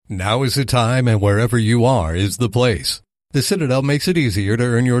Now is the time, and wherever you are is the place. The Citadel makes it easier to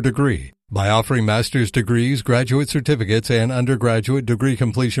earn your degree by offering master's degrees, graduate certificates, and undergraduate degree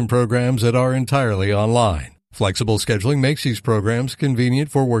completion programs that are entirely online. Flexible scheduling makes these programs convenient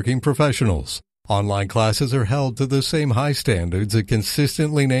for working professionals. Online classes are held to the same high standards that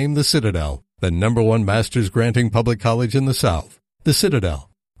consistently name the Citadel the #1 master's granting public college in the South. The Citadel.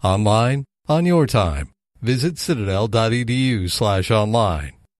 Online, on your time. Visit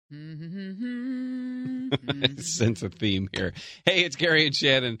citadel.edu/online. Sense a theme here. Hey, it's Gary and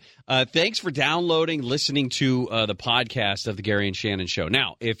Shannon. Thanks for downloading, listening to the podcast of the Gary and Shannon Show.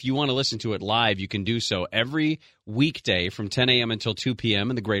 Now, if you want to listen to it live, you can do so every weekday from 10 a.m. until 2 p.m.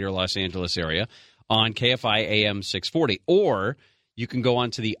 in the greater Los Angeles area on KFI AM 640. Or you can go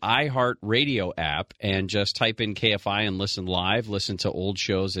onto the iHeartRadio app and just type in KFI and listen live, listen to old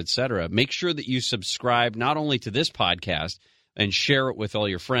shows, etc. Make sure that you subscribe not only to this podcast and share it with all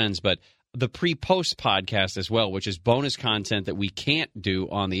your friends, but the pre-post podcast as well, which is bonus content that we can't do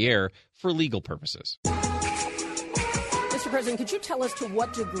on the air for legal purposes. Mr. President, could you tell us to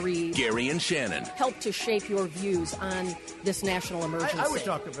what degree Gary and Shannon helped to shape your views on this national emergency? I would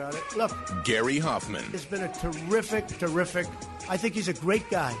talk about it. Look, Gary Hoffman has been a terrific. I think he's a great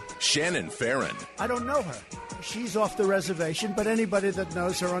guy. Shannon Farron. I don't know her. She's off the reservation, but anybody that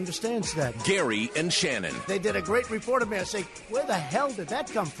knows her understands that. Gary and Shannon. They did a great report of me. I say, where the hell did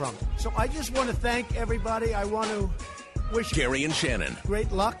that come from? So I just want to thank everybody. I want to wish Gary and Shannon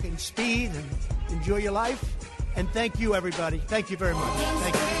great luck and speed and enjoy your life. And thank you, everybody. Thank you very much.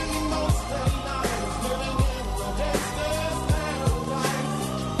 Thank you.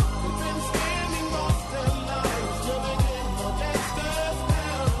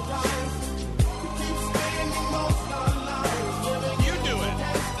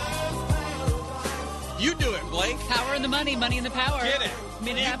 You do it, Blake. Power in the money, money in the power. Get it.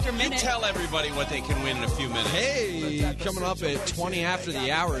 Minute after minute. You tell everybody what they can win in a few minutes. Hey, coming up at 20 after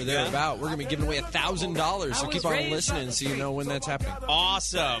the hour, thereabout, we're going to be giving away $1,000. So keep on listening so you know when that's happening.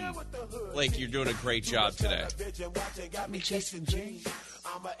 Awesome. Blake, you're doing a great job today.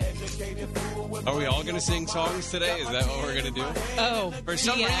 Are we all going to sing songs today? Is that what we're going to do? Oh, For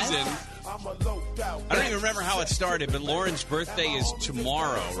some reason, I don't even remember how it started, but Lauren's birthday is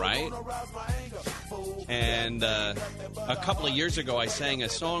tomorrow, right? And a couple of years ago, I sang a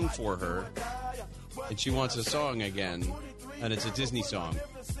song for her, and she wants a song again, and it's a Disney song.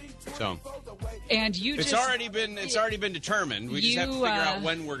 So, and it's already been determined. We just have to figure out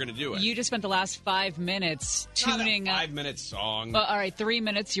when we're going to do it. You just spent the last 5 minutes tuning up. 5-minute song. All right, 3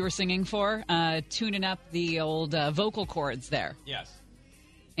 minutes you were singing for, tuning up the old vocal cords there. Yes.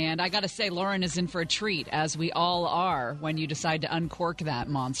 And I got to say, Lauren is in for a treat, as we all are, when you decide to uncork that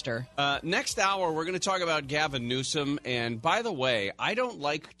monster. Next hour, we're going to talk about Gavin Newsom. And by the way, I don't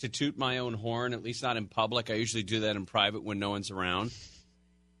like to toot my own horn, at least not in public. I usually do that in private when no one's around.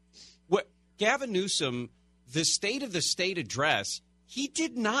 Gavin Newsom, the State of the State address, he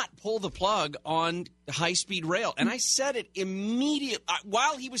did not pull the plug on high-speed rail. And I said it immediately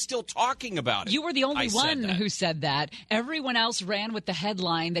while he was still talking about it. You were the only one who said that. Everyone else ran with the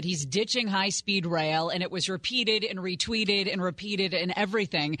headline that he's ditching high-speed rail, and it was repeated and retweeted and repeated and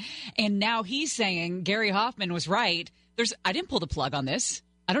everything. And now he's saying Gary Hoffman was right. I didn't pull the plug on this.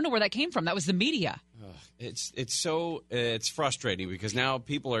 I don't know where that came from. That was the media. It's frustrating because now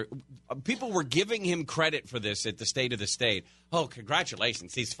people were giving him credit for this at the State of the State. Oh,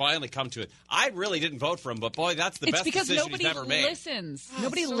 congratulations. He's finally come to it. I really didn't vote for him, but boy, that's the best decision he's ever made. It's because nobody listens.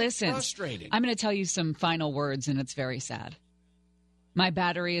 Nobody listens. Frustrating. I'm going to tell you some final words, and it's very sad. My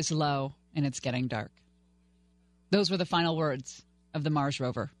battery is low, and it's getting dark. Those were the final words of the Mars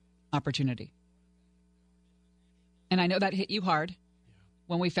rover, Opportunity. And I know that hit you hard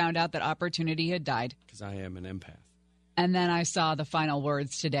when we found out that Opportunity had died. Because I am an empath. And then I saw the final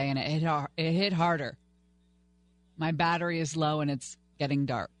words today, and it hit harder. My battery is low, and it's getting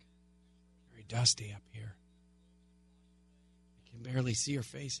dark. Very dusty up here. I can barely see your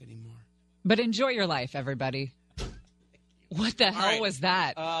face anymore. But enjoy your life, everybody. What the hell was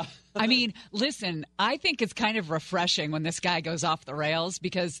that? I mean, listen, I think it's kind of refreshing when this guy goes off the rails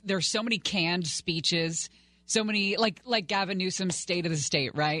because there's so many canned speeches. So many, like Gavin Newsom's State of the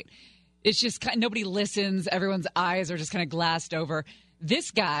State, right? It's just nobody listens. Everyone's eyes are just kind of glassed over.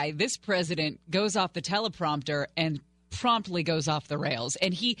 This guy, this president, goes off the teleprompter and promptly goes off the rails.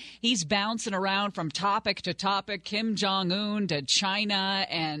 And he's bouncing around from topic to topic, Kim Jong-un to China,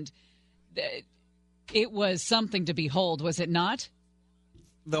 and it was something to behold, was it not?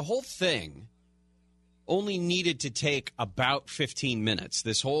 The whole thing only needed to take about 15 minutes.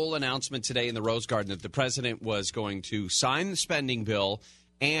 This whole announcement today in the Rose Garden that the president was going to sign the spending bill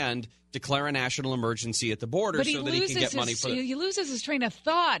and declare a national emergency at the border so that he can get money for it. He loses his train of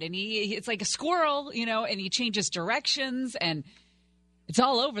thought, and it's like a squirrel, and he changes directions, and it's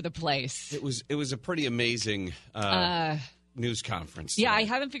all over the place. It was a pretty amazing news conference. Yeah, I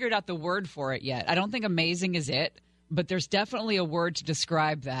haven't figured out the word for it yet. I don't think amazing is it, but there's definitely a word to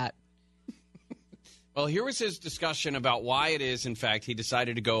describe that. Well, here was his discussion about why it is, in fact, he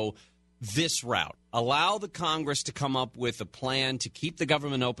decided to go this route. Allow the Congress to come up with a plan to keep the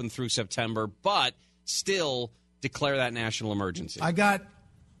government open through September, but still declare that national emergency. I got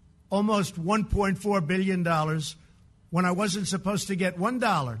almost $1.4 billion when I wasn't supposed to get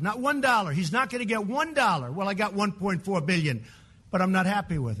 $1. Not $1. He's not going to get $1. Well, I got $1.4 billion, but I'm not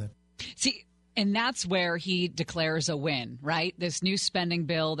happy with it. See, and that's where he declares a win, right? This new spending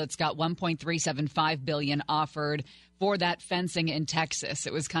bill that's got $1.375 billion offered for that fencing in Texas.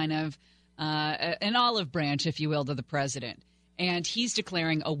 It was kind of an olive branch, if you will, to the president. And he's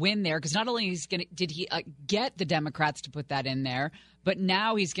declaring a win there because not only did he get the Democrats to put that in there, but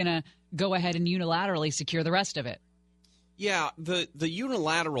now he's going to go ahead and unilaterally secure the rest of it. Yeah, the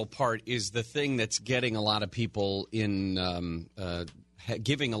unilateral part is the thing that's getting a lot of people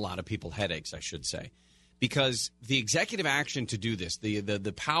giving a lot of people headaches, I should say, because the executive action to do this,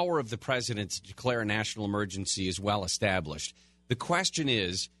 the power of the president to declare a national emergency is well established. The question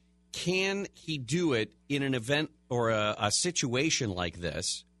is, can he do it in an event or a situation like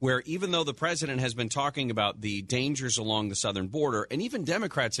this, where even though the president has been talking about the dangers along the southern border, and even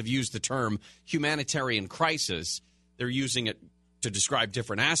Democrats have used the term humanitarian crisis, they're using it to describe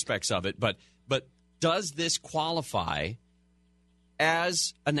different aspects of it, but does this qualify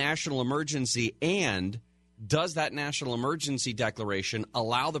as a national emergency, and does that national emergency declaration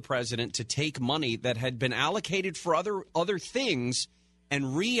allow the president to take money that had been allocated for other things and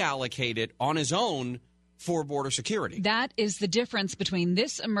reallocate it on his own for border security? That is the difference between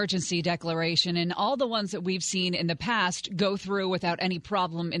this emergency declaration and all the ones that we've seen in the past go through without any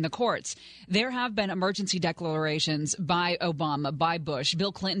problem in the courts. There have been emergency declarations by Obama, by Bush.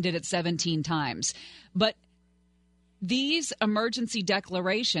 Bill Clinton did it 17 times. But these emergency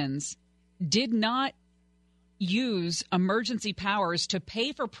declarations did not use emergency powers to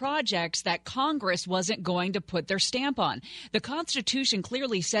pay for projects that Congress wasn't going to put their stamp on. The Constitution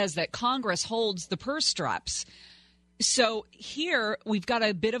clearly says that Congress holds the purse strings. So here we've got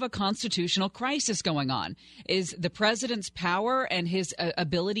a bit of a constitutional crisis going on. Is the president's power and his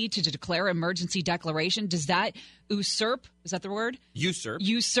ability to declare emergency declaration, does that usurp, is that the word?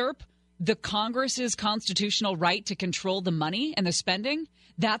 Usurp the Congress's constitutional right to control the money and the spending?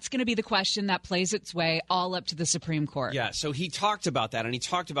 That's going to be the question that plays its way all up to the Supreme Court. Yeah, so he talked about that, and he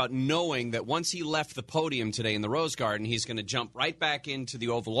talked about knowing that once he left the podium today in the Rose Garden, he's going to jump right back into the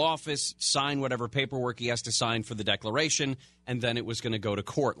Oval Office, sign whatever paperwork he has to sign for the declaration, and then it was going to go to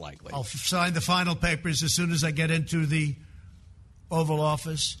court likely. I'll sign the final papers as soon as I get into the Oval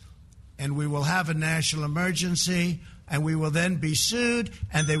Office, and we will have a national emergency, and we will then be sued,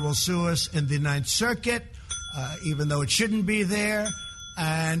 and they will sue us in the Ninth Circuit, even though it shouldn't be there.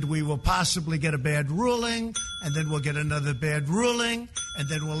 And we will possibly get a bad ruling, and then we'll get another bad ruling, and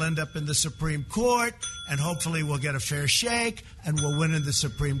then we'll end up in the Supreme Court, and hopefully we'll get a fair shake, and we'll win in the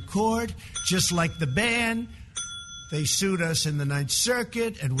Supreme Court. Just like the ban, they sued us in the Ninth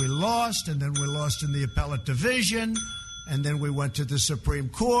Circuit, and we lost, and then we lost in the appellate division, and then we went to the Supreme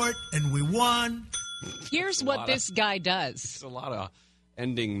Court, and we won. Here's what this guy does. It's a lot of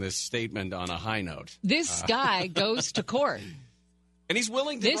ending this statement on a high note. This guy goes to court. And he's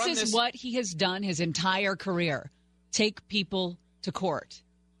willing to run this. This is what he has done his entire career. Take people to court.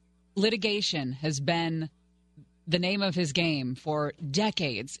 Litigation has been the name of his game for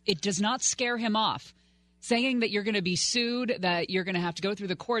decades. It does not scare him off. Saying that you're going to be sued, that you're going to have to go through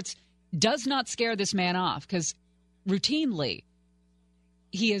the courts, does not scare this man off, because routinely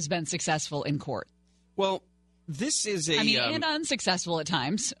he has been successful in court. Well, this is and unsuccessful at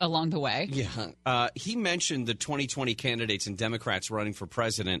times along the way. Yeah. He mentioned the 2020 candidates and Democrats running for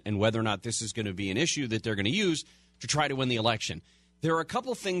president and whether or not this is going to be an issue that they're going to use to try to win the election. There are a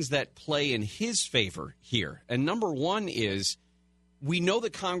couple things that play in his favor here. And number one is we know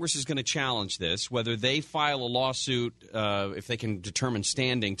that Congress is going to challenge this, whether they file a lawsuit, if they can determine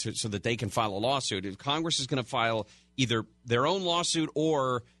standing so that they can file a lawsuit. If Congress is going to file either their own lawsuit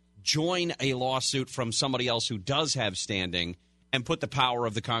or join a lawsuit from somebody else who does have standing and put the power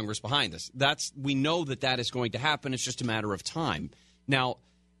of the Congress behind this. We know that is going to happen. It's just a matter of time. Now,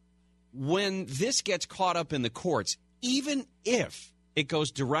 when this gets caught up in the courts, even if it goes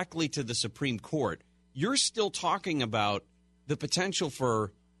directly to the Supreme Court, you're still talking about the potential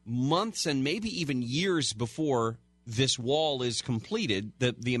for months and maybe even years before this wall is completed,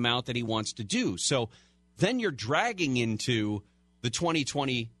 the amount that he wants to do. So then you're dragging into the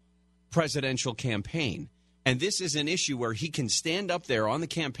 2020 presidential campaign. And this is an issue where he can stand up there on the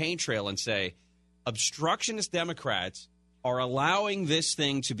campaign trail and say, obstructionist Democrats are allowing this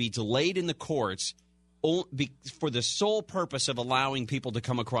thing to be delayed in the courts for the sole purpose of allowing people to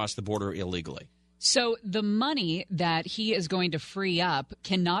come across the border illegally. So the money that he is going to free up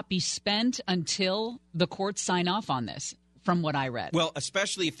cannot be spent until the courts sign off on this, from what I read. Well,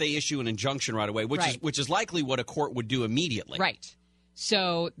 especially if they issue an injunction right away, which is likely what a court would do immediately. Right.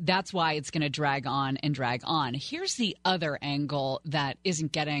 So that's why it's going to drag on and drag on. Here's the other angle that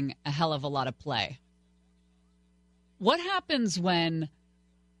isn't getting a hell of a lot of play. What happens when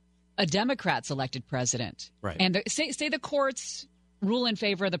a Democrat's elected president? Right. And say the courts rule in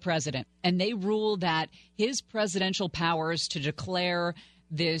favor of the president, and they rule that his presidential powers to declare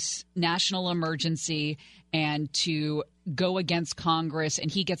this national emergency and to go against Congress, and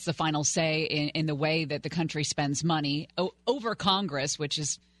he gets the final say in the way that the country spends money over Congress, which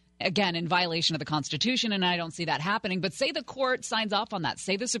is, again, in violation of the Constitution, and I don't see that happening. But say the court signs off on that.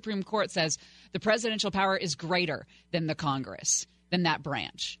 Say the Supreme Court says the presidential power is greater than the Congress, than that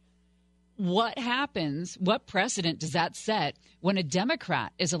branch. What happens, what precedent does that set when a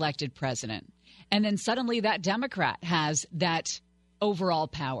Democrat is elected president? And then suddenly that Democrat has that overall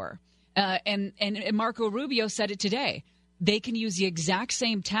power. And Marco Rubio said it today. They can use the exact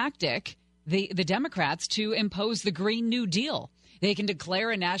same tactic, the Democrats, to impose the Green New Deal. They can declare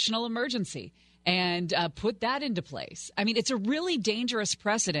a national emergency and put that into place. I mean, it's a really dangerous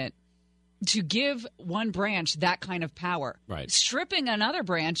precedent to give one branch that kind of power, right? Stripping another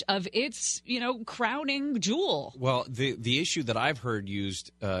branch of its, crowning jewel. Well, the issue that I've heard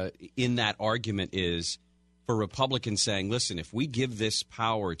used in that argument is for Republicans saying, listen, if we give this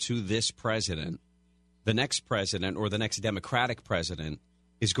power to this president, the next president or the next Democratic president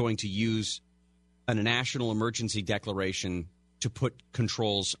is going to use a national emergency declaration to put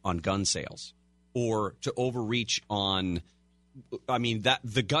controls on gun sales or to overreach on. I mean, that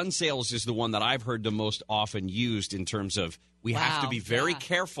the gun sales is the one that I've heard the most often used in terms of we have to be very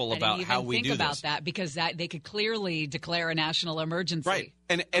careful about how we do this. Think about that because they could clearly declare a national emergency. Right.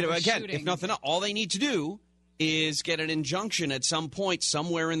 And again, if nothing else, all they need to do is get an injunction at some point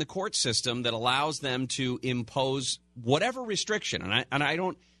somewhere in the court system that allows them to impose whatever restriction. And I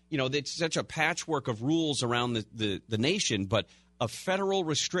don't, it's such a patchwork of rules around the nation, but a federal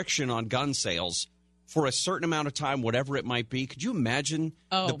restriction on gun sales for a certain amount of time, whatever it might be. Could you imagine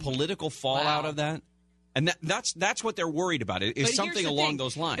the political fallout of that? And that's what they're worried about. Is something along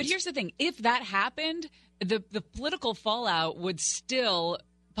those lines. But here's the thing. If that happened, the political fallout would still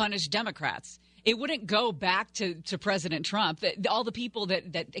punish Democrats. It wouldn't go back to President Trump. All the people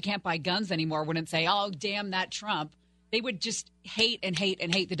that can't buy guns anymore wouldn't say, oh, damn that Trump. They would just hate and hate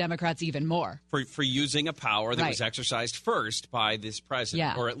and hate the Democrats even more. For using a power that was exercised first by this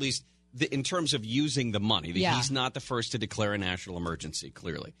president, or at least in terms of using the money. He's not the first to declare a national emergency,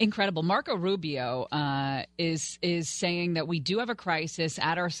 clearly. Incredible. Marco Rubio is saying that we do have a crisis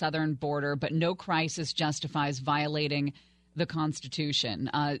at our southern border, but no crisis justifies violating the Constitution.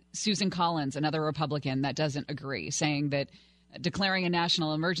 Susan Collins, another Republican that doesn't agree, saying that declaring a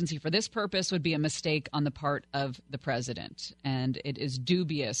national emergency for this purpose would be a mistake on the part of the president. And it is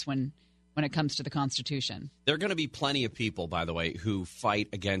dubious when it comes to the Constitution. There are going to be plenty of people, by the way, who fight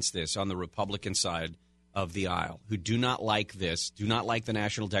against this on the Republican side of the aisle, who do not like this, do not like the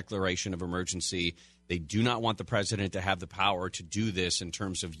National Declaration of Emergency. They do not want the president to have the power to do this in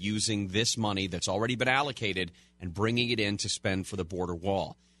terms of using this money that's already been allocated and bringing it in to spend for the border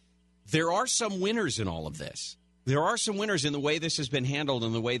wall. There are some winners in all of this. There are some winners in the way this has been handled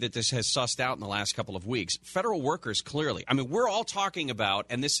and the way that this has sussed out in the last couple of weeks. Federal workers, clearly. I mean, we're all talking about,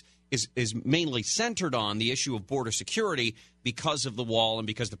 and this is mainly centered on the issue of border security because of the wall and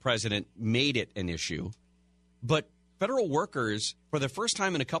because the president made it an issue. But federal workers, for the first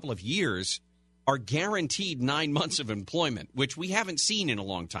time in a couple of years, are guaranteed 9 months of employment, which we haven't seen in a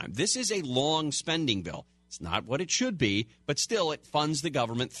long time. This is a long spending bill. It's not what it should be, but still it funds the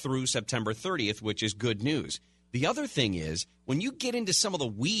government through September 30th, which is good news. The other thing is, when you get into some of the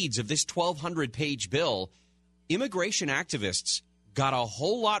weeds of this 1,200-page bill, immigration activists got a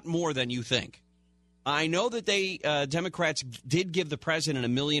whole lot more than you think. I know that Democrats did give the president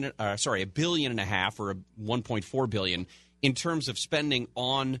 $1.5 billion or $1.4 billion in terms of spending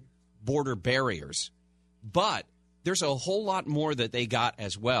on border barriers, but there's a whole lot more that they got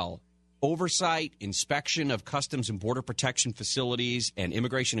as well. Oversight, inspection of Customs and Border Protection facilities and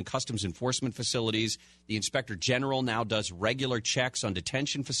Immigration and Customs Enforcement facilities. The Inspector General now does regular checks on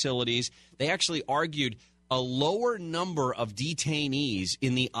detention facilities. They actually argued a lower number of detainees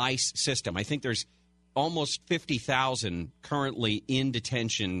in the ICE system. I think there's almost 50,000 currently in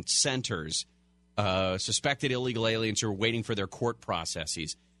detention centers, suspected illegal aliens who are waiting for their court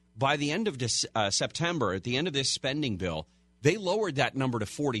processes. By the end of September, at the end of this spending bill, they lowered that number to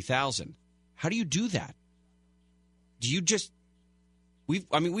 40,000. How do you do that? Do you just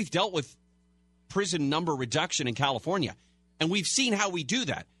we've dealt with prison number reduction in California, and we've seen how we do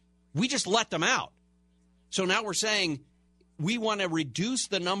that. We just let them out. So now we're saying we want to reduce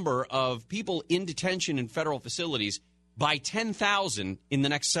the number of people in detention in federal facilities by 10,000 in the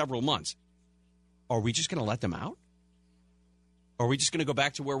next several months. Are we just going to let them out? Are we just going to go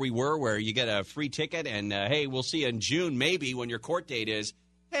back to where we were, where you get a free ticket and, hey, we'll see you in June maybe when your court date is.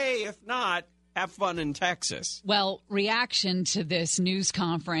 Hey, if not, have fun in Texas. Well, reaction to this news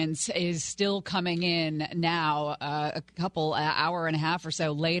conference is still coming in now, a couple hour and a half or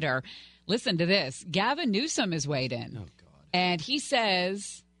so later. Listen to this. Gavin Newsom has weighed in. Oh, God. And he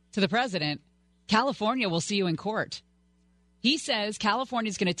says to the president, California will see you in court. He says California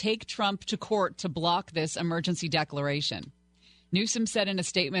is going to take Trump to court to block this emergency declaration. Newsom said in a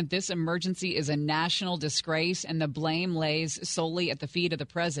statement, this emergency is a national disgrace and the blame lays solely at the feet of the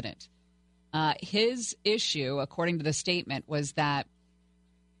president. His issue, according to the statement, was that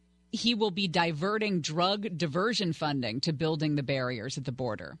he will be diverting drug diversion funding to building the barriers at the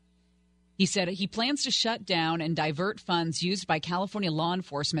border. He said he plans to shut down and divert funds used by California law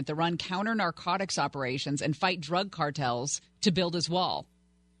enforcement to run counter-narcotics operations and fight drug cartels to build his wall.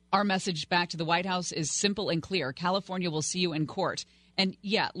 Our message back to the White House is simple and clear. California will see you in court. And,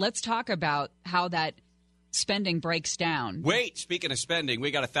 yeah, let's talk about how that spending breaks down. Wait, speaking of spending, we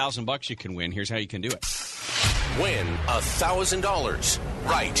got $1,000 you can win. Here's how you can do it. Win $1,000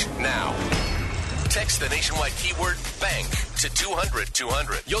 right now. Text the nationwide keyword BANK to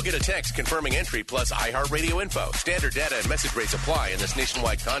 200-200. You'll get a text confirming entry plus iHeartRadio info. Standard data and message rates apply in this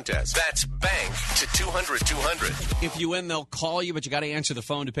nationwide contest. That's BANK to 200-200. If you win, they'll call you, but you got to answer the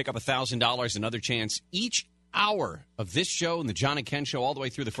phone to pick up $1,000. Another chance each hour of this show and the John and Ken show, all the way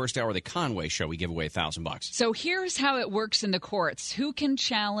through the first hour of the Conway show, we give away $1,000. So here's how it works in the courts. Who can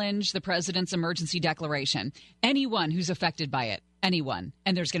challenge the president's emergency declaration? Anyone who's affected by it. Anyone.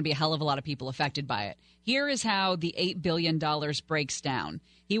 And there's going to be a hell of a lot of people affected by it. Here is how the $8 billion breaks down.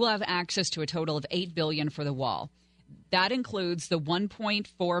 He will have access to a total of $8 billion for the wall. That includes the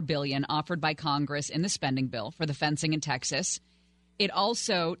 $1.4 billion offered by Congress in the spending bill for the fencing in Texas. It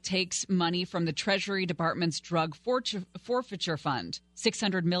also takes money from the Treasury Department's drug forfeiture fund,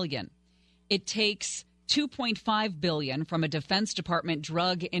 $600 million. It takes $2.5 billion from a Defense Department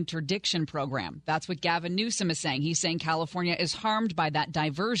drug interdiction program. That's what Gavin Newsom is saying. He's saying California is harmed by that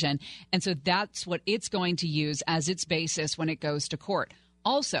diversion, and so that's what it's going to use as its basis when it goes to court.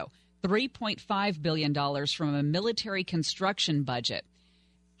 Also, $3.5 billion from a military construction budget.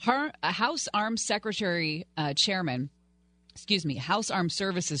 House Armed Services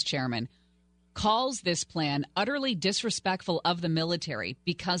Chairman calls this plan utterly disrespectful of the military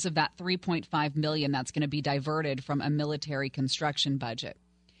because of that $3.5 million that's going to be diverted from a military construction budget.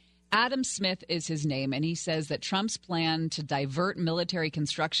 Adam Smith is his name, and he says that Trump's plan to divert military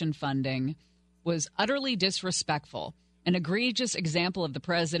construction funding was utterly disrespectful, an egregious example of the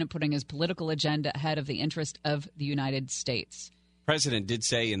president putting his political agenda ahead of the interest of the United States. The president did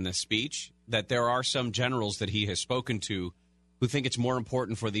say in the speech that there are some generals that he has spoken to who think it's more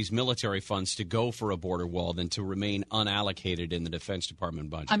important for these military funds to go for a border wall than to remain unallocated in the Defense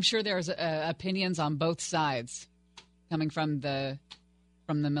Department budget. I'm sure there's opinions on both sides coming from the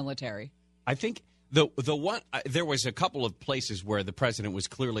military. I think the one there was a couple of places where the president was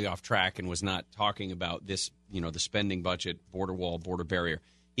clearly off track and was not talking about this, the spending budget, border wall, border barrier.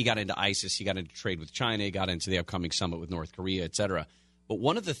 He got into ISIS, he got into trade with China, he got into the upcoming summit with North Korea, et cetera. But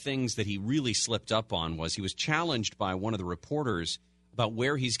one of the things that he really slipped up on was he was challenged by one of the reporters about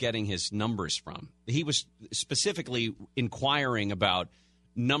where he's getting his numbers from. He was specifically inquiring about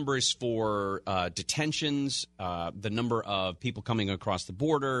numbers for detentions, the number of people coming across the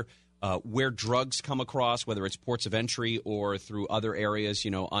border, where drugs come across, whether it's ports of entry or through other areas,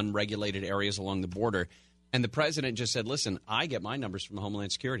 unregulated areas along the border. And the president just said, listen, I get my numbers from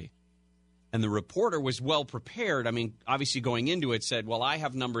Homeland Security. And the reporter was well prepared. I mean, obviously going into it said, well, I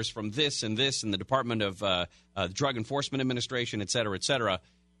have numbers from this and this and the Department of Drug Enforcement Administration, et cetera, et cetera.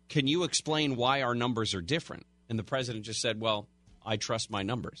 Can you explain why our numbers are different? And the president just said, well, I trust my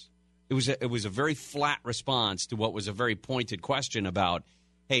numbers. It was a very flat response to what was a very pointed question about,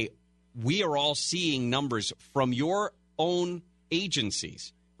 hey, we are all seeing numbers from your own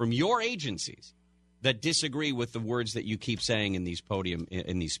agencies, that disagree with the words that you keep saying in these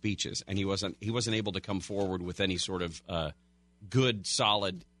in these speeches, and he wasn't able to come forward with any sort of good,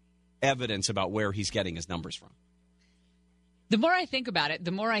 solid evidence about where he's getting his numbers from. The more I think about it,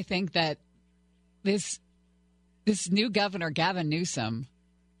 the more I think that this new governor, Gavin Newsom,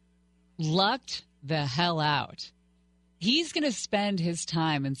 lucked the hell out. He's going to spend his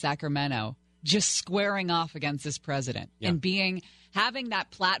time in Sacramento just squaring off against this president and having that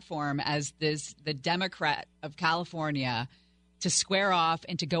platform as the Democrat of California to square off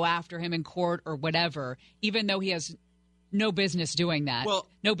and to go after him in court or whatever, even though he has no business doing that. Well,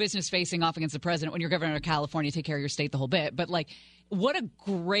 no business facing off against the president when you're governor of California, take care of your state the whole bit. But, like, what a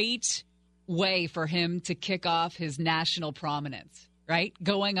great way for him to kick off his national prominence, right?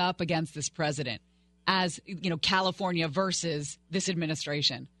 Going up against this president as, California versus this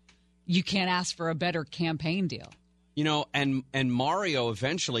administration. You can't ask for a better campaign deal. And Mario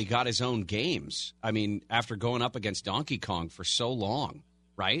eventually got his own games. I mean, after going up against Donkey Kong for so long,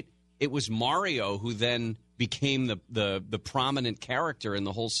 right? It was Mario who then became the prominent character in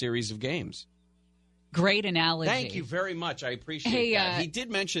the whole series of games. Great analogy. Thank you very much. I appreciate that. He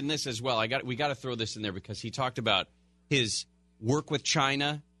did mention this as well. We got to throw this in there because he talked about his work with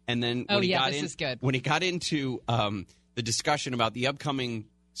China, and then when he got into the discussion about the upcoming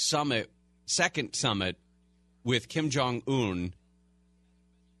second summit with Kim Jong-un.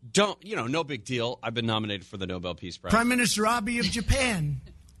 No big deal. I've been nominated for the Nobel Peace Prize. Prime Minister Abe of Japan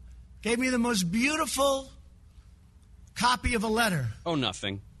gave me the most beautiful copy of a letter. Oh,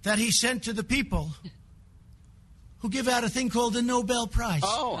 nothing. That he sent to the people who give out a thing called the Nobel Prize.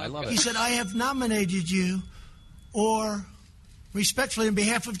 Oh, I love it. He said, I have nominated you, or respectfully on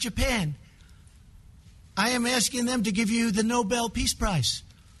behalf of Japan, I am asking them to give you the Nobel Peace Prize.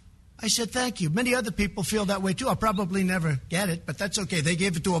 I said, thank you. Many other people feel that way, too. I'll probably never get it, but that's okay. They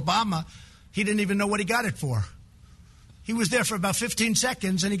gave it to Obama. He didn't even know what he got it for. He was there for about 15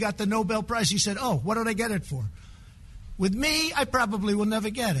 seconds, and he got the Nobel Prize. He said, oh, what did I get it for? With me, I probably will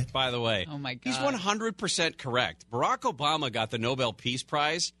never get it. By the way, oh my God, he's 100% correct. Barack Obama got the Nobel Peace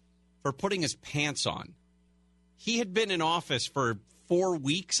Prize for putting his pants on. He had been in office for 4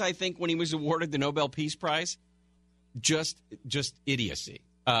 weeks, I think, when he was awarded the Nobel Peace Prize. Just idiocy.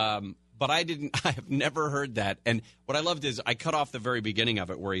 But I have never heard that. And what I loved is I cut off the very beginning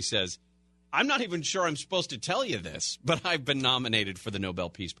of it where he says, I'm not even sure I'm supposed to tell you this, but I've been nominated for the Nobel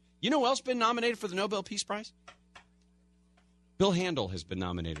Peace Prize. You know who else been nominated for the Nobel Peace Prize? Bill Handel has been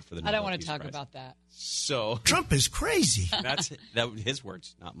nominated for the Nobel Peace Prize. I don't want to talk about that. So Trump is crazy. That his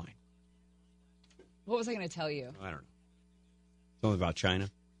words, not mine. What was I going to tell you? I don't know. Something about China?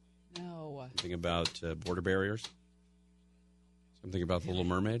 No. Something about border barriers? Something about The Little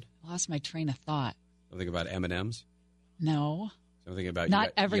Mermaid? I lost my train of thought. Something about M&Ms? No. Something about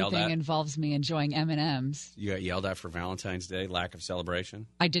not everything involves me enjoying M&Ms. You got yelled at for Valentine's Day, lack of celebration?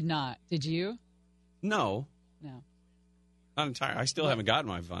 I did not. Did you? No. No. Not entirely. I still haven't gotten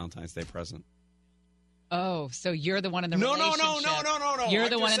my Valentine's Day present. Oh, so you're the one in the relationship. No. You're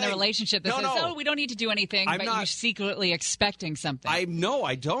the one in the relationship that says, oh, we don't need to do anything, but you're secretly expecting something. I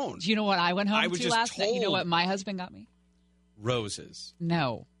don't. Do you know what I went home to last night? You know what my husband got me? Roses.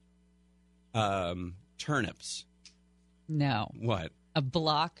 No. Turnips. No. What? A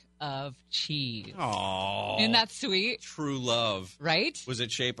block of cheese. Oh. Isn't that sweet? True love. Right? Was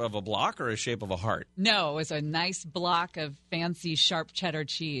it shape of a block or a shape of a heart? No, it was a nice block of fancy sharp cheddar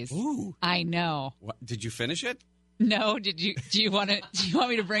cheese. Ooh. I know. What, did you finish it? No. Do you want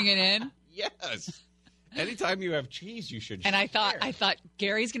me to bring it in? Yes. Anytime you have cheese, you should And share. I thought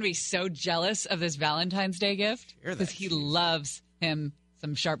Gary's going to be so jealous of this Valentine's Day gift because he loves him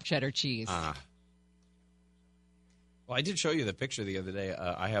some sharp cheddar cheese. Well, I did show you the picture the other day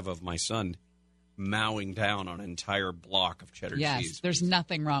I have of my son mowing down on an entire block of cheddar cheese. Yes, there's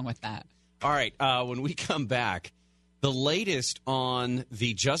nothing wrong with that. All right, when we come back, the latest on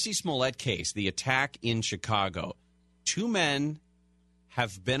the Jussie Smollet case, the attack in Chicago. 2 men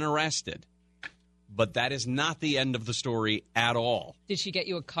have been arrested, but that is not the end of the story at all. Did she get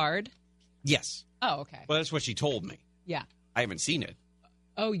you a card? Yes. Oh, okay. Well, that's what she told me. Yeah. I haven't seen it.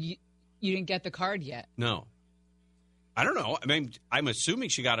 Oh, you didn't get the card yet? No. I don't know. I mean, I'm assuming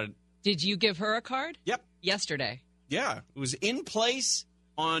she got a... Did you give her a card? Yep. Yesterday? Yeah. It was in place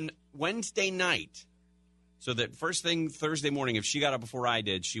on Wednesday night. So that first thing Thursday morning, if she got up before I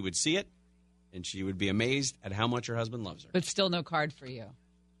did, she would see it, and she would be amazed at how much her husband loves her. But still no card for you?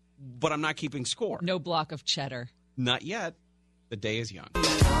 But I'm not keeping score. No block of cheddar? Not yet. The day is young.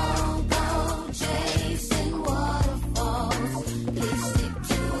 Don't go chasing waterfalls. Please stick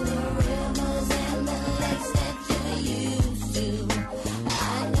to the rivers and the lakes that you used to.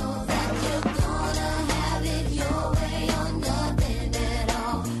 I know that you're gonna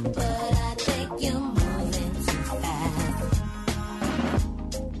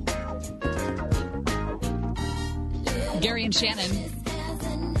Gary and Shannon.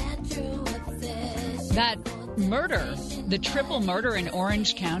 That murder, the triple murder in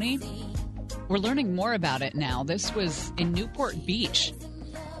Orange County, we're learning more about it now. This was in Newport Beach.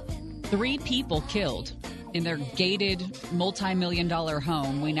 3 people killed in their gated multi-million-dollar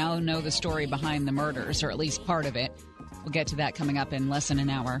home. We now know the story behind the murders, or at least part of it. We'll get to that coming up in less than an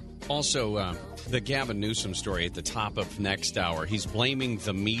hour. Also, the Gavin Newsom story at the top of next hour. He's blaming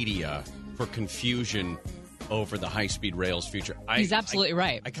the media for confusion over the high-speed rail's future. He's absolutely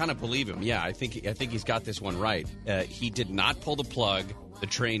right. I kind of believe him. Yeah, I think he's got this one right. He did not pull the plug. The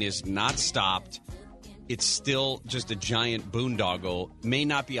train is not stopped. It's still just a giant boondoggle. May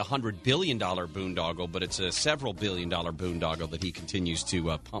not be $100 billion boondoggle, but it's a several billion-dollar boondoggle that he continues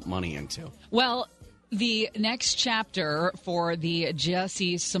to pump money into. Well, the next chapter for the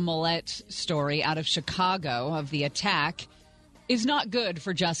Jussie Smollet story out of Chicago of the attack is not good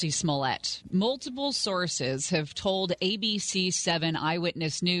for Jussie Smollet. Multiple sources have told ABC 7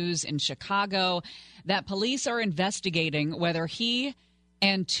 Eyewitness News in Chicago that police are investigating whether he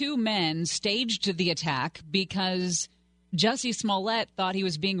and 2 men staged the attack because Jussie Smollet thought he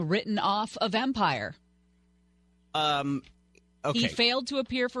was being written off of Empire. Okay. He failed to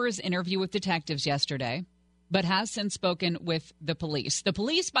appear for his interview with detectives yesterday, but has since spoken with the police. The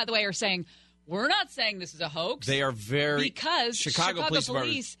police, by the way, are saying, we're not saying this is a hoax. They are very... Because Chicago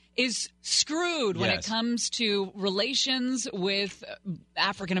Police is screwed when it comes to relations with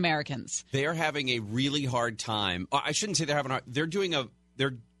African Americans. They are having a really hard time. I shouldn't say they're having a hard... They're doing a...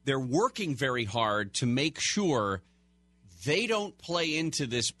 They're working very hard to make sure they don't play into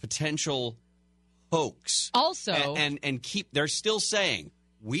this potential hoax. Also... And keep... They're still saying,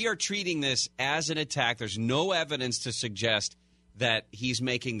 we are treating this as an attack. There's no evidence to suggest that he's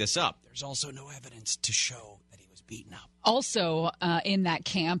making this up. There's also no evidence to show that he was beaten up. Also in that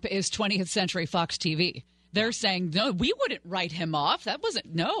camp is 20th Century Fox TV. They're saying, no, we wouldn't write him off. That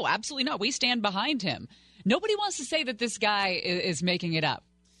wasn't... No, absolutely not. We stand behind him. Nobody wants to say that this guy is making it up.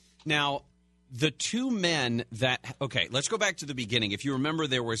 Now, the 2 men that... Okay, let's go back to the beginning. If you remember,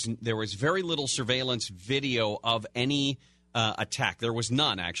 there was very little surveillance video of any attack. There was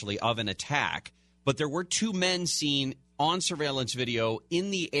none, actually, of an attack. But there were 2 men seen on surveillance video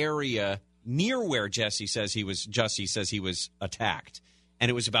in the area near where Jussie says he was attacked.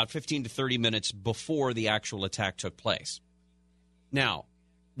 And it was about 15 to 30 minutes before the actual attack took place. Now,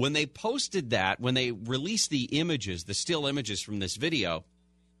 when they posted that, when they released the images, the still images from this video,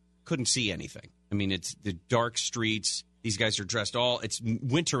 couldn't see anything. I mean, it's the dark streets. These guys are dressed it's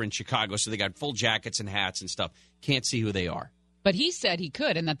winter in Chicago, so they got full jackets and hats and stuff. Can't see who they are. But he said he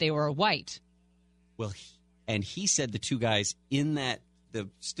could and that they were white. Well, he said the 2 guys in the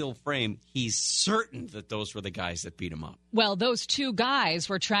still frame, he's certain that those were the guys that beat him up. Well, those 2 guys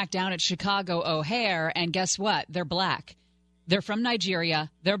were tracked down at Chicago O'Hare, and guess what? They're black. They're from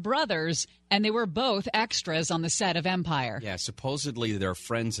Nigeria. They're brothers, and they were both extras on the set of Empire. Yeah, supposedly they're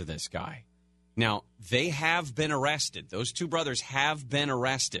friends of this guy. Now, they have been arrested. Those 2 brothers have been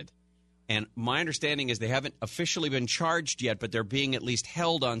arrested. And my understanding is they haven't officially been charged yet, but they're being at least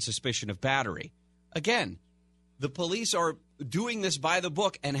held on suspicion of battery. Again, the police are doing this by the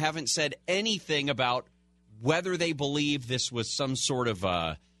book and haven't said anything about whether they believe this was some sort of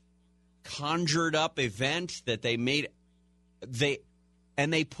a conjured up event that they made. They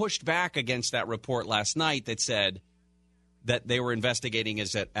pushed back against that report last night that said that they were investigating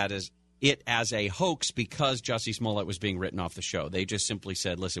it as a hoax because Jussie Smollett was being written off the show. They just simply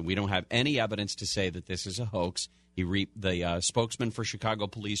said, listen, we don't have any evidence to say that this is a hoax. The spokesman for Chicago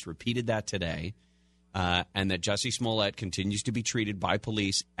police repeated that today, and that Jussie Smollett continues to be treated by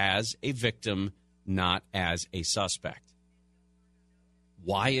police as a victim, not as a suspect.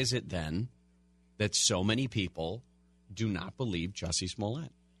 Why is it then that so many people do not believe Jussie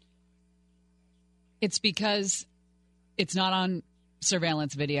Smollett? It's because it's not on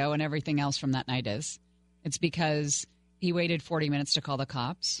surveillance video and everything else from that night is. It's because he waited 40 minutes to call the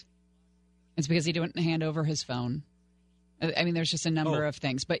cops. It's because he didn't hand over his phone. I mean, there's just a number of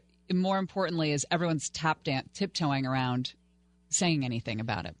things. But more importantly is everyone's tiptoeing around saying anything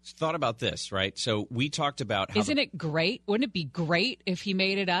about it. Thought about this, right? So we talked about how... Isn't it great? Wouldn't it be great if he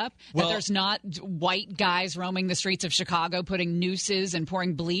made it up? That there's not white guys roaming the streets of Chicago putting nooses and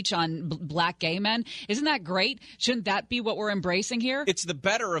pouring bleach on black gay men? Isn't that great? Shouldn't that be what we're embracing here? It's the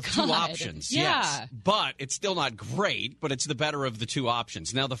better of 2 options, yes. But it's still not great, but it's the better of the 2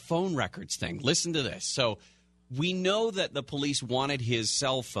 options. Now, the phone records thing. Listen to this. So we know that the police wanted his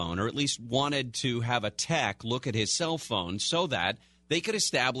cell phone, or at least wanted to have a tech look at his cell phone so that they could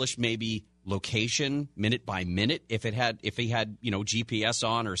establish maybe location minute by minute if he had GPS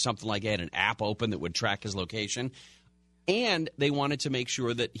on or something like that, an app open that would track his location. And they wanted to make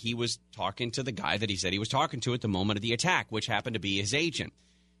sure that he was talking to the guy that he said he was talking to at the moment of the attack, which happened to be his agent.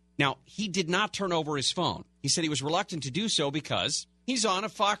 Now, he did not turn over his phone. He said he was reluctant to do so because he's on a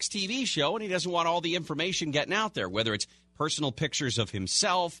Fox TV show and he doesn't want all the information getting out there, whether it's personal pictures of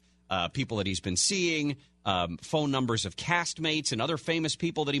himself, people that he's been seeing, phone numbers of castmates and other famous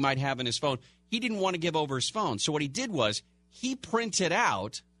people that he might have in his phone. He didn't want to give over his phone. So what he did was he printed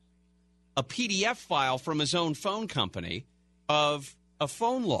out a PDF file from his own phone company of a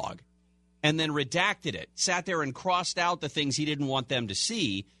phone log and then redacted it, sat there and crossed out the things he didn't want them to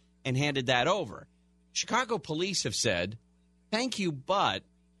see and handed that over. Chicago police have said, thank you, but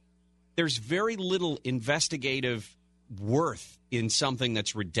there's very little investigative worth in something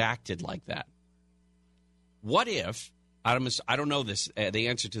that's redacted like that. What if, I don't know the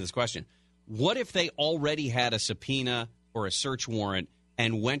answer to this question, what if they already had a subpoena or a search warrant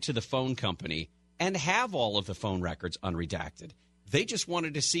and went to the phone company and have all of the phone records unredacted? They just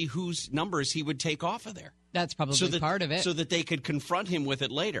wanted to see whose numbers he would take off of there. That's probably part of it. So that they could confront him with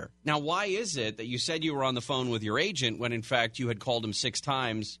it later. Now, why is it that you said you were on the phone with your agent when, in fact, you had called him 6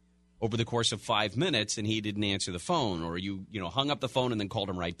 times over the course of 5 minutes and he didn't answer the phone, or you hung up the phone and then called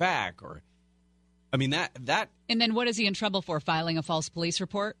him right back? Or, I mean, that. And then what is he in trouble for? Filing a false police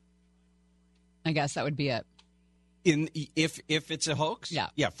report? I guess that would be it. If it's a hoax?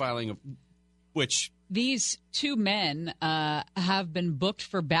 Yeah, filing which. These 2 men have been booked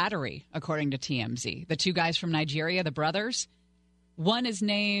for battery, according to TMZ. The 2 guys from Nigeria, the brothers. One is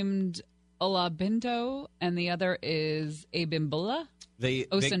named Olabindo, and the other is Abimbola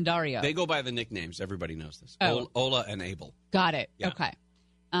Osundario. They go by the nicknames. Everybody knows this. Oh. Ola and Abel. Got it. Yeah. Okay.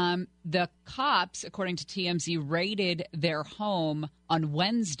 The cops, according to TMZ, raided their home on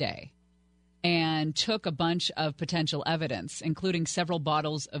Wednesday and took a bunch of potential evidence, including several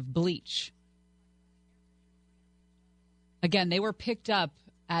bottles of bleach. Again, they were picked up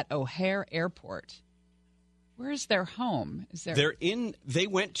at O'Hare Airport. Where's their home? They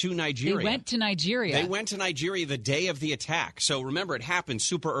went to Nigeria. They went to Nigeria. They went to Nigeria the day of the attack. So remember, it happened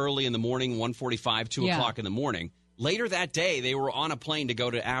super early in the morning, 1:45, 2 o'clock in the morning. Later that day, they were on a plane to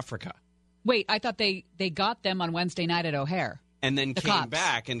go to Africa. Wait, I thought they got them on Wednesday night at O'Hare. And then came cops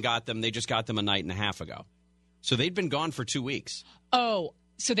back and got them. They just got them a night and a half ago. So they'd been gone for 2 weeks. Oh,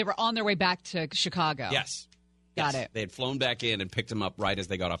 so they were on their way back to Chicago. Yes. Got it. They had flown back in and picked them up right as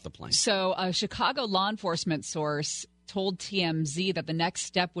they got off the plane. So a Chicago law enforcement source told TMZ that the next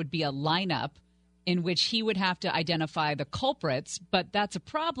step would be a lineup in which he would have to identify the culprits, but that's a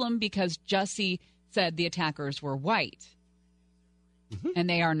problem because Jussie said the attackers were white, and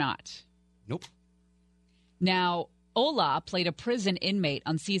they are not. Nope. Now, Ola played a prison inmate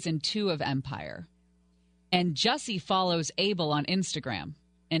on season 2 of Empire, and Jussie follows Abel on Instagram.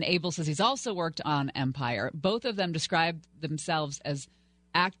 And Abel says he's also worked on Empire. Both of them describe themselves as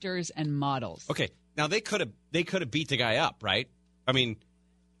actors and models. Okay, now they could have beat the guy up, right? I mean,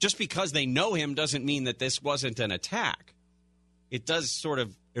 just because they know him doesn't mean that this wasn't an attack. It does sort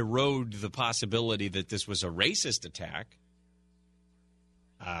of erode the possibility that this was a racist attack.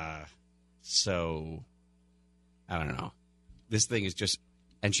 So, I don't know. This thing is just...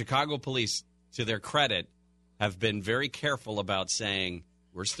 And Chicago police, to their credit, have been very careful about saying...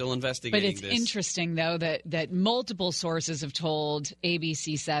 We're still investigating this. But it's interesting, though, that multiple sources have told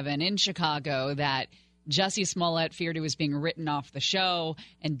ABC7 in Chicago that Jussie Smollet feared he was being written off the show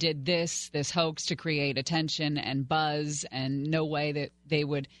and did this hoax to create attention and buzz, and no way that they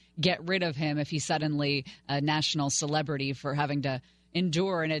would get rid of him if he's suddenly a national celebrity for having to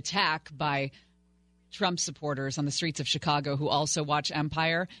endure an attack by Trump supporters on the streets of Chicago who also watch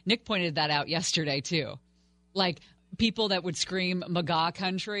Empire. Nick pointed that out yesterday, too. Like... People that would scream MAGA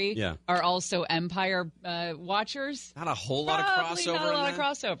country are also Empire watchers. Not a whole lot of crossover. Not a lot of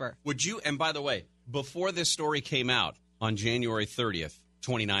crossover. Would you, and by the way, before this story came out on January 30th,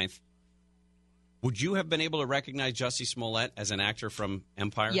 29th, would you have been able to recognize Jussie Smollett as an actor from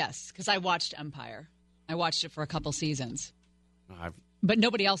Empire? Yes, because I watched Empire. I watched it for a couple seasons. But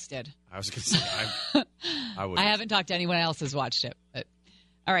nobody else did. I was going to say, I would. I haven't talked to anyone else who's watched it. But.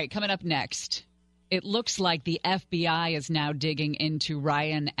 All right, coming up next. It looks like the FBI is now digging into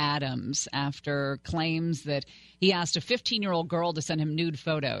Ryan Adams after claims that he asked a 15-year-old girl to send him nude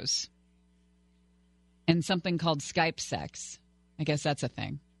photos and something called Skype sex. I guess that's a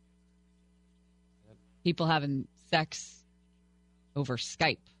thing. People having sex over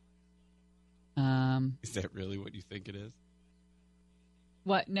Skype. Is that really what you think it is?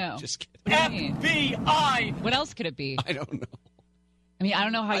 What? No. Just kidding. FBI! What else could it be? I don't know. I mean, I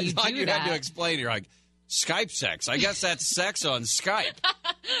don't know how you do that. I thought you'd have to explain. You're like, Skype sex. I guess that's sex on Skype.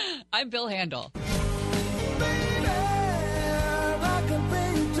 I'm Bill Handel.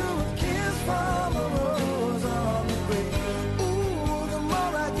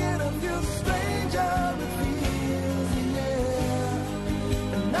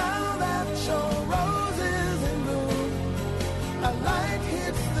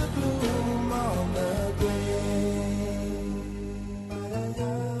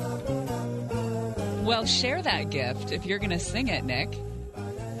 I'll share that gift if you're going to sing it, Nick.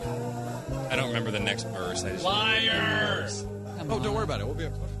 I don't remember the next verse. I just Liars! Come Oh, on. don't worry about it. We'll be.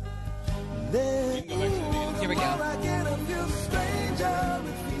 Here we go.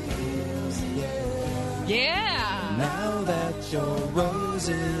 Yeah. Now that your rose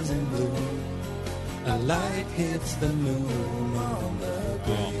is in bloom, a light hits the moon on the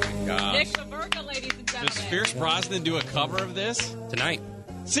Oh, my gosh. Nick Laverca, ladies and gentlemen. Does Fierce Brosnan do a cover of this? tonight,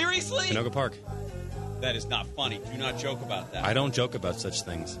 Seriously? Canoga Park. That is not funny. Do not joke about that. I don't joke about such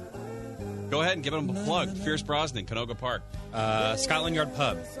things. Go ahead and give him a plug. Fierce Brosnan, Canoga Park. Scotland Yard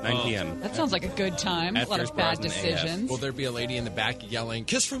Pub, 9 p.m. That sounds like a good time. At A lot Fierce of bad Brosnan AF. decisions. Will there be a lady in the back yelling,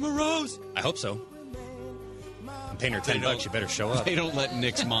 "Kiss from a rose"? I hope so. I'm paying her $10. You better show up. They don't let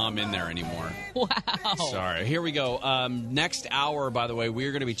Nick's mom in there anymore. Wow. Sorry. Here we go. Next hour, by the way,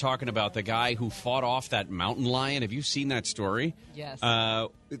 we're going to be talking about the guy who fought off that mountain lion. Have you seen that story? Yes.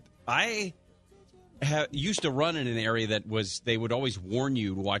 I used to run in an area that they would always warn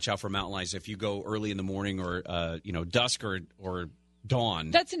you to watch out for mountain lions if you go early in the morning or dusk or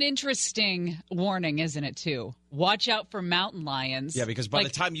dawn. That's an interesting warning, isn't it, too? Watch out for mountain lions. Yeah, because by the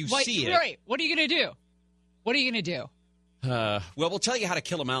time you see it... Right, what are you going to do? What are you going to do? Well, we'll tell you how to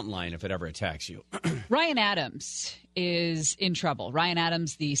kill a mountain lion if it ever attacks you. Ryan Adams is in trouble. Ryan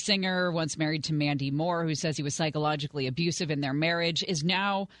Adams, the singer, once married to Mandy Moore, who says he was psychologically abusive in their marriage, is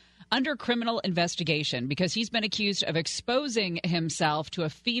now under criminal investigation because he's been accused of exposing himself to a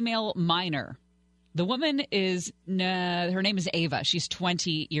female minor. The woman is, her name is Ava. She's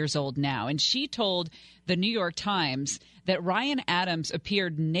 20 years old now. And she told the New York Times that Ryan Adams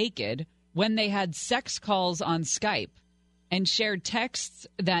appeared naked when they had sex calls on Skype and shared texts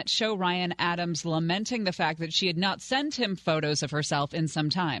that show Ryan Adams lamenting the fact that she had not sent him photos of herself in some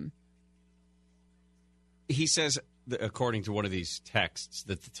time. He says, according to one of these texts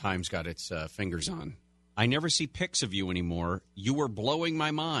that the Times got its fingers on, "I never see pics of you anymore. You were blowing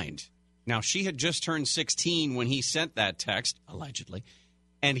my mind." Now, she had just turned 16 when he sent that text, allegedly,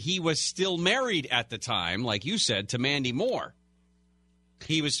 and he was still married at the time, like you said, to Mandy Moore.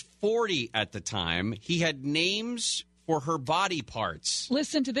 He was 40 at the time. He had names for her body parts.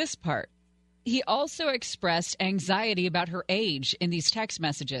 Listen to this part. He also expressed anxiety about her age in these text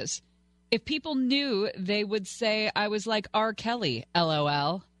messages. If people knew, they would say I was like R. Kelly,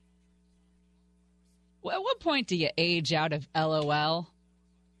 LOL. Well, at what point do you age out of LOL?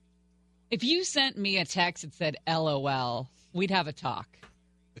 If you sent me a text that said LOL, we'd have a talk.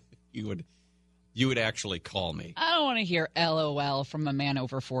 You would actually call me. I don't want to hear LOL from a man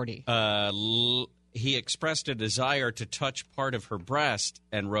over 40. He expressed a desire to touch part of her breast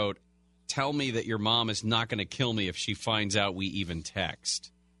and wrote, "Tell me that your mom is not going to kill me if she finds out we even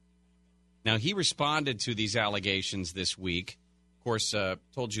text." Now, he responded to these allegations this week. Of course,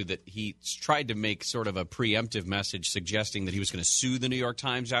 told you that he tried to make sort of a preemptive message suggesting that he was going to sue the New York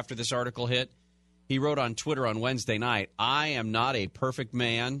Times after this article hit. He wrote on Twitter on Wednesday night, "I am not a perfect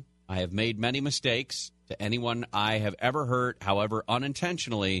man. I have made many mistakes. To anyone I have ever hurt, however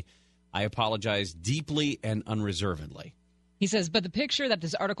unintentionally, I apologize deeply and unreservedly." He says, but the picture that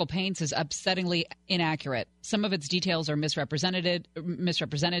this article paints is upsettingly inaccurate. Some of its details are misrepresented,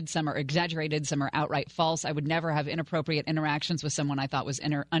 some are exaggerated, some are outright false. I would never have inappropriate interactions with someone I thought was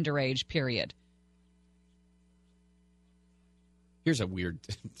underage, period. Here's a weird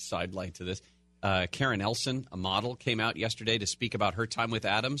sidelight to this. Karen Elson, a model, came out yesterday to speak about her time with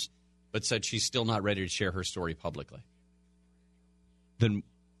Adams, but said she's still not ready to share her story publicly. Then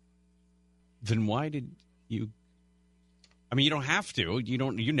why did you... I mean, you don't have to.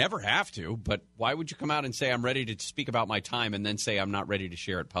 You never have to. But why would you come out and say, I'm ready to speak about my time, and then say I'm not ready to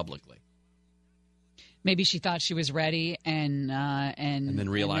share it publicly? Maybe she thought she was ready and then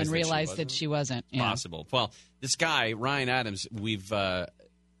realized that she wasn't. Yeah. Possible. Well, this guy, Ryan Adams, we've, I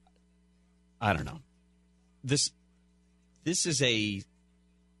don't know. This is a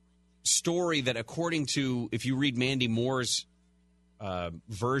story that, according to, if you read Mandy Moore's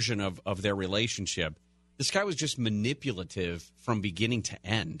version of their relationship, this guy was just manipulative from beginning to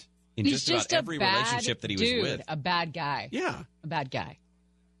end in He's just about every relationship that he was with. A bad guy. Yeah. A bad guy.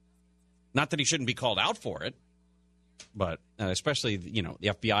 Not that he shouldn't be called out for it, but especially, the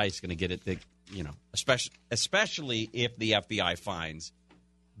FBI is going to get it, especially if the FBI finds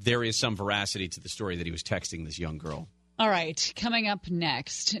there is some veracity to the story that he was texting this young girl. All right, coming up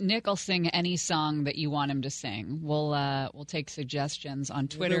next, Nick will sing any song that you want him to sing. We'll take suggestions on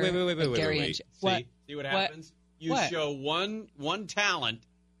Twitter. Wait. See what happens? You What? show one talent,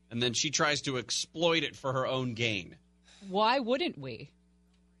 and then she tries to exploit it for her own gain. Why wouldn't we?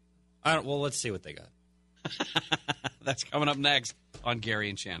 Well, let's see what they got. That's coming up next on Gary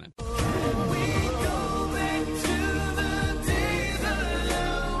and Shannon. We go.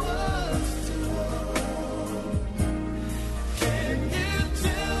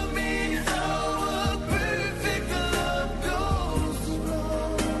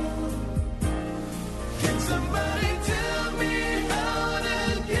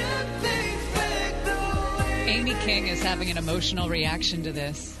 Amy King is having an emotional reaction to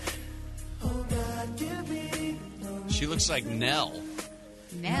this. She looks like Nell.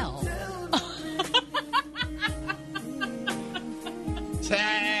 Nell.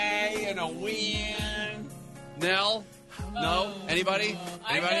 Tay and a wind. Nell? No? Anybody?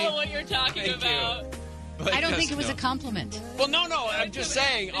 I know what you're talking Thank about. you. But I don't think it was no. a compliment. Well, no, I'm just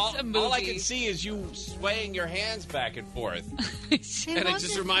saying. It's All a movie. I can see is you swaying your hands back and forth. It And it just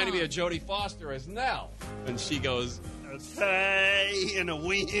wasn't reminded me fun. of Jodie Foster as Nell. When she goes, Tay and a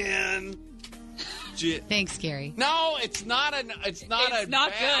wind. Thanks, Gary. No, it's not a. It's not It's a. not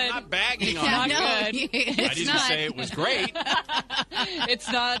bad- good. I'm not bagging on not you. good. I It's didn't not. say it was great.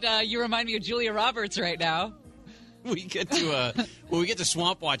 It's not. You remind me of Julia Roberts right now. We get to when we get to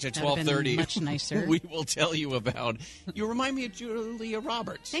Swamp Watch at That would've been 12:30. much nicer. We will tell you about. You remind me of Julia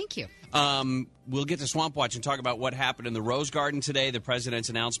Roberts. Thank you. We'll get to Swamp Watch and talk about what happened in the Rose Garden today. The president's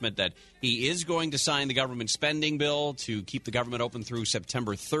announcement that he is going to sign the government spending bill to keep the government open through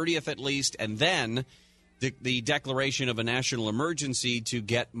September 30th at least, and then the declaration of a national emergency to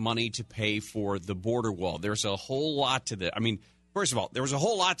get money to pay for the border wall. There's a whole lot to the. I mean, first of all, there was a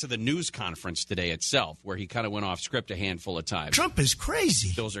whole lot to the news conference today itself, where he kind of went off script a handful of times. Trump is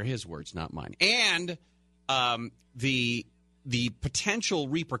crazy. Those are his words, not mine. And the potential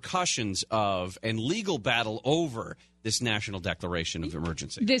repercussions of and legal battle over this national declaration of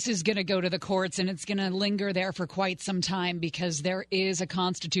emergency. This is going to go to the courts, and it's going to linger there for quite some time because there is a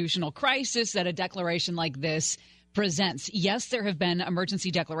constitutional crisis that a declaration like this presents. Yes, there have been emergency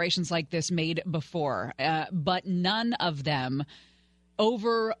declarations like this made before, but none of them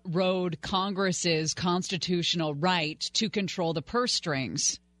overrode Congress's constitutional right to control the purse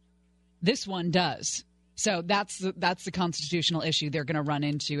strings. This one does. So that's the constitutional issue they're going to run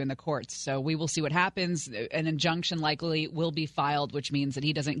into in the courts. So we will see what happens. An injunction likely will be filed, which means that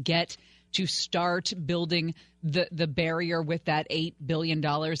he doesn't get to start building the barrier with that $8 billion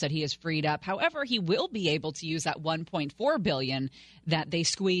that he has freed up. However, he will be able to use that $1.4 billion that they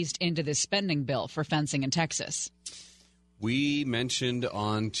squeezed into this spending bill for fencing in Texas. We mentioned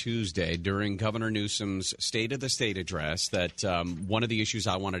on Tuesday during Governor Newsom's State of the State address that one of the issues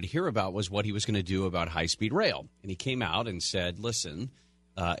I wanted to hear about was what he was going to do about high-speed rail. And he came out and said, listen,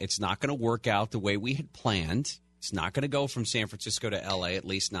 it's not going to work out the way we had planned. It's not going to go from San Francisco to L.A., at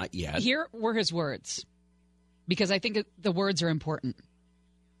least not yet. Here were his words, because I think the words are important.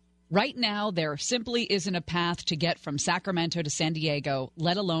 Right now, there simply isn't a path to get from Sacramento to San Diego,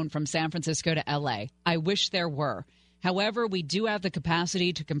 let alone from San Francisco to L.A. I wish there were. However, we do have the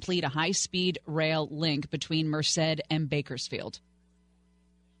capacity to complete a high-speed rail link between Merced and Bakersfield.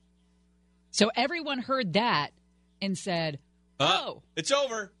 So everyone heard that and said, oh, it's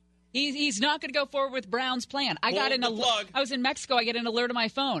over. He's not going to go forward with Brown's plan. I was in Mexico. I get an alert on my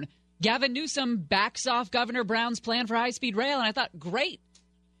phone. Gavin Newsom backs off Governor Brown's plan for high-speed rail, and I thought, great.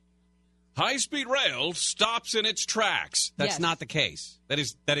 High-speed rail stops in its tracks. That's Yes. not the case. That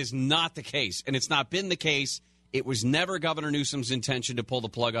is not the case, and it's not been the case. It was never Governor Newsom's intention to pull the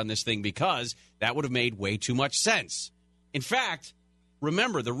plug on this thing because that would have made way too much sense. In fact,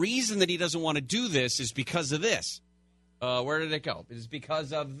 remember, the reason that he doesn't want to do this is because of this. Where did it go? It is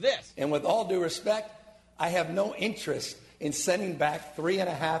because of this. And with all due respect, I have no interest in sending back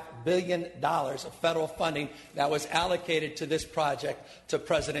 $3.5 billion of federal funding that was allocated to this project to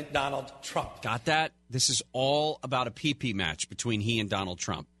President Donald Trump. Got that? This is all about a pee-pee match between he and Donald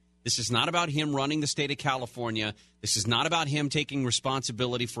Trump. This is not about him running the state of California. This is not about him taking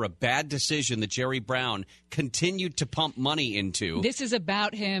responsibility for a bad decision that Jerry Brown continued to pump money into. This is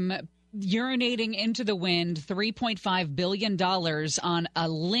about him urinating into the wind $3.5 billion on a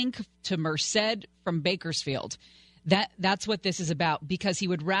link to Merced from Bakersfield. That's what this is about, because he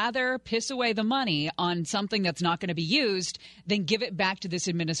would rather piss away the money on something that's not going to be used than give it back to this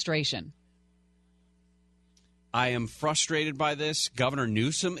administration. I am frustrated by this. Governor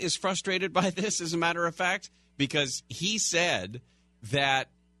Newsom is frustrated by this, as a matter of fact, because he said that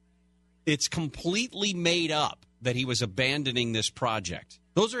it's completely made up that he was abandoning this project.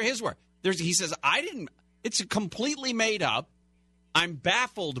 Those are his words. He says, it's completely made up. I'm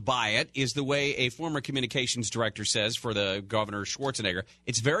baffled by it, is the way a former communications director says for the Governor Schwarzenegger.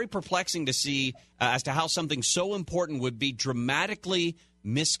 It's very perplexing to see as to how something so important would be dramatically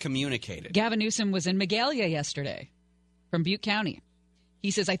miscommunicated. Gavin Newsom was in Magalia yesterday from Butte County.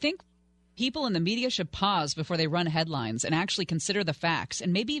 He says, I think people in the media should pause before they run headlines and actually consider the facts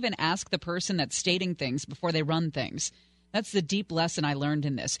and maybe even ask the person that's stating things before they run things. That's the deep lesson I learned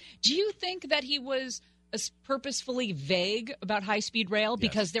in this. Do you think that he was purposefully vague about high-speed rail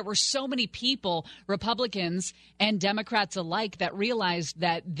because there were so many people, Republicans and Democrats alike, that realized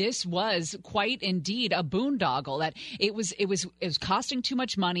that this was quite indeed a boondoggle, that it was costing too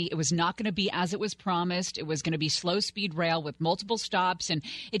much money. It was not going to be as it was promised. It was going to be slow-speed rail with multiple stops, and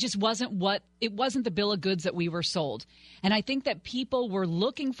it just wasn't the bill of goods that we were sold. And I think that people were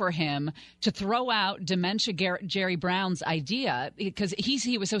looking for him to throw out dementia Jerry Brown's idea because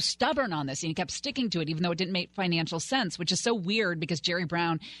he was so stubborn on this and he kept sticking to it even though it didn't make financial sense, which is so weird because Jerry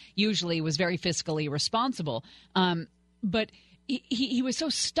Brown usually was very fiscally responsible. But he was so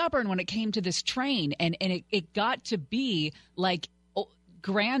stubborn when it came to this train, and it got to be like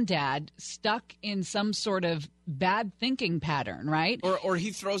granddad stuck in some sort of bad thinking pattern, right? Or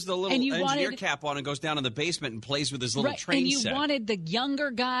he throws the little engineer cap on and goes down in the basement and plays with his little train set. And you wanted the younger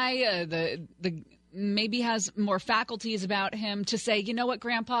guy, the maybe has more faculties about him, to say, you know what,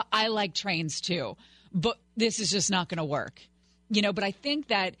 Grandpa, I like trains too, but this is just not going to work. But I think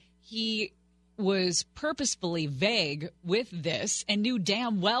that he was purposefully vague with this and knew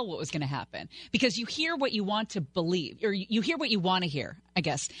damn well what was going to happen, because you hear what you want to believe, or you hear what you want to hear, I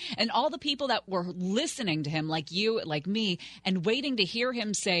guess. And all the people that were listening to him, like you, like me, and waiting to hear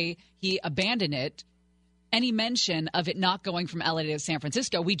him say he abandoned it, any mention of it not going from LA to San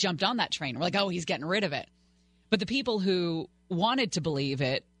Francisco, we jumped on that train. We're like, oh, he's getting rid of it. But the people who wanted to believe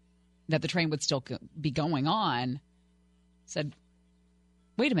it, that the train would still be going on, said,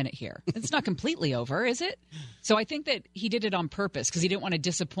 wait a minute here. It's not completely over, is it? So I think that he did it on purpose because he didn't want to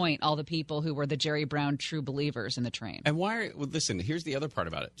disappoint all the people who were the Jerry Brown true believers in the train. And listen, here's the other part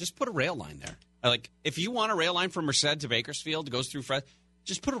about it. Just put a rail line there. Like, if you want a rail line from Merced to Bakersfield that goes through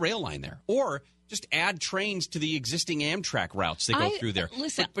just put a rail line there. Or just add trains to the existing Amtrak routes that go through there.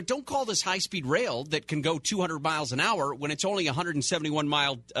 Listen, but don't call this high-speed rail that can go 200 miles an hour when it's only a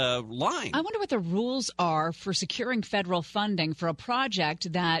 171-mile line. I wonder what the rules are for securing federal funding for a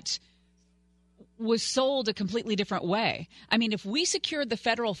project that was sold a completely different way. I mean, if we secured the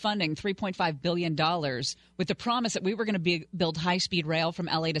federal funding, $3.5 billion, with the promise that we were going to build high-speed rail from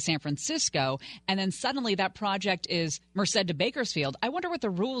L.A. to San Francisco, and then suddenly that project is Merced to Bakersfield, I wonder what the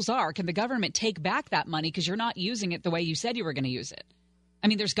rules are. Can the government take back that money because you're not using it the way you said you were going to use it? I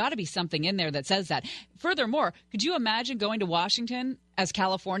mean, there's got to be something in there that says that. Furthermore, could you imagine going to Washington as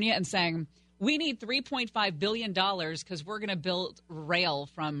California and saying, we need $3.5 billion because we're going to build rail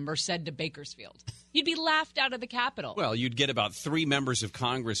from Merced to Bakersfield? You'd be laughed out of the Capitol. Well, you'd get about 3 members of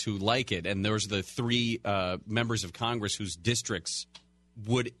Congress who like it, and there's the 3 members of Congress whose districts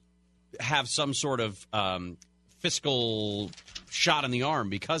would have some sort of fiscal shot in the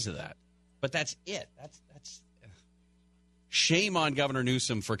arm because of that. But that's it. That's shame on Governor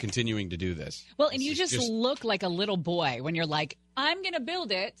Newsom for continuing to do this. Well, and you just look like a little boy when you're like, I'm going to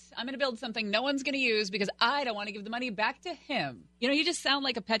build it. I'm going to build something no one's going to use because I don't want to give the money back to him. You just sound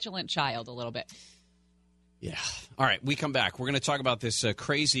like a petulant child a little bit. Yeah. All right, we come back. We're going to talk about this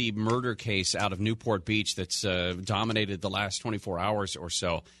crazy murder case out of Newport Beach that's dominated the last 24 hours or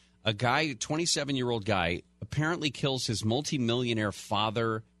so. A guy, 27-year-old guy, apparently kills his multimillionaire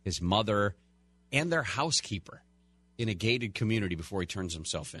father, his mother, and their housekeeper in a gated community before he turns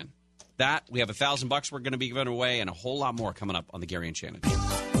himself in. That, we have $1,000 we're going to be giving away, and a whole lot more coming up on the Gary and Shannon Show.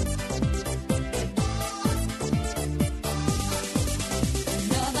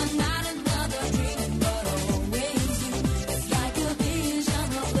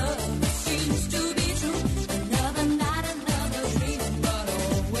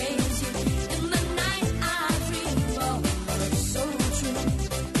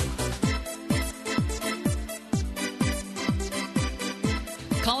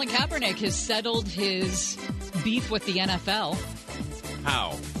 Colin Kaepernick has settled his beef with the NFL.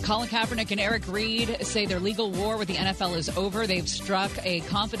 How? Colin Kaepernick and Eric Reed say their legal war with the NFL is over. They've struck a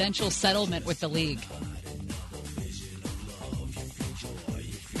confidential settlement with the league.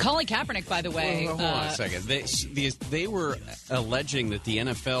 Colin Kaepernick, by the way... Hold on a second. They were alleging that the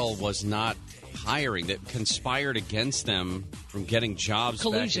NFL was not hiring, that conspired against them from getting jobs.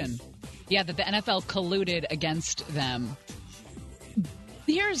 Collusion. Yeah, that the NFL colluded against them.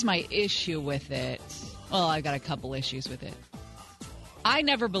 Here's my issue with it. Well, I've got a couple issues with it. I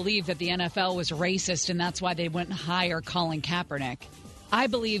never believed that the NFL was racist and that's why they wouldn't hire Colin Kaepernick. I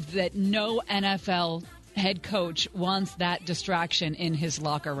believe that no NFL head coach wants that distraction in his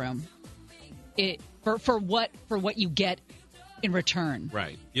locker room. For what you get in return.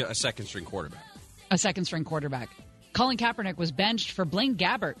 Right. Yeah, a second-string quarterback. A second-string quarterback. Colin Kaepernick was benched for Blaine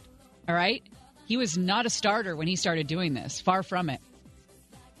Gabbert, all right? He was not a starter when he started doing this. Far from it.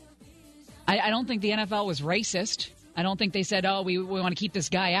 I don't think the NFL was racist. I don't think they said, oh, we want to keep this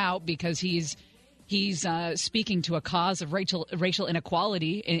guy out because he's he's speaking to a cause of racial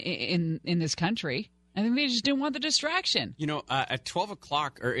inequality in this country. I think they just didn't want the distraction. At 12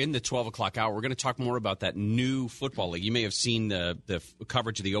 o'clock, or in the 12 o'clock hour, we're going to talk more about that new football league. You may have seen the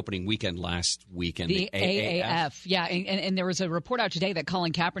coverage of the opening weekend last weekend. The AAF. Yeah, and there was a report out today that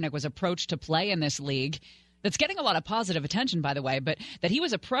Colin Kaepernick was approached to play in this league. That's getting a lot of positive attention, by the way, but that he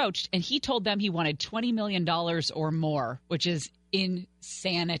was approached and he told them he wanted $20 million or more, which is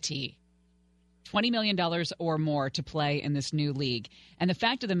insanity. $20 million or more to play in this new league. And the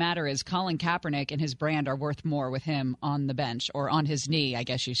fact of the matter is Colin Kaepernick and his brand are worth more with him on the bench or on his knee, I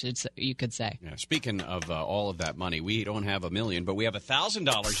guess you could say. Yeah, speaking of all of that money, we don't have $1 million, but we have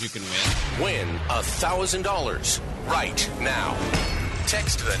 $1,000 you can win. Win $1,000 right now.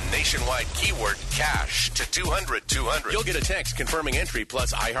 Text the nationwide keyword cash to 200-200. You'll get a text confirming entry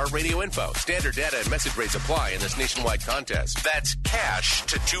plus iHeartRadio info. Standard data and message rates apply in this nationwide contest. That's cash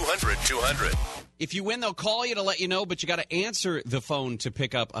to 200-200. If you win, they'll call you to let you know, but you got to answer the phone to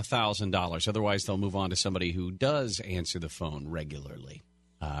pick up $1,000. Otherwise, they'll move on to somebody who does answer the phone regularly.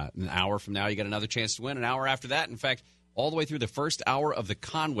 An hour from now, you get another chance to win. An hour after that, in fact, all the way through the first hour of the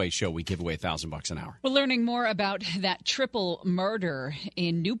Conway Show, we give away $1,000 an hour. We're learning more about that triple murder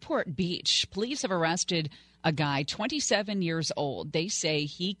in Newport Beach. Police have arrested a guy, 27 years old. They say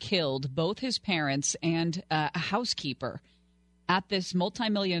he killed both his parents and a housekeeper at this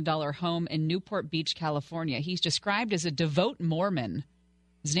multi-million-dollar home in Newport Beach, California. He's described as a devout Mormon.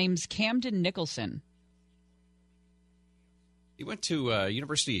 His name's Camden Nicholson. He went to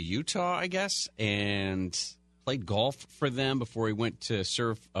University of Utah, I guess, and played golf for them before he went to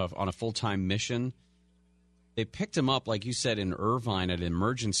serve on a full-time mission. They picked him up, like you said, in Irvine at an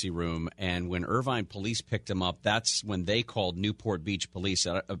emergency room, and when Irvine police picked him up, that's when they called Newport Beach police.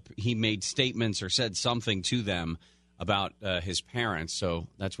 He made statements or said something to them about his parents, so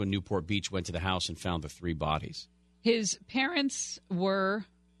that's when Newport Beach went to the house and found the 3 bodies. His parents were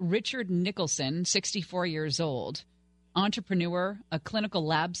Richard Nicholson, 64 years old, entrepreneur, a clinical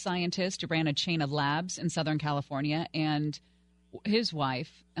lab scientist who ran a chain of labs in Southern California, and his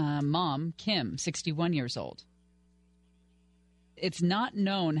wife, Mom, Kim, 61 years old. It's not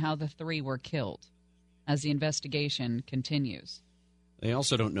known how the 3 were killed as the investigation continues. They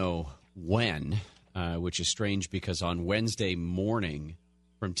also don't know when, which is strange because on Wednesday morning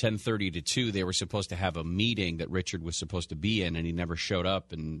from 10:30 to 2, they were supposed to have a meeting that Richard was supposed to be in, and he never showed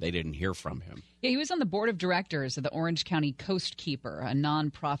up, and they didn't hear from him. Yeah, he was on the board of directors of the Orange County Coast Keeper, a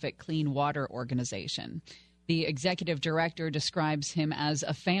nonprofit clean water organization. The executive director describes him as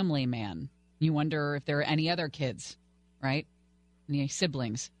a family man. You wonder if there are any other kids, right? Any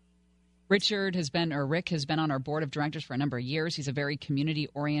siblings. Rick has been on our board of directors for a number of years. He's a very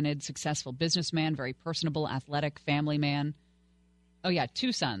community-oriented, successful businessman, very personable, athletic family man. Oh, yeah,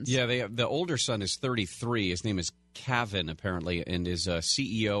 2 sons. Yeah, the older son is 33. His name is Kevin, apparently, and is a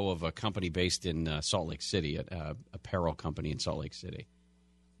CEO of a company based in Salt Lake City, an apparel company in Salt Lake City.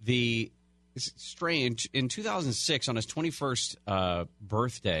 It's strange. In 2006, on his 21st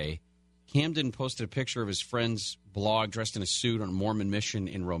birthday, Camden posted a picture of his friend's blog dressed in a suit on a Mormon mission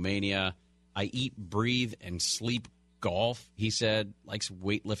in Romania. I eat, breathe, and sleep golf, he said. Likes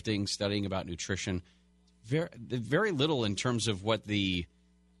weightlifting, studying about nutrition. Very little in terms of what the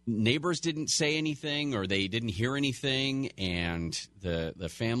neighbors didn't say anything or they didn't hear anything, and the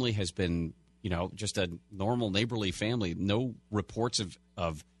family has been, just a normal neighborly family. No reports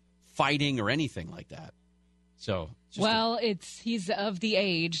of fighting or anything like that. So, he's of the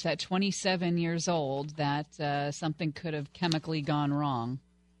age, that 27 years old, that something could have chemically gone wrong.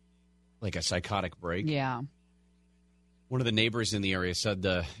 Like a psychotic break? Yeah. One of the neighbors in the area said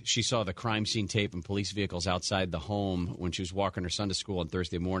she saw the crime scene tape and police vehicles outside the home when she was walking her son to school on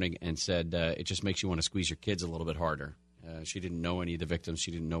Thursday morning, and said it just makes you want to squeeze your kids a little bit harder. She didn't know any of the victims.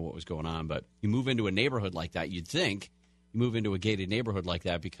 She didn't know what was going on. But you move into a neighborhood like that, you'd think you move into a gated neighborhood like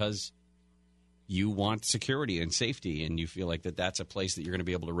that because you want security and safety, and you feel like that's a place that you're going to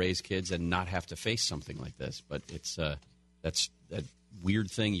be able to raise kids and not have to face something like this. But that's a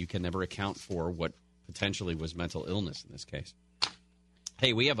weird thing. You can never account for what potentially was mental illness in this case.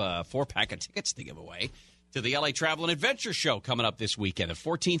 Hey, we have a 4-pack of tickets to give away to the LA Travel and Adventure Show coming up this weekend, the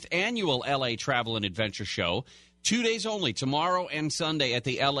 14th annual LA Travel and Adventure Show. 2 days only, tomorrow and Sunday at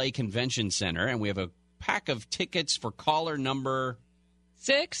the LA Convention Center. And we have a pack of tickets for caller number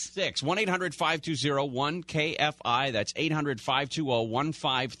 6. 1-800-520-1KFI. That's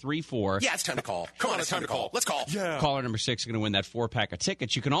 800-520-1534. Yeah, it's time to call. Come on, it's time to call. Let's call. Yeah. Caller number 6 is going to win that 4-pack of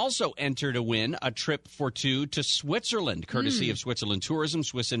tickets. You can also enter to win a trip for 2 to Switzerland, courtesy of Switzerland Tourism,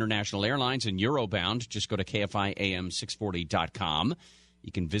 Swiss International Airlines, and Eurobound. Just go to KFIAM640.com.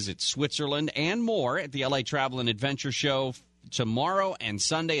 You can visit Switzerland and more at the LA Travel and Adventure Show tomorrow and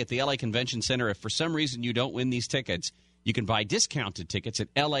Sunday at the LA Convention Center. If for some reason you don't win these tickets, you can buy discounted tickets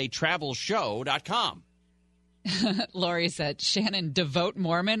at latravelshow.com. Lori said, Shannon, devout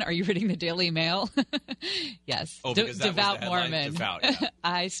Mormon. Are you reading the Daily Mail? Yes. Oh, because that devout was the headline, Mormon. Devout, yeah.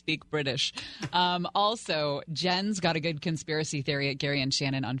 I speak British. Also, Jen's got a good conspiracy theory at Gary and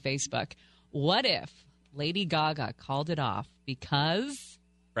Shannon on Facebook. What if Lady Gaga called it off because...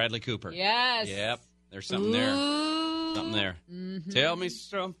 Bradley Cooper. Yes. Yep. There's something there. Something there. Mm-hmm. Tell me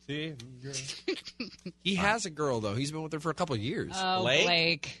something, girl. He has a girl, though. He's been with her for a couple of years. Oh,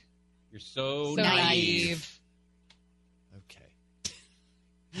 Blake. You're so naive. Okay.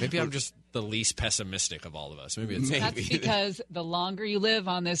 Maybe I'm just the least pessimistic of all of us. Maybe it's That's because the longer you live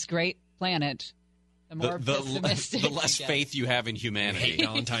on this great planet, the more pessimistic the less faith you have in humanity.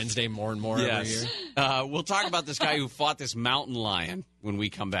 Valentine's Day more and more every year. We'll talk about this guy who fought this mountain lion when we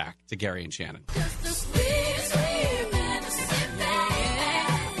come back to Gary and Shannon.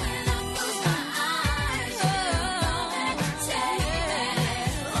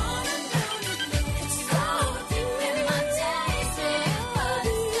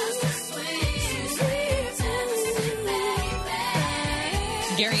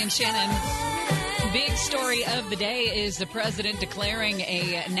 Gary and Shannon. Big story of the day is the president declaring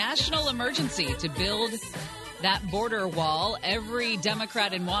a national emergency to build that border wall. Every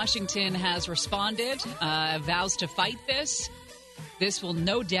Democrat in Washington has responded, vows to fight this. This will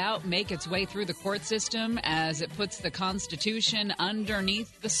no doubt make its way through the court system as it puts the Constitution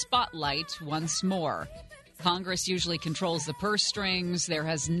underneath the spotlight once more. Congress usually controls the purse strings. There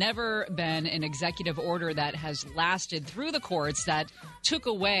has never been an executive order that has lasted through the courts that took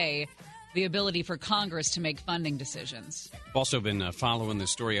away the ability for Congress to make funding decisions. I've also been following the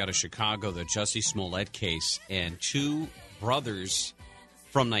story out of Chicago, the Jussie Smollet case, and 2 brothers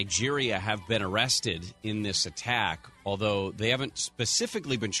from Nigeria have been arrested in this attack, although they haven't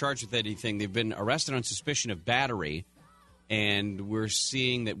specifically been charged with anything. They've been arrested on suspicion of battery. And we're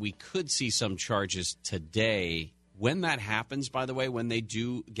seeing that we could see some charges today. When that happens, by the way, when they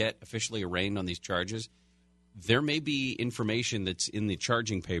do get officially arraigned on these charges, there may be information that's in the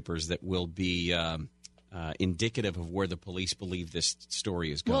charging papers that will be indicative of where the police believe this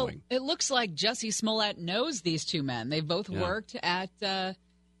story is going. Well, it looks like Jussie Smollett knows these 2 men. They've both worked at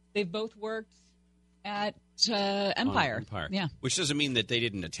Empire. Yeah, which doesn't mean that they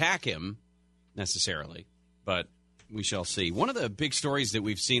didn't attack him necessarily, but we shall see. One of the big stories that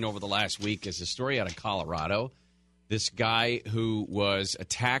we've seen over the last week is a story out of Colorado. This guy who was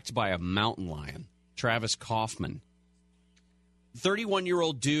attacked by a mountain lion, Travis Kaufman.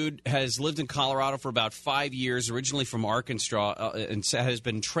 31-year-old dude has lived in Colorado for about 5 years, originally from Arkansas, and has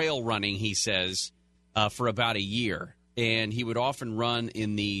been trail running, he says, for about a year. And he would often run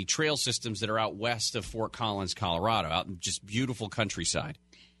in the trail systems that are out west of Fort Collins, Colorado, out in just beautiful countryside.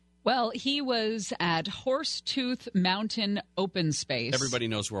 Well, he was at Horsetooth Mountain Open Space. Everybody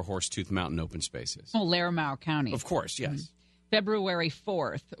knows where Horsetooth Mountain Open Space is. Oh, Laramie County. Of course, yes. Mm-hmm. February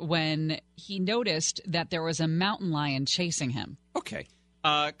 4th, when he noticed that there was a mountain lion chasing him. Okay.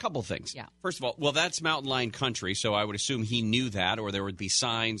 A couple things. Yeah. First of all, well, that's mountain lion country, so I would assume he knew that, or there would be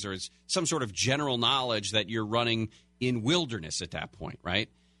signs or some sort of general knowledge that you're running in wilderness at that point, right?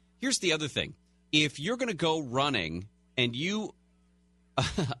 Here's the other thing. If you're going to go running and you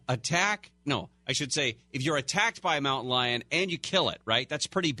if you're attacked by a mountain lion and you kill it, right? That's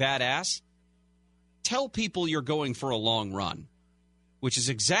pretty badass. Tell people you're going for a long run, which is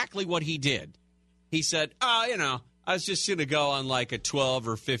exactly what he did. He said, I was just going to go on like a 12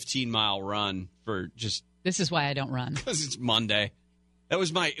 or 15 mile run for just... This is why I don't run. Because it's Monday. It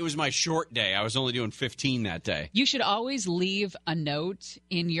was my short day. I was only doing 15 that day. You should always leave a note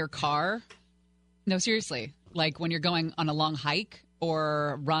in your car. No, seriously. Like when you're going on a long hike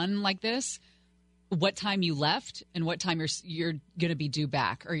or run like this, what time you left and what time you're going to be due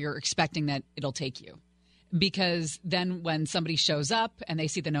back, or you're expecting that it'll take you. Because then when somebody shows up and they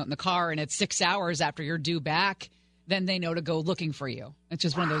see the note in the car and it's 6 hours after you're due back, then they know to go looking for you. It's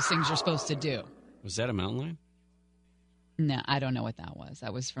just one of those things you're supposed to do. Was that a mountain lion? No, I don't know what that was.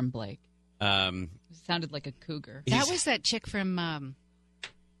 That was from Blake. It sounded like a cougar. That was that chick from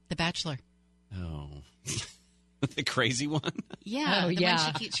The Bachelor. Oh. The crazy one? Yeah. Oh,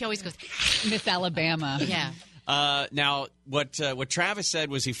 yeah. She always goes, Miss Alabama. Yeah. Now, what Travis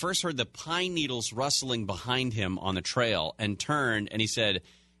said was he first heard the pine needles rustling behind him on the trail and turned, and he said,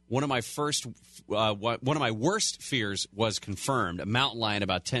 one of my worst fears was confirmed, a mountain lion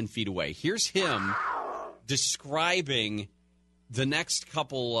about 10 feet away. Here's him describing the next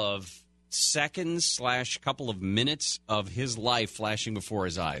couple of seconds / couple of minutes of his life flashing before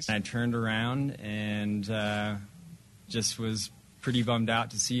his eyes. I turned around and just was pretty bummed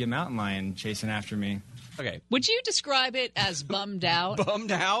out to see a mountain lion chasing after me. Okay. Would you describe it as bummed out?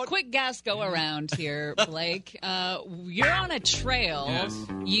 Bummed out? Quick gas go around here, Blake. You're on a trail. Yes.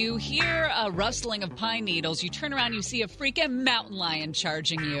 You hear a rustling of pine needles. You turn around, you see a freaking mountain lion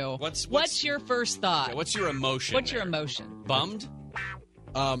charging you. What's your first thought? Okay, what's your emotion? What's your emotion? Bummed?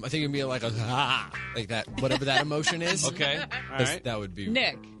 I think it'd be like like that, whatever that emotion is. Okay. All right. That would be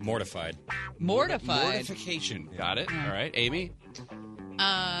Nick. Mortified. Mortification. Got it. All right. Amy?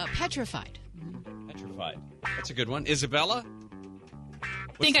 Petrified. Petrified. That's a good one. Isabella?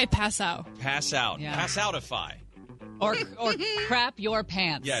 I think I pass out. Pass out. Yeah. Pass outify. Or crap your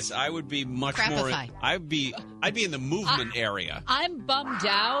pants. Yes, I would be much Crapify. more. I'd be in the movement area. I'm bummed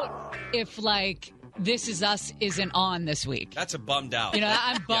out if, like, This Is Us isn't on this week. That's a bummed out. You know,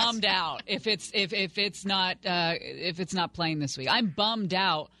 I'm bummed out if it's not playing this week. I'm bummed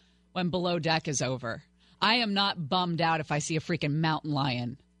out when Below Deck is over. I am not bummed out if I see a freaking mountain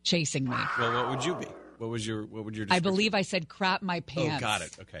lion chasing me. Well, what would you be? What would your I believe I said crap my pants. Oh, got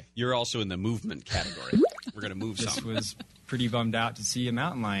it. Okay. You're also in the movement category. We're going to move Just some. was pretty bummed out to see a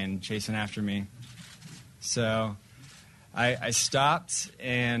mountain lion chasing after me. So I stopped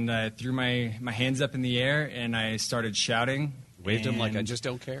and I threw my hands up in the air and I started shouting. Waved him like I And just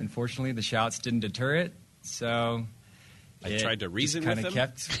don't care. Unfortunately, the shouts didn't deter it. So I tried to reason kind with of him.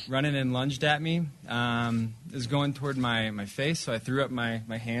 kept running and lunged at me. It was going toward my face, so I threw up my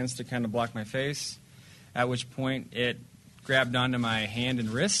hands to kind of block my face, at which point it grabbed onto my hand and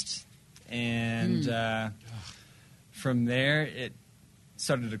wrist. And from there, it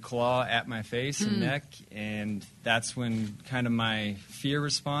started to claw at my face and neck, and that's when kind of my fear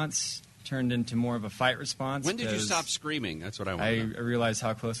response turned into more of a fight response. When did you stop screaming? That's what I want I to know. realized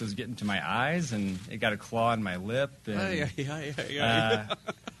how close it was getting to my eyes, and it got a claw in my lip. And,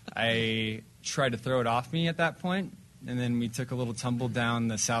 I tried to throw it off me at that point, and then we took a little tumble down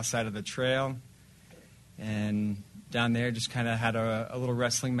the south side of the trail, and down there just kind of had a little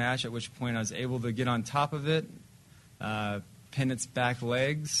wrestling match, at which point I was able to get on top of it, pin its back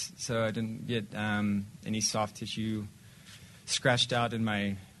legs so I didn't get any soft tissue scratched out in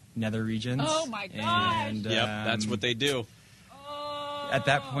my nether regions. Oh, my gosh. And, Yep, that's what they do. At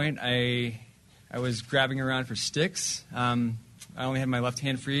that point, I was grabbing around for sticks. I only had my left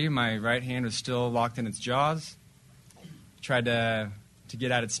hand free. My right hand was still locked in its jaws. Tried to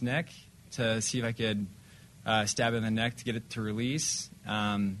get at its neck to see if I could stab it in the neck to get it to release.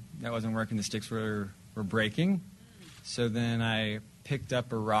 That wasn't working. The sticks were breaking. So then I picked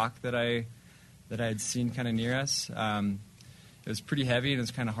up a rock that I had seen kind of near us. It was pretty heavy and it was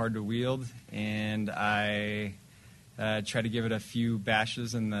kind of hard to wield. And I tried to give it a few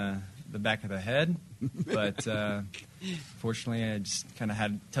bashes in the back of the head. But fortunately, I just kind of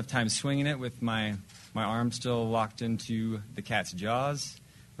had a tough time swinging it with my arm still locked into the cat's jaws.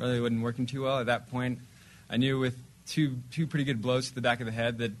 Really wasn't working too well. At that point, I knew with two pretty good blows to the back of the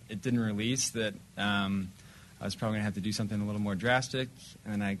head that it didn't release, that I was probably going to have to do something a little more drastic.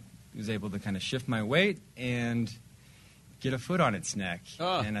 And I was able to kind of shift my weight and get a foot on its neck.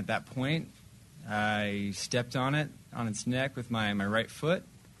 Oh. And at that point, I stepped on its neck with my right foot.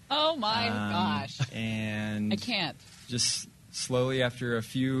 Oh, my gosh. And I can't. Just slowly, after a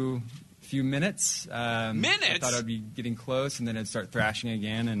few minutes, I thought I'd be getting close, and then it'd start thrashing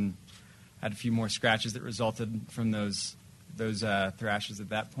again, and had a few more scratches that resulted from those thrashes at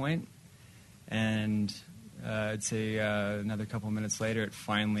that point. And I'd say another couple minutes later, it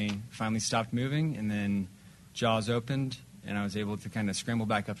finally stopped moving, and then jaws opened, and I was able to kind of scramble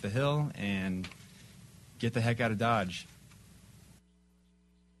back up the hill and get the heck out of Dodge.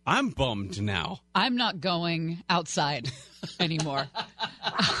 I'm bummed now. I'm not going outside anymore.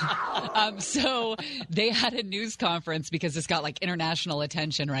 So they had a news conference because this got like international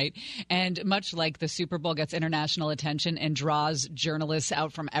attention, right? And much like the Super Bowl gets international attention and draws journalists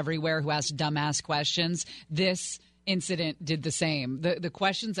out from everywhere who ask dumbass questions, this incident did the same. The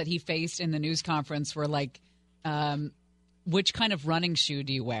questions that he faced in the news conference were like, which kind of running shoe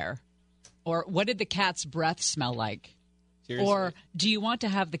do you wear? Or what did the cat's breath smell like? Seriously? Or do you want to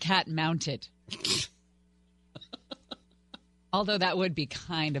have the cat mounted? Although that would be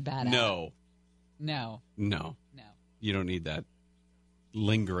kind of badass. No. No. You don't need that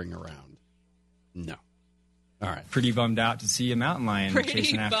lingering around. No. All right. Pretty bummed out to see a mountain lion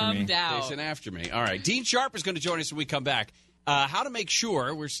chasing after me. Chasing after me. All right. Dean Sharp is going to join us when we come back. How to make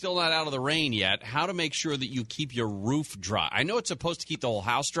sure, we're still not out of the rain yet, how to make sure that you keep your roof dry. I know it's supposed to keep the whole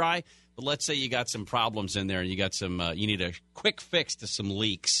house dry, but let's say you got some problems in there and you got some, you need a quick fix to some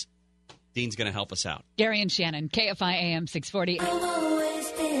leaks. Dean's going to help us out. Gary and Shannon, KFI AM 640. I've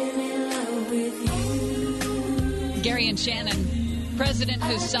always been in love with you. Gary and Shannon, president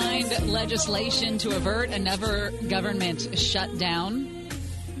who signed legislation to avert another government shutdown.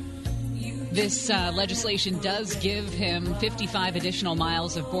 This legislation does give him 55 additional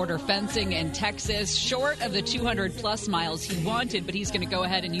miles of border fencing in Texas, short of the 200-plus miles he wanted, but he's going to go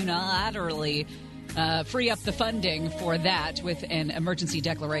ahead and unilaterally free up the funding for that with an emergency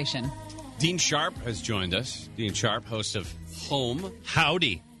declaration. Dean Sharp has joined us. Dean Sharp, host of Home.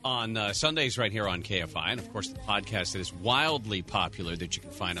 Howdy. On Sundays right here on KFI. And, of course, the podcast that is wildly popular that you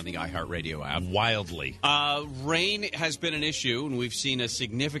can find on the iHeartRadio app. Wildly. Rain has been an issue, and we've seen a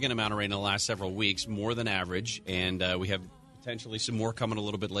significant amount of rain in the last several weeks, more than average. And we have potentially some more coming a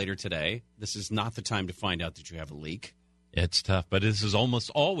little bit later today. This is not the time to find out that you have a leak. It's tough, but this is almost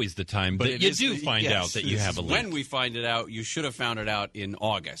always the time that you do find out that you have a leak. When we find it out, you should have found it out in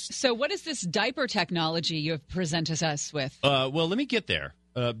August. So what is this diaper technology you have presented us with? Well, let me get there.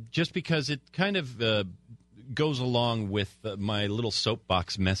 Just because it kind of goes along with my little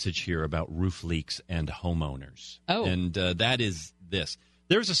soapbox message here about roof leaks and homeowners. Oh. And that is this.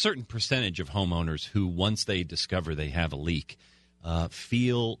 There's a certain percentage of homeowners who, once they discover they have a leak,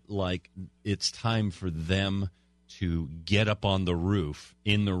 feel like it's time for them to get up on the roof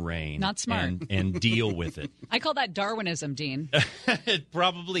in the rain. Not smart. And deal with it. I call that Darwinism, Dean. It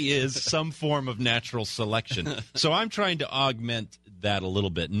probably is some form of natural selection. So I'm trying to augment that a little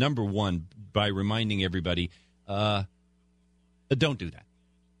bit. Number one, by reminding everybody, don't do that.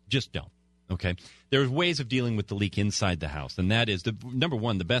 Just don't. Okay? There's ways of dealing with the leak inside the house, and that is, number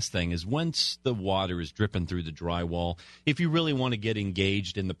one, the best thing is once the water is dripping through the drywall, if you really want to get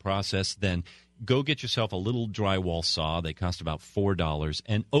engaged in the process, then go get yourself a little drywall saw. They cost about $4,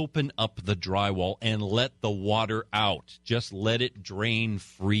 and open up the drywall and let the water out. Just let it drain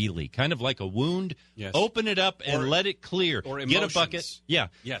freely, kind of like a wound. Yes. Open it up and let it clear. Or get a bucket. Yeah.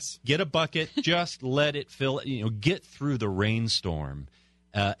 Yes. Get a bucket. Just let it fill. Get through the rainstorm.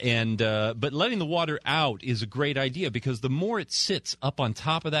 But letting the water out is a great idea because the more it sits up on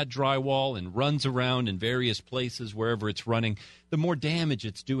top of that drywall and runs around in various places wherever it's running, the more damage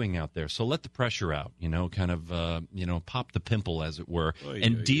it's doing out there. So let the pressure out, kind of, pop the pimple, as it were,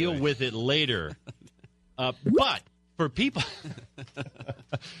 and deal with it later. But for people,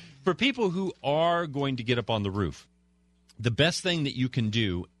 who are going to get up on the roof, the best thing that you can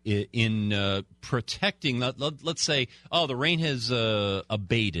do in protecting, let's say, the rain has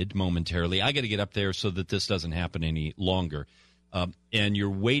abated momentarily. I got to get up there so that this doesn't happen any longer. And you're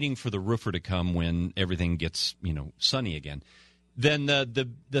waiting for the roofer to come when everything gets, sunny again. Then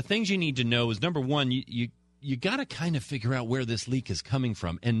the things you need to know is, number one, you got to kind of figure out where this leak is coming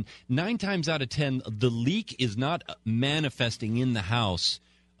from. And 9 times out of 10, the leak is not manifesting in the house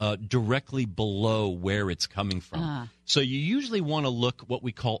directly below where it's coming from. So you usually want to look what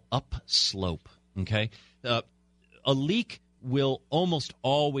we call upslope, okay? A leak will almost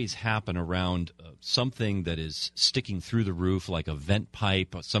always happen around something that is sticking through the roof, like a vent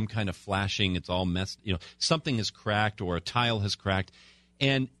pipe, some kind of flashing. It's all messed, something is cracked or a tile has cracked.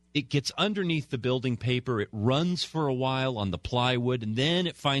 And it gets underneath the building paper, it runs for a while on the plywood, and then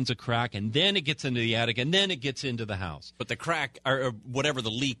it finds a crack, and then it gets into the attic, and then it gets into the house. But the crack, or whatever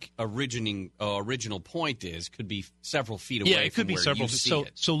the leak original point is, could be several feet away. Yeah, it could be several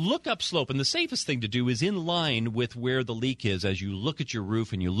feet. So look upslope, and the safest thing to do is in line with where the leak is. As you look at your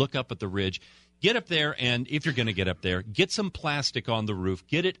roof and you look up at the ridge, get up there, and if you're going to get up there, get some plastic on the roof.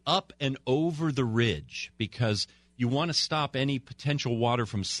 Get it up and over the ridge, because you want to stop any potential water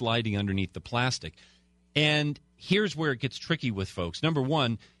from sliding underneath the plastic. And here's where it gets tricky with folks. Number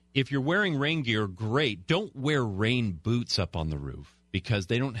one, if you're wearing rain gear, great. Don't wear rain boots up on the roof because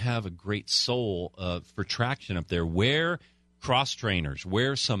they don't have a great sole for traction up there. Wear cross trainers.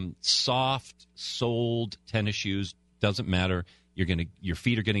 Wear some soft-soled tennis shoes. Doesn't matter. Your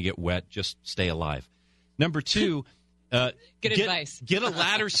feet are going to get wet. Just stay alive. Number two, Good advice. Get a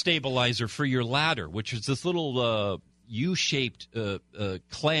ladder stabilizer for your ladder, which is this little U-shaped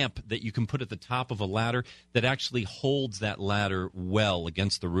clamp that you can put at the top of a ladder that actually holds that ladder well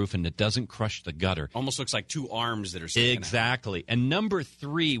against the roof, and it doesn't crush the gutter. Almost looks like two arms that are sticking Exactly. out. And number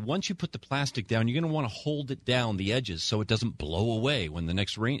three, once you put the plastic down, you're going to want to hold it down, the edges, so it doesn't blow away when the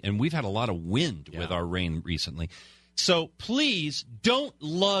next rain. And we've had a lot of wind with our rain recently. So please don't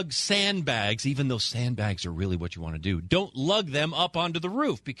lug sandbags, even though sandbags are really what you want to do. Don't lug them up onto the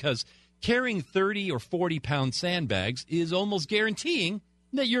roof, because carrying 30 or 40-pound sandbags is almost guaranteeing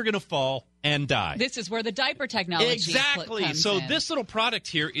that you're going to fall and die. This is where the diaper technology Exactly. comes So in. this little product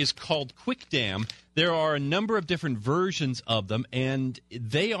here is called Quick Dam. There are a number of different versions of them, and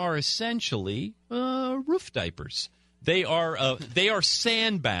they are essentially roof diapers. They are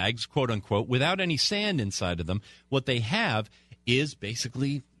sandbags, quote unquote, without any sand inside of them. What they have is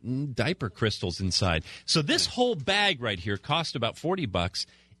basically diaper crystals inside. So this whole bag right here cost about $40.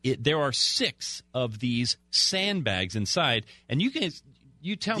 There are 6 of these sandbags inside, and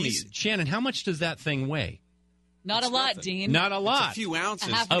you tell me, Shannon, how much does that thing weigh? Not a lot, Dean. Not a lot. It's a few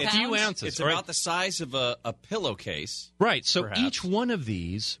ounces. A few ounces. It's about the size of a pillowcase. Right. So perhaps. each one of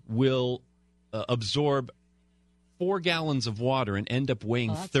these will absorb 4 gallons of water and end up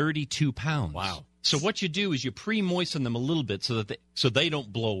weighing 32 pounds. Wow. So what you do is you pre-moisten them a little bit so they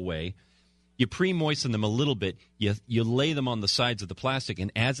don't blow away. You pre-moisten them a little bit. You lay them on the sides of the plastic,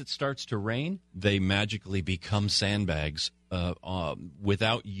 and as it starts to rain, they magically become sandbags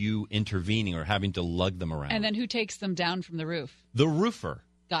without you intervening or having to lug them around. And then who takes them down from the roof? The roofer.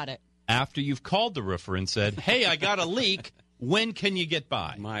 Got it. After you've called the roofer and said, hey, I got a leak, when can you get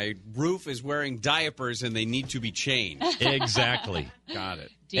by? My roof is wearing diapers and they need to be changed. Exactly. Got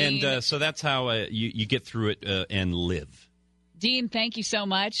it. Dean, And so that's how you get through it and live. Dean, thank you so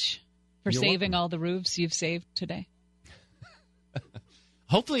much for You're saving welcome. all the roofs you've saved today.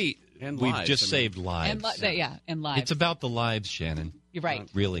 Hopefully, And we've lives, just I mean. saved lives. And lives. It's about the lives, Shannon. You're right.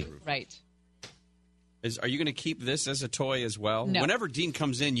 Really. Right. Are you going to keep this as a toy as well? No. Whenever Dean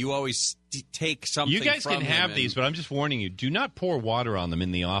comes in, you always take something. You guys from can him have and- these, but I'm just warning you, do not pour water on them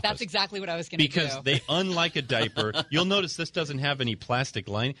in the office. That's exactly what I was going to do. Because they, unlike a diaper, you'll notice this doesn't have any plastic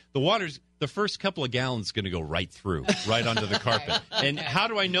lining. The first couple of gallons is going to go right through, right onto the carpet. And how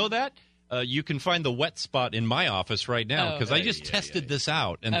do I know that? You can find the wet spot in my office right now because I just tested this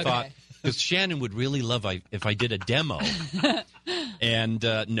out and thought, because Shannon would really love if I did a demo. And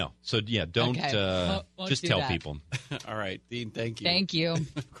no. So, yeah, don't Won't just do tell that. people. All right, Dean, thank you. Thank you.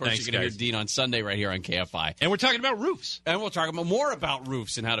 Of course, Thanks, you're going to guys. hear Dean on Sunday right here on KFI. And we're talking about roofs. And we'll talk about more about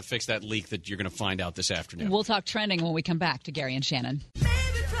roofs and how to fix that leak that you're going to find out this afternoon. We'll talk trending when we come back to Gary and Shannon.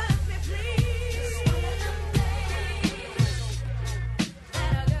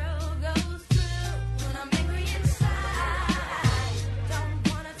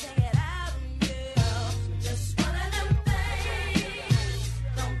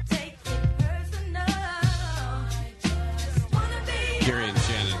 Gary and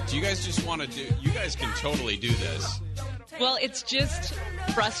Shannon, do you guys just want to do? You guys can totally do this. Well, it's just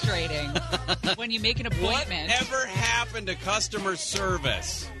frustrating when you make an appointment. Whatever happened to customer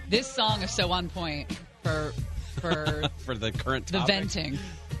service? This song is so on point for For the current the topic? venting.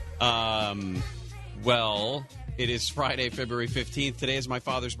 Well, it is Friday, February 15th. Today is my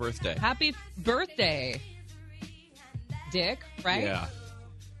father's birthday. Happy birthday, Dick, right? Yeah.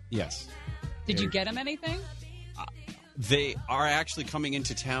 Yes. Did you get him anything? They are actually coming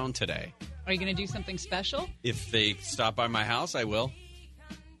into town today. Are you going to do something special? If they stop by my house, I will.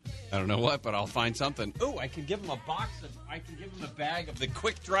 I don't know what, but I'll find something. Ooh, I can give them I can give them a bag of the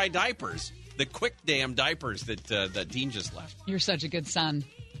quick dry diapers. The quick damn diapers that Dean just left. You're such a good son.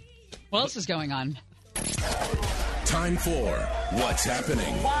 What else is going on? Time for What's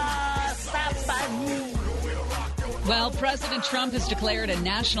Happening. Well, President Trump has declared a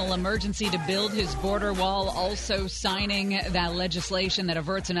national emergency to build his border wall, also signing that legislation that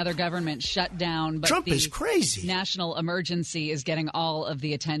averts another government shutdown. But Trump the is crazy. National emergency is getting all of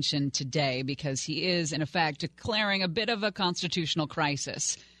the attention today because he is, in effect, declaring a bit of a constitutional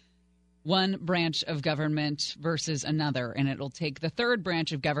crisis. One branch of government versus another, and it'll take the third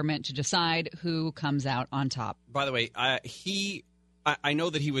branch of government to decide who comes out on top. By the way, I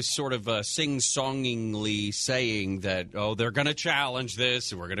know that he was sort of sing-songingly saying that, they're going to challenge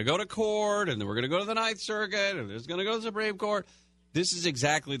this, and we're going to go to court, and then we're going to go to the Ninth Circuit, and there's going to go to the Supreme Court. This is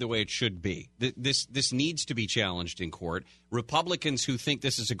exactly the way it should be. This needs to be challenged in court. Republicans who think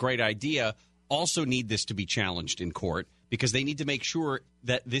this is a great idea also need this to be challenged in court because they need to make sure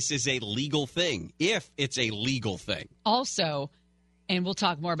that this is a legal thing, if it's a legal thing. Also, and we'll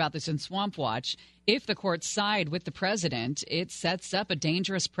talk more about this in Swamp Watch, if the courts side with the president, it sets up a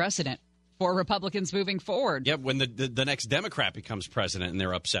dangerous precedent for Republicans moving forward. Yeah, when the next Democrat becomes president and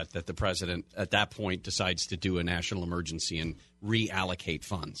they're upset that the president at that point decides to do a national emergency and reallocate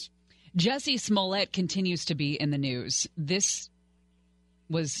funds. Jussie Smollet continues to be in the news. This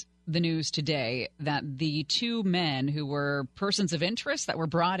was the news today that the 2 men who were persons of interest that were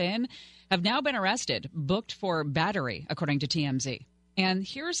brought in have now been arrested, booked for battery, according to TMZ. And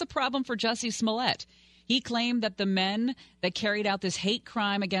here's a problem for Jussie Smollett. He claimed that the men that carried out this hate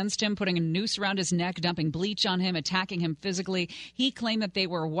crime against him, putting a noose around his neck, dumping bleach on him, attacking him physically, he claimed that they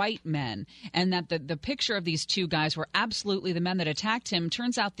were white men and that the picture of these two guys were absolutely the men that attacked him.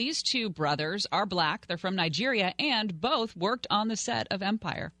 Turns out these two brothers are black. They're from Nigeria and both worked on the set of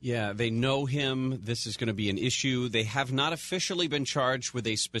Empire. Yeah, they know him. This is going to be an issue. They have not officially been charged with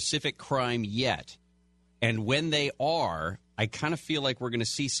a specific crime yet. And when they are, I kind of feel like we're going to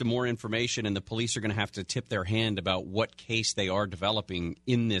see some more information, and the police are going to have to tip their hand about what case they are developing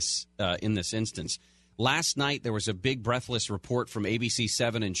in this instance. Last night, there was a big breathless report from ABC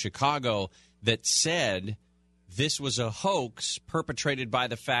 7 in Chicago that said this was a hoax perpetrated by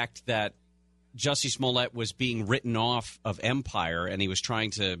the fact that Jussie Smollet was being written off of Empire, and he was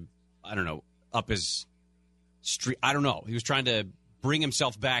trying to, up his street. I don't know. He was trying to bring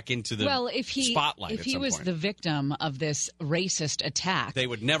himself back into the spotlight. If he was the victim of this racist attack, they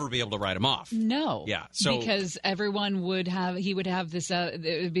would never be able to write him off. No. Yeah. So because everyone would have this,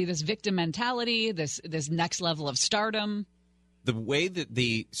 it would be this victim mentality, this next level of stardom. The way that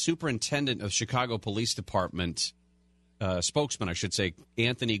the superintendent of Chicago Police Department, spokesman, I should say,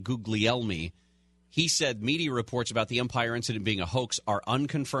 Anthony Guglielmi, he said media reports about the Empire incident being a hoax are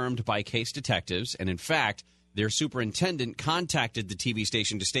unconfirmed by case detectives. And in fact, their superintendent contacted the TV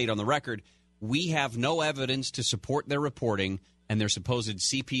station to state on the record, we have no evidence to support their reporting, and their supposed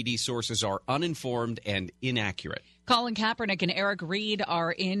CPD sources are uninformed and inaccurate. Colin Kaepernick and Eric Reed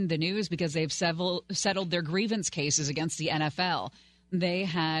are in the news because they've settled their grievance cases against the NFL. They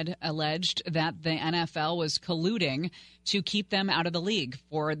had alleged that the NFL was colluding to keep them out of the league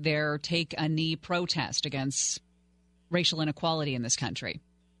for their Take a Knee protest against racial inequality in this country.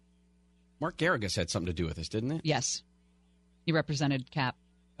 Mark Garrigus had something to do with this, didn't it? Yes. He represented Cap.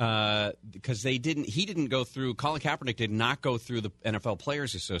 Because he didn't go through, Colin Kaepernick did not go through the NFL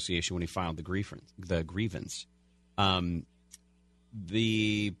Players Association when he filed the grievance.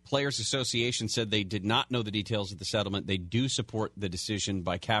 The Players Association said they did not know the details of the settlement. They do support the decision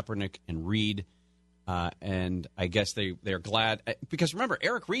by Kaepernick and Reed. And I guess they're glad. Because remember,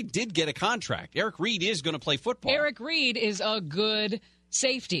 Eric Reed did get a contract. Eric Reed is going to play football. Eric Reed is a good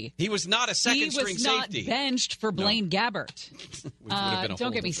safety. He was not a second-string safety. He was not benched for Blaine Gabbert.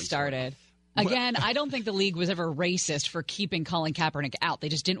 Don't get me started. Again, I don't think the league was ever racist for keeping Colin Kaepernick out. They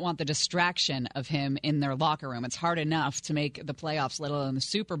just didn't want the distraction of him in their locker room. It's hard enough to make the playoffs, let alone the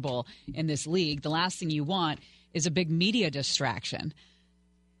Super Bowl in this league. The last thing you want is a big media distraction.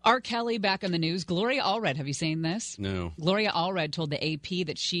 R. Kelly back on the news. Gloria Allred, have you seen this? No. Gloria Allred told the AP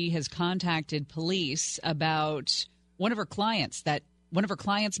that she has contacted police about one of her clients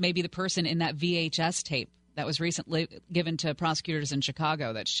may be the person in that VHS tape that was recently given to prosecutors in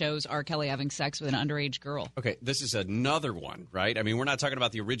Chicago that shows R. Kelly having sex with an underage girl. Okay, this is another one, right? I mean, we're not talking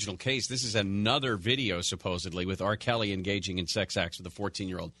about the original case. This is another video, supposedly, with R. Kelly engaging in sex acts with a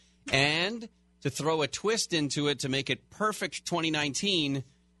 14-year-old. And to throw a twist into it to make it perfect 2019,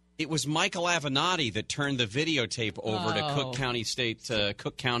 it was Michael Avenatti that turned the videotape over to Cook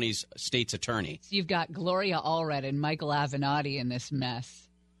County's state's attorney. So you've got Gloria Allred and Michael Avenatti in this mess.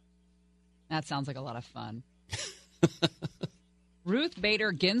 That sounds like a lot of fun. Ruth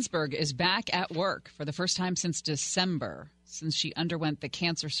Bader Ginsburg is back at work for the first time since December, since she underwent the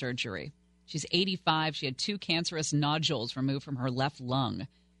cancer surgery. She's 85. She had 2 cancerous nodules removed from her left lung.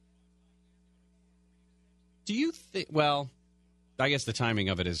 Do you think, well, I guess the timing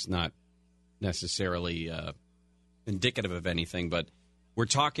of it is not necessarily indicative of anything, but we're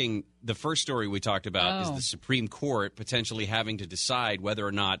talking, the first story we talked about is the Supreme Court potentially having to decide whether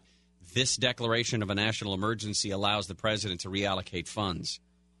or not this declaration of a national emergency allows the president to reallocate funds.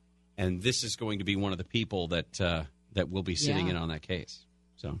 And this is going to be one of the people that will be sitting in on that case.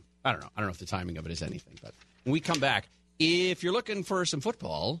 So, I don't know. I don't know if the timing of it is anything. But when we come back, if you're looking for some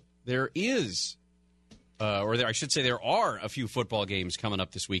football, there is, there are a few football games coming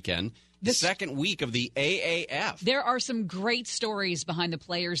up this weekend. The second week of the AAF. There are some great stories behind the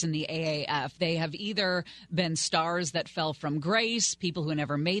players in the AAF. They have either been stars that fell from grace, people who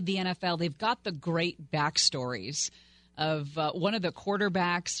never made the NFL. They've got the great backstories of one of the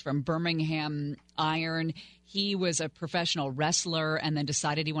quarterbacks from Birmingham Iron. He was a professional wrestler and then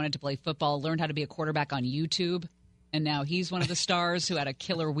decided he wanted to play football, learned how to be a quarterback on YouTube. And now he's one of the stars who had a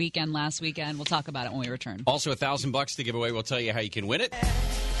killer weekend last weekend. We'll talk about it when we return. Also, $1,000 to give away. We'll tell you how you can win it.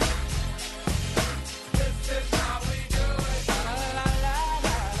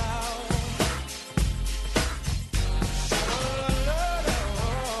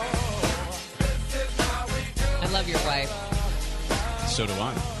 Your wife. So do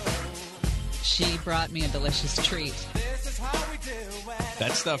I. She brought me a delicious treat.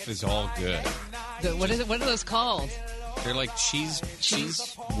 That stuff is all good. What is it? What are those called? They're like cheese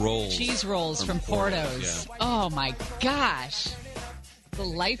rolls. Cheese rolls from Porto's. Yeah. Oh my gosh, the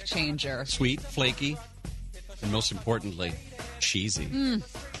life changer. Sweet, flaky, and most importantly, cheesy.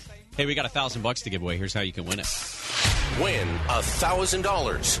 Hey, we got $1,000 to give away. Here's how you can win it. Win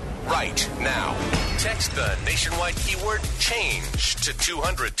 $1,000 right now. Text the nationwide keyword change to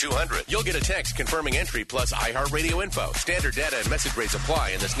 200-200. You'll get a text confirming entry plus iHeartRadio info. Standard data and message rates apply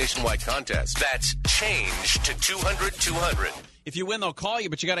in this nationwide contest. That's change to 200-200. If you win, they'll call you,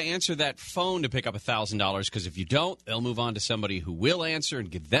 but you got to answer that phone to pick up $1,000, because if you don't, they'll move on to somebody who will answer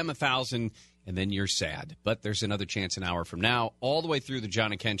and give them $1,000, and then you're sad. But there's another chance an hour from now, all the way through the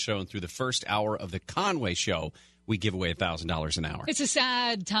John and Ken Show and through the first hour of the Conway Show. We give away $1,000 an hour. It's a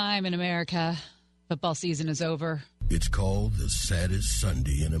sad time in America. Football season is over. It's called the saddest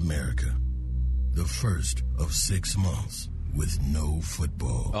Sunday in America. The first of 6 months with no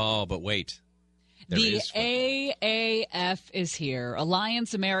football. Oh, but wait. The AAF is here.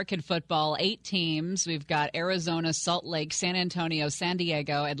 Alliance American Football, 8 teams. We've got Arizona, Salt Lake, San Antonio, San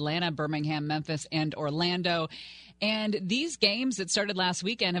Diego, Atlanta, Birmingham, Memphis, and Orlando. And these games that started last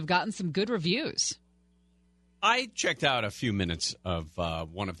weekend have gotten some good reviews. I checked out a few minutes of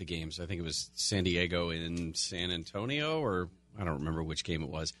one of the games. I think it was San Diego in San Antonio, or I don't remember which game it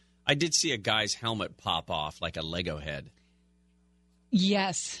was. I did see a guy's helmet pop off like a Lego head.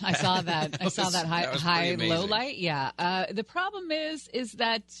 Yes, I saw that. I saw that high low light. Yeah. The problem is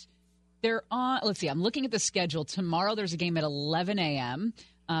that they're on. Let's see. I'm looking at the schedule. Tomorrow there's a game at 11 a.m.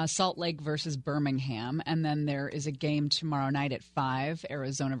 Salt Lake versus Birmingham, and then there is a game tomorrow night at 5,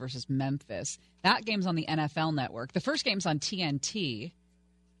 Arizona versus Memphis. That game's on the NFL Network. The first game's on TNT,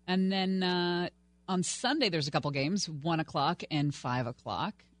 and then on Sunday there's a couple games, 1 o'clock and 5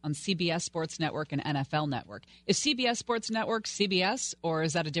 o'clock on CBS Sports Network and NFL Network. Is CBS Sports Network CBS, or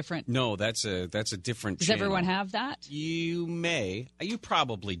is that a different? No, that's a different. Does channel. everyone have that? You may. You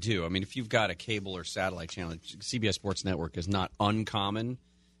probably do. I mean, if you've got a cable or satellite channel, CBS Sports Network is not uncommon.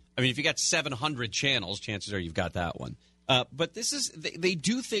 I mean, if you got 700 channels, chances are you've got that one. But this is they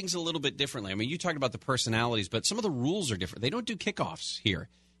do things a little bit differently. I mean, you talked about the personalities, but some of the rules are different. They don't do kickoffs here.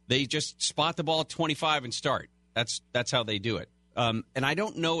 They just spot the ball at 25 and start. That's how they do it. And I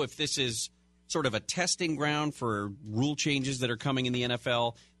don't know if this is sort of a testing ground for rule changes that are coming in the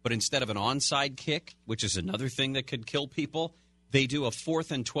NFL, but instead of an onside kick, which is another thing that could kill people, they do a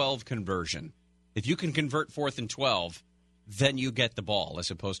 4th and 12 conversion. If you can convert 4th and 12, then you get the ball,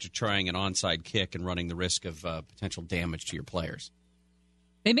 as opposed to trying an onside kick and running the risk of potential damage to your players.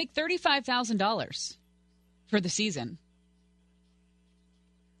 They make $35,000 for the season.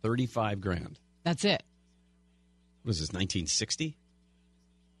 $35,000. That's it. What is this, 1960?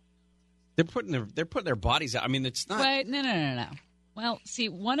 They're putting their bodies out. I mean, it's not. Wait, no. Well, see,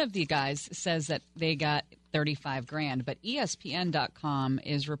 one of the guys says that they got $35,000, but ESPN.com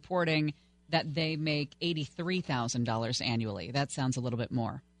is reporting that they make $83,000 annually. That sounds a little bit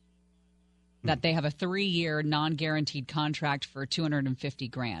more. That they have a 3-year non-guaranteed contract for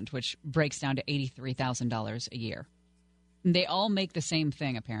 $250,000, which breaks down to $83,000 a year. And they all make the same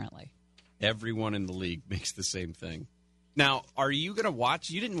thing, apparently. Everyone in the league makes the same thing. Now, are you going to watch?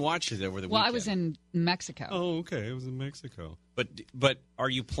 You didn't watch it over the weekend. Well, I was in Mexico. Oh, okay. I was in Mexico. But are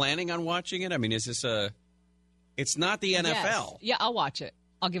you planning on watching it? I mean, is this it's not the NFL. Yes. Yeah, I'll watch it.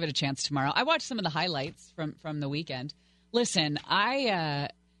 I'll give it a chance tomorrow. I watched some of the highlights from the weekend. Listen, at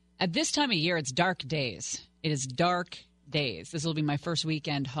this time of year, it's dark days. It is dark days. This will be my first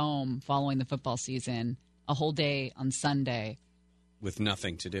weekend home following the football season, a whole day on Sunday. With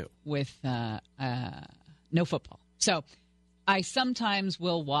nothing to do. With no football. So I sometimes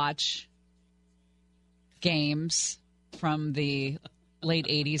will watch games from the late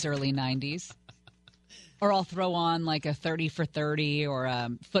 80s, early 90s. Or I'll throw on like a 30 for 30 or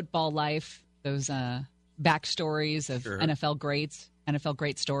Football Life, those backstories of NFL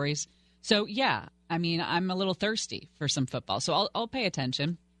great stories. So, yeah, I mean, I'm a little thirsty for some football. So I'll pay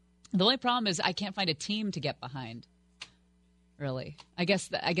attention. The only problem is I can't find a team to get behind. Really, I guess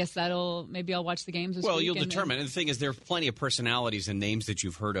maybe I'll watch the games this week. Well, you'll determine. And the thing is, there are plenty of personalities and names that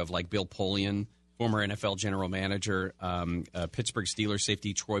you've heard of, like Bill Polian, former NFL general manager, Pittsburgh Steelers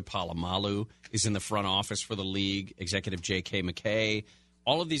safety Troy Polamalu is in the front office for the league, executive J.K. McKay.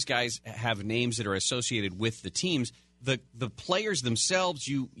 All of these guys have names that are associated with the teams. The players themselves,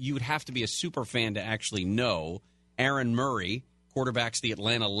 you would have to be a super fan to actually know. Aaron Murray quarterbacks the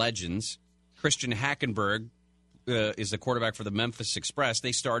Atlanta Legends. Christian Hackenberg is the quarterback for the Memphis Express.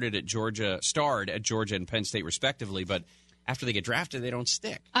 They starred at Georgia and Penn State respectively, but after they get drafted, they don't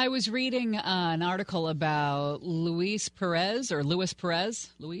stick. I was reading an article about Luis Perez.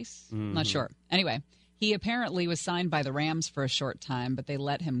 Not sure. Anyway, he apparently was signed by the Rams for a short time, but they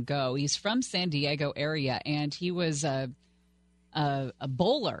let him go. He's from San Diego area, and he was a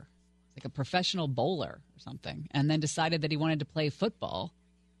bowler, like a professional bowler or something, and then decided that he wanted to play football.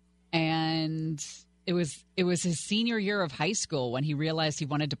 And it was his senior year of high school when he realized he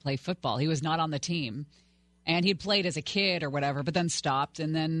wanted to play football. He was not on the team. And he'd played as a kid or whatever, but then stopped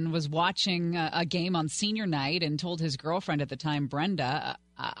and then was watching a game on senior night and told his girlfriend at the time, Brenda,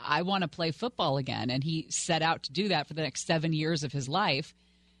 I want to play football again. And he set out to do that for the next 7 years of his life.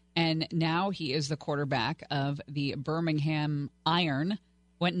 And now he is the quarterback of the Birmingham Iron.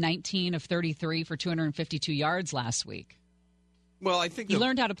 Went 19 of 33 for 252 yards last week. Well, I think he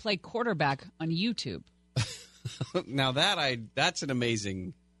learned how to play quarterback on YouTube. Now that's an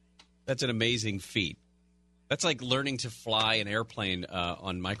amazing feat. That's like learning to fly an airplane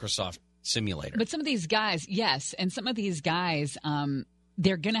on Microsoft Simulator. But some of these guys, yes, and some of these guys,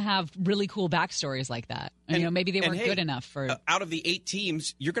 they're going to have really cool backstories like that. And, maybe they weren't good enough for. Out of the 8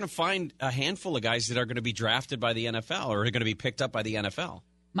 teams, you're going to find a handful of guys that are going to be drafted by the NFL or are going to be picked up by the NFL.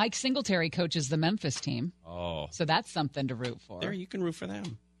 Mike Singletary coaches the Memphis team. Oh. So that's something to root for. There, you can root for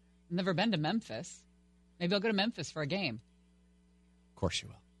them. Never been to Memphis. Maybe I'll go to Memphis for a game. Of course you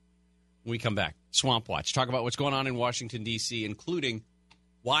will. When we come back, Swamp Watch. Talk about what's going on in Washington, D.C., including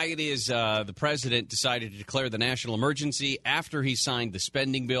why it is the president decided to declare the national emergency after he signed the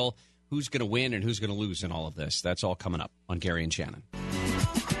spending bill, who's going to win and who's going to lose in all of this. That's all coming up on Gary and Shannon.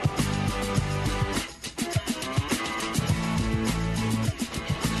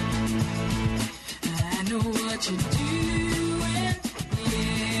 I know what you're doing,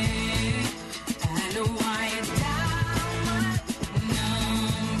 yeah. I know why you dialed my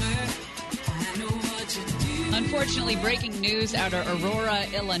number. I know what you're doing. Unfortunately, breaking news out of Aurora,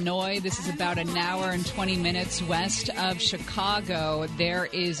 Illinois. This is about an hour and 20 minutes west of Chicago. There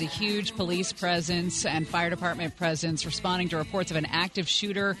is a huge police presence and fire department presence responding to reports of an active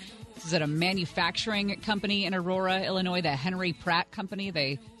shooter. This is at a manufacturing company in Aurora, Illinois, the Henry Pratt Company.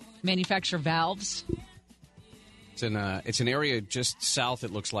 They manufacture valves. It's an area just south,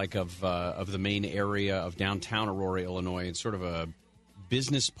 it looks like, of the main area of downtown Aurora, Illinois. It's sort of a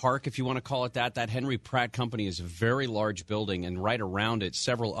business park, if you want to call it that. That Henry Pratt Company is a very large building, and right around it,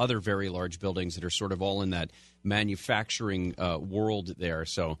 several other very large buildings that are sort of all in that manufacturing world there.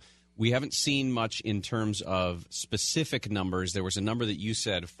 So we haven't seen much in terms of specific numbers. There was a number that you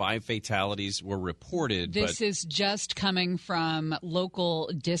said 5 fatalities were reported. This is just coming from local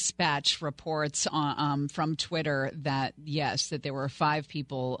dispatch reports from Twitter that, yes, that there were 5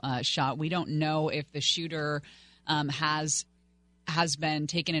 people shot. We don't know if the shooter has been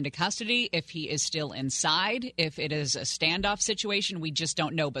taken into custody, if he is still inside, if it is a standoff situation. We just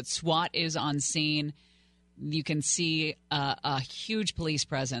don't know. But SWAT is on scene. You can see a huge police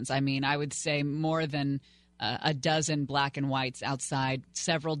presence. I mean, I would say more than a dozen black and whites outside,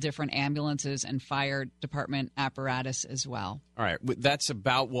 several different ambulances and fire department apparatus as well. All right. That's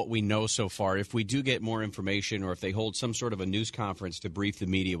about what we know so far. If we do get more information or if they hold some sort of a news conference to brief the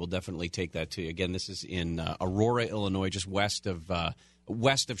media, we'll definitely take that to you. Again, this is in Aurora, Illinois, just west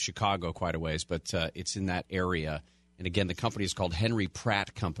of Chicago quite a ways, but it's in that area. And again, the company is called Henry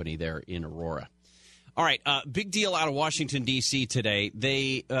Pratt Company there in Aurora. All right, big deal out of Washington, D.C.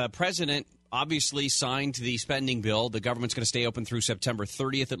 today. President obviously signed the spending bill. The government's going to stay open through September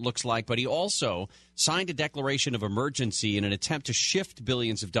 30th, it looks like. But he also signed a declaration of emergency in an attempt to shift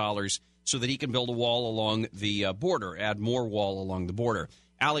billions of dollars so that he can build a wall along the border, add more wall along the border.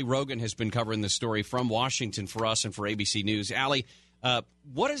 Allie Rogan has been covering this story from Washington for us and for ABC News. Allie,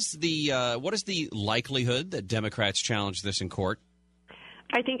 what is the likelihood that Democrats challenge this in court?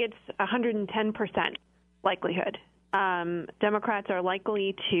 I think it's 110% likelihood. Democrats are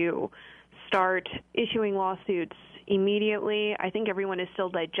likely to start issuing lawsuits immediately. I think everyone is still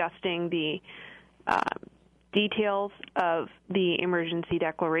digesting the details of the emergency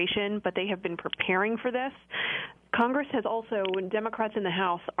declaration, but they have been preparing for this. Congress has also, Democrats in the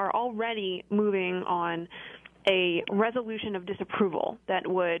House are already moving on a resolution of disapproval that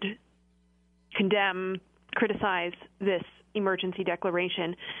would condemn, criticize this emergency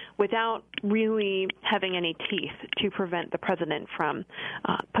declaration without really having any teeth to prevent the president from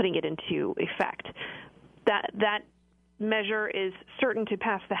putting it into effect. That measure is certain to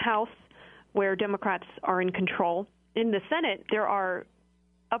pass the House, where Democrats are in control. In the Senate, there are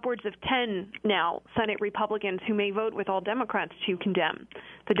upwards of 10 now Senate Republicans who may vote with all Democrats to condemn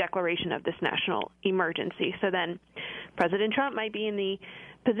the declaration of this national emergency. So then President Trump might be in the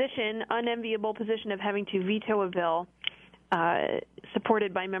unenviable position of having to veto a bill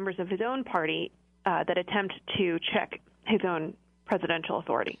supported by members of his own party that attempt to check his own presidential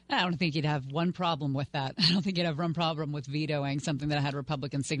authority. I don't think he'd have one problem with that. I don't think he'd have one problem with vetoing something that had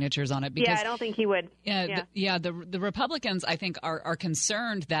Republican signatures on it. Because, I don't think he would. The Republicans, I think, are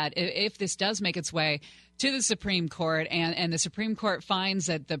concerned that if this does make its way to the Supreme Court and the Supreme Court finds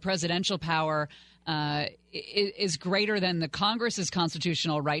that the presidential power is greater than the Congress's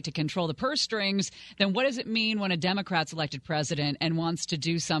constitutional right to control the purse strings, then what does it mean when a Democrat's elected president and wants to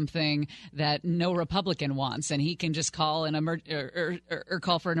do something that no Republican wants, and he can just call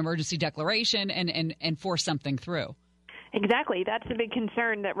call for an emergency declaration and force something through? Exactly. That's the big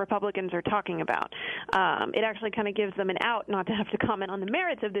concern that Republicans are talking about. It actually kind of gives them an out not to have to comment on the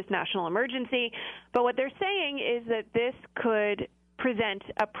merits of this national emergency. But what they're saying is that this could present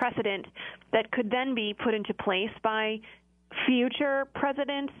a precedent that could then be put into place by future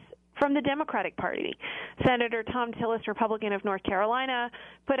presidents from the Democratic Party. Senator Tom Tillis, Republican of North Carolina,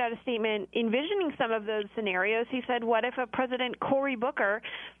 put out a statement envisioning some of those scenarios. He said, what if a President Cory Booker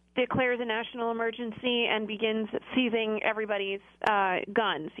declares a national emergency and begins seizing everybody's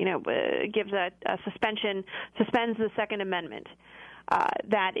guns, gives a suspension, suspends the Second Amendment?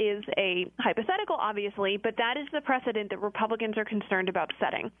 That is a hypothetical, obviously, but that is the precedent that Republicans are concerned about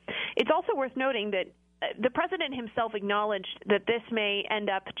setting. It's also worth noting that the president himself acknowledged that this may end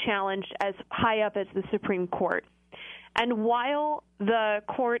up challenged as high up as the Supreme Court. And while the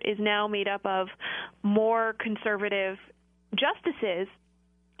court is now made up of more conservative justices,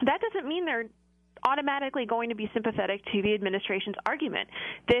 that doesn't mean they're automatically going to be sympathetic to the administration's argument.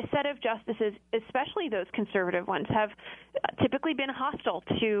 This set of justices, especially those conservative ones, have typically been hostile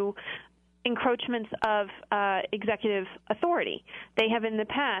to encroachments of executive authority. They have in the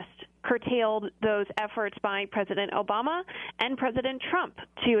past curtailed those efforts by President Obama and President Trump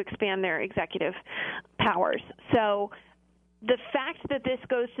to expand their executive powers. So the fact that this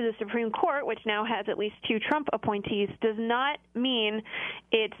goes to the Supreme Court, which now has at least 2 Trump appointees, does not mean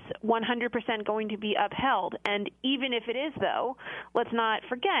it's 100% going to be upheld. And even if it is, though, let's not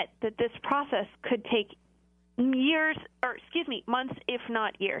forget that this process could take months, if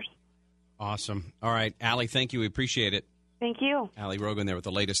not years. Awesome. All right, Allie, thank you. We appreciate it. Thank you. Allie Rogan there with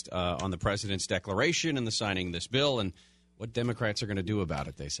the latest on the president's declaration and the signing of this bill and what Democrats are going to do about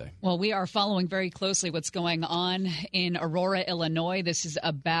it, they say. Well, we are following very closely what's going on in Aurora, Illinois. This is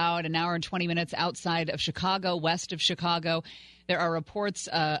about an hour and 20 minutes outside of Chicago, west of Chicago. There are reports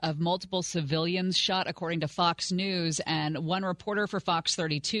of multiple civilians shot, according to Fox News. And one reporter for Fox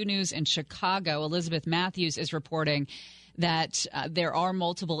 32 News in Chicago, Elizabeth Matthews, is reporting that there are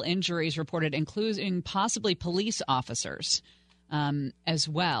multiple injuries reported, including possibly police officers as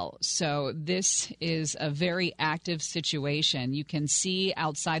well. So this is a very active situation. You can see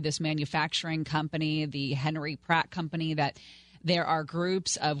outside this manufacturing company, the Henry Pratt Company, that there are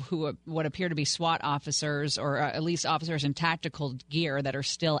groups of what appear to be SWAT officers, or at least officers in tactical gear, that are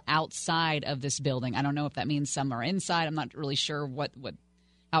still outside of this building. I don't know if that means some are inside. I'm not really sure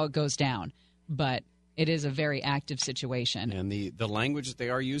how it goes down, but it is a very active situation. And the language that they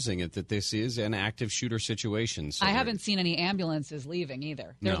are using it, that this is an active shooter situation. So I haven't seen any ambulances leaving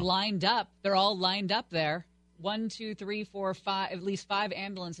either. They're lined up. They're all lined up there. 1, 2, 3, 4, 5, at least 5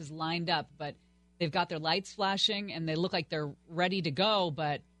 ambulances lined up, but they've got their lights flashing and they look like they're ready to go,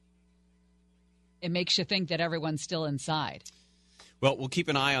 but it makes you think that everyone's still inside. Well, we'll keep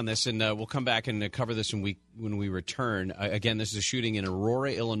an eye on this, and we'll come back and cover this when we return. Again, this is a shooting in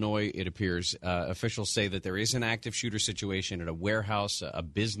Aurora, Illinois, it appears. Officials say that there is an active shooter situation at a warehouse, a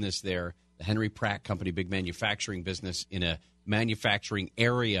business there, the Henry Pratt Company, big manufacturing business in a manufacturing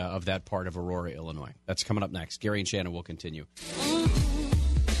area of that part of Aurora, Illinois. That's coming up next. Gary and Shannon will continue.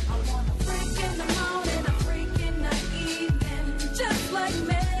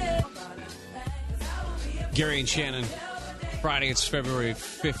 Gary and Shannon. Friday, it's February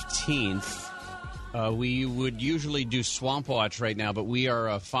 15th. We would usually do Swamp Watch right now, but we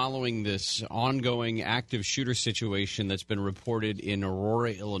are following this ongoing active shooter situation that's been reported in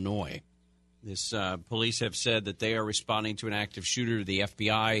Aurora, Illinois. This police have said that they are responding to an active shooter. The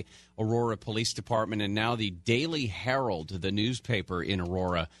FBI, Aurora Police Department, and now the Daily Herald, the newspaper in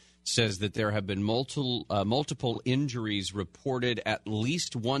Aurora, says that there have been multiple injuries reported. At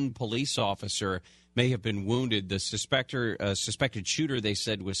least one police officer may have been wounded. The suspected shooter, they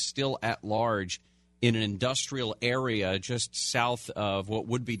said, was still at large in an industrial area just south of what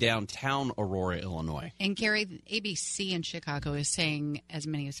would be downtown Aurora, Illinois. And, Gary, ABC in Chicago is saying as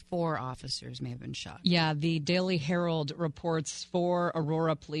many as 4 officers may have been shot. Yeah, the Daily Herald reports 4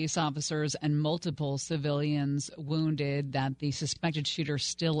 Aurora police officers and multiple civilians wounded, that the suspected shooter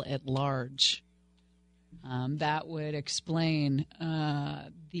still at large. That would explain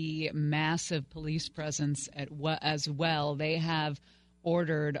the massive police presence as well. They have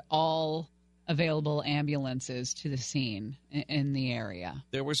ordered all available ambulances to the scene in the area.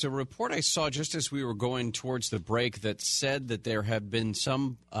 There was a report I saw just as we were going towards the break that said that there had been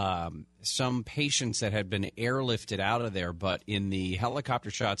some patients that had been airlifted out of there, but in the helicopter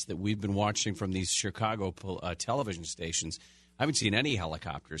shots that we've been watching from these Chicago television stations, I haven't seen any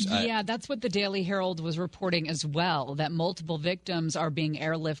helicopters. Yeah, that's what the Daily Herald was reporting as well, that multiple victims are being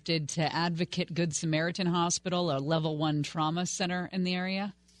airlifted to Advocate Good Samaritan Hospital, a level 1 trauma center in the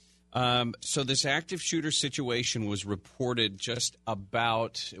area. So this active shooter situation was reported just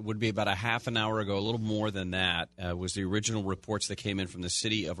about, it would be about a half an hour ago, a little more than that, was the original reports that came in from the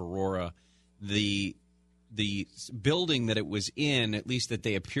city of Aurora. The building that it was in, at least that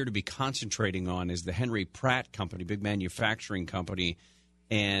they appear to be concentrating on, is the Henry Pratt Company, big manufacturing company.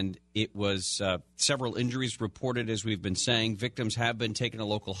 And it was several injuries reported, as we've been saying. Victims have been taken to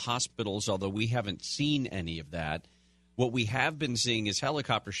local hospitals, although we haven't seen any of that. What we have been seeing is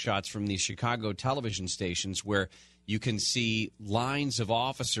helicopter shots from these Chicago television stations where you can see lines of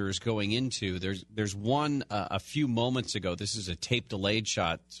officers going into. There's one a few moments ago. This is a tape-delayed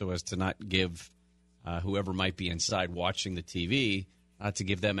shot so as to not give whoever might be inside watching the TV, not to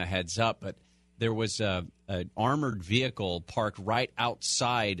give them a heads up. But there was an armored vehicle parked right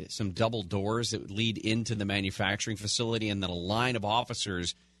outside some double doors that would lead into the manufacturing facility, and then a line of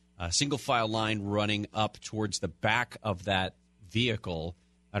officers, a single-file line running up towards the back of that vehicle.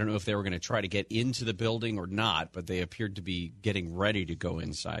 I don't know if they were going to try to get into the building or not, but they appeared to be getting ready to go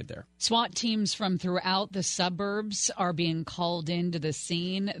inside there. SWAT teams from throughout the suburbs are being called into the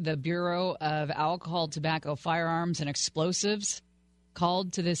scene. The Bureau of Alcohol, Tobacco, Firearms, and Explosives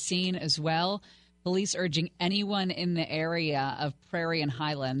called to the scene as well. Police urging anyone in the area of Prairie and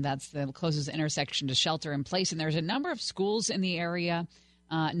Highland, that's the closest intersection, to shelter in place. And there's a number of schools in the area,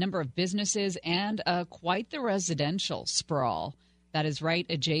 a number of businesses, and quite the residential sprawl that is right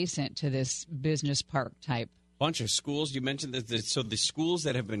adjacent to this business park type. Bunch of schools. You mentioned that. So the schools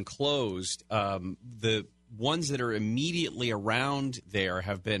that have been closed, the ones that are immediately around there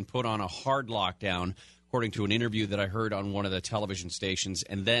have been put on a hard lockdown, according to an interview that I heard on one of the television stations.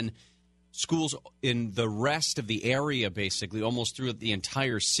 And then schools in the rest of the area, basically almost through the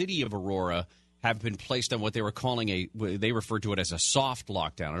entire city of Aurora, have been placed on what they were calling they referred to it as a soft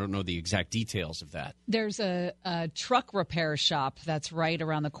lockdown. I don't know the exact details of that. There's a truck repair shop that's right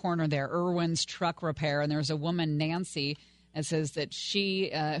around the corner there, Irwin's Truck Repair, and there's a woman, Nancy, that says that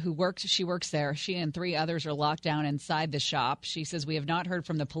she works there. She and 3 others are locked down inside the shop. She says, we have not heard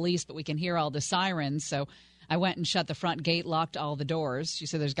from the police, but we can hear all the sirens, so I went and shut the front gate, locked all the doors. She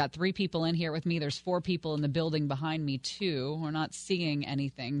said, there's got 3 people in here with me. There's 4 people in the building behind me, too. We're not seeing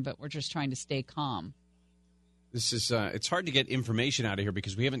anything, but we're just trying to stay calm. This is it's hard to get information out of here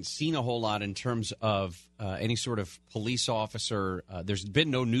because we haven't seen a whole lot in terms of any sort of police officer. There's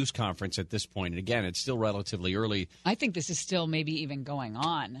been no news conference at this point. And again, it's still relatively early. I think this is still maybe even going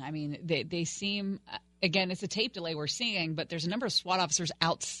on. I mean, they seem... Again, it's a tape delay we're seeing, but there's a number of SWAT officers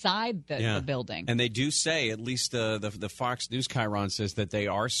outside the building. And they do say, at least the Fox News Chiron says, that they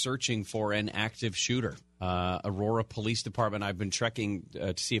are searching for an active shooter. Aurora Police Department, I've been checking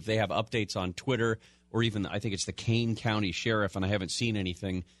to see if they have updates on Twitter, or even I think it's the Kane County Sheriff, and I haven't seen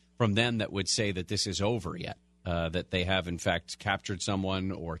anything from them that would say that this is over yet, that they have, in fact, captured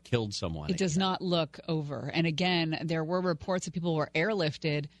someone or killed someone. It does not look over. And again, there were reports that people were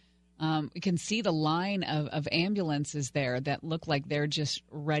airlifted. We can see the line of ambulances there that look like they're just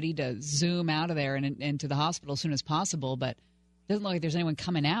ready to zoom out of there and into the hospital as soon as possible, but it doesn't look like there's anyone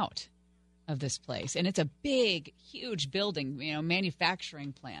coming out of this place. And it's a big, huge building,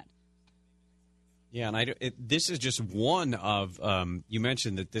 manufacturing plant. Yeah, and this is just one of, you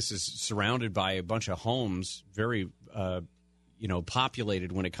mentioned that this is surrounded by a bunch of homes, very,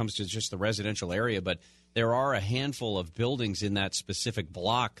 populated when it comes to just the residential area, but there are a handful of buildings in that specific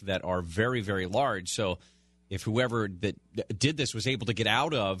block that are very, very large. So if whoever that did this was able to get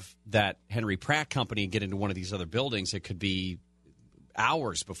out of that Henry Pratt Company and get into one of these other buildings, it could be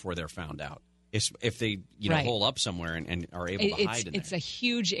hours before they're found out. If they hole up somewhere and are able to hide in there. It's a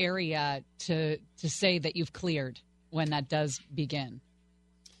huge area to say that you've cleared when that does begin.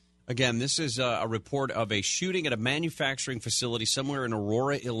 Again, this is a report of a shooting at a manufacturing facility somewhere in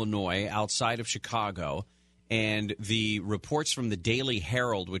Aurora, Illinois, outside of Chicago. And the reports from the Daily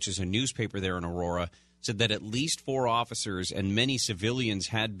Herald, which is a newspaper there in Aurora, said that at least 4 officers and many civilians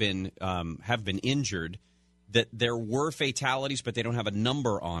have been injured, that there were fatalities, but they don't have a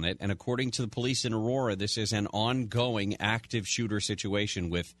number on it. And according to the police in Aurora, this is an ongoing active shooter situation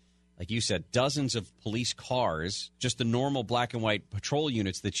with like you said, dozens of police cars, just the normal black and white patrol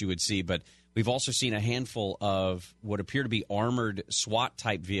units that you would see. But we've also seen a handful of what appear to be armored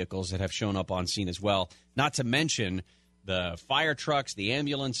SWAT-type vehicles that have shown up on scene as well, not to mention the fire trucks, the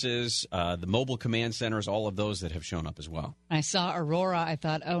ambulances, the mobile command centers, all of those that have shown up as well. I saw Aurora. I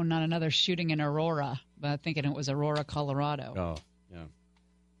thought, oh, not another shooting in Aurora, but thinking it was Aurora, Colorado. Oh, yeah.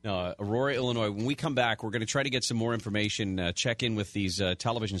 No, Aurora, Illinois. When we come back, we're going to try to get some more information, check in with these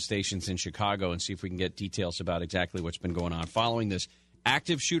television stations in Chicago and see if we can get details about exactly what's been going on. Following this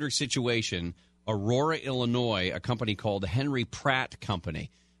active shooter situation, Aurora, Illinois, a company called Henry Pratt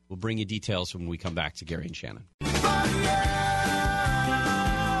Company. We'll bring you details when we come back to Gary and Shannon.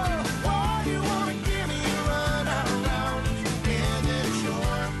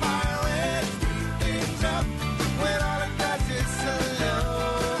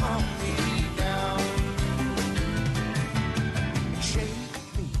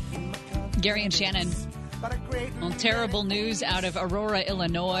 Gary and Shannon. Well, terrible news out of Aurora,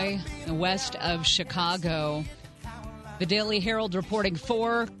 Illinois, west of Chicago. The Daily Herald reporting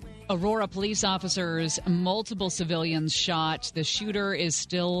 4 Aurora police officers, multiple civilians shot. The shooter is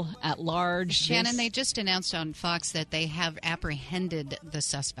still at large. Shannon, they just announced on Fox that they have apprehended the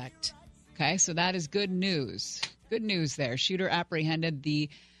suspect. Okay, so that is good news. Good news there. Shooter apprehended.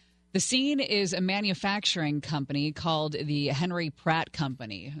 The scene is a manufacturing company called the Henry Pratt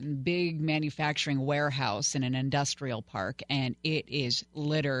Company, a big manufacturing warehouse in an industrial park, and it is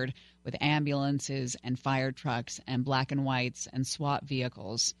littered with ambulances and fire trucks and black and whites and SWAT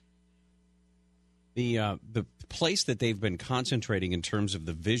vehicles. The place that they've been concentrating in terms of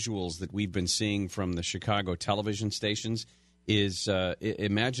the visuals that we've been seeing from the Chicago television stations is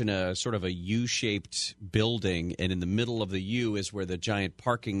imagine a sort of a U-shaped building, and in the middle of the U is where the giant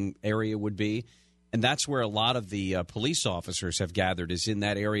parking area would be. And that's where a lot of the police officers have gathered, is in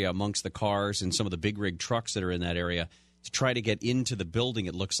that area amongst the cars and some of the big rig trucks that are in that area to try to get into the building,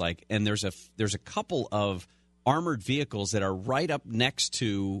 it looks like. And there's a couple of armored vehicles that are right up next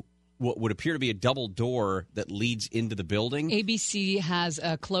to what would appear to be a double door that leads into the building. ABC has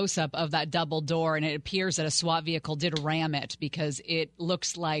a close-up of that double door, and it appears that a SWAT vehicle did ram it because it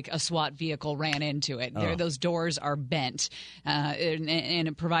looks like a SWAT vehicle ran into it. Oh. Those doors are bent, and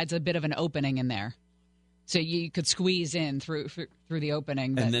it provides a bit of an opening in there. So you could squeeze in through the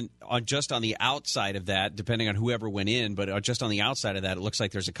opening. And then just on the outside of that, depending on whoever went in, but just on the outside of that, it looks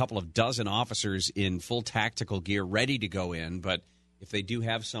like there's a couple of dozen officers in full tactical gear ready to go in, but if they do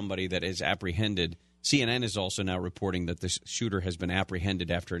have somebody that is apprehended, CNN is also now reporting that this shooter has been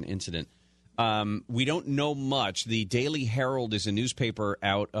apprehended after an incident. We don't know much. The Daily Herald is a newspaper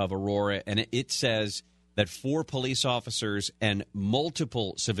out of Aurora, and it says that 4 police officers and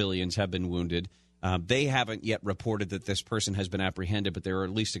multiple civilians have been wounded. They haven't yet reported that this person has been apprehended, but there are at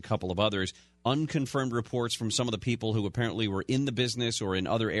least a couple of others. Unconfirmed reports from some of the people who apparently were in the business or in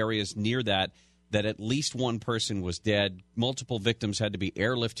other areas near that at least one person was dead. Multiple victims had to be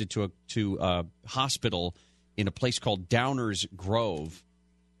airlifted to a hospital in a place called Downers Grove.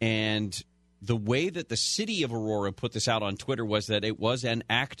 And the way that the city of Aurora put this out on Twitter was that it was an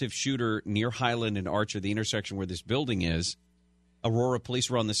active shooter near Highland and Archer, the intersection where this building is. Aurora police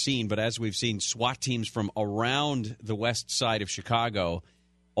were on the scene, but as we've seen, SWAT teams from around the west side of Chicago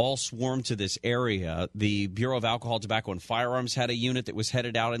all swarmed to this area. The Bureau of Alcohol, Tobacco, and Firearms had a unit that was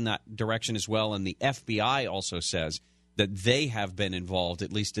headed out in that direction as well, and the FBI also says that they have been involved,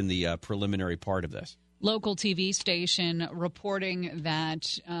 at least in the preliminary part of this. Local TV station reporting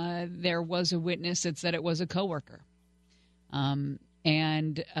that there was a witness that said it was a coworker.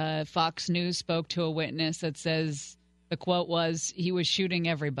 And Fox News spoke to a witness that says the quote was, he was shooting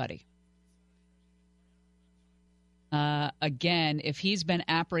everybody. Again, if he's been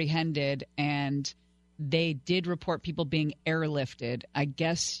apprehended and they did report people being airlifted, I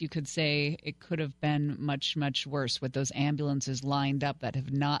guess you could say it could have been much, much worse with those ambulances lined up that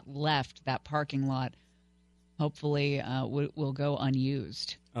have not left that parking lot. Hopefully will go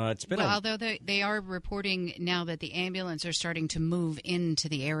unused. It's been although they are reporting now that the ambulance are starting to move into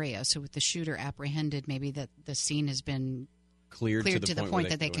the area. So with the shooter apprehended, maybe that the scene has been cleared to the point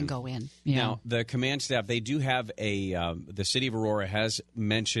that they can go in. Yeah. Now, the command staff, they do have the city of Aurora has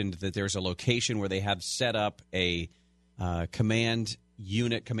mentioned that there's a location where they have set up a command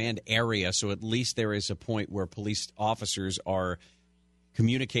unit, command area, so at least there is a point where police officers are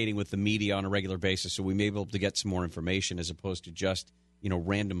communicating with the media on a regular basis, so we may be able to get some more information as opposed to just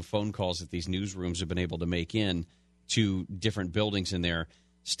random phone calls that these newsrooms have been able to make in to different buildings in there.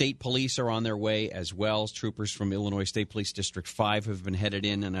 State police are on their way as well. Troopers from Illinois State Police District 5 have been headed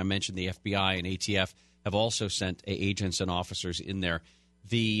in, and I mentioned the FBI and ATF have also sent agents and officers in there.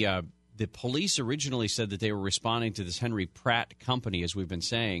 The police originally said that they were responding to this Henry Pratt company, as we've been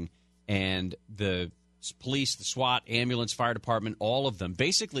saying, and the police, the SWAT, ambulance, fire department, all of them.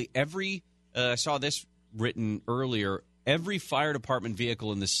 Basically, I saw this written earlier, every fire department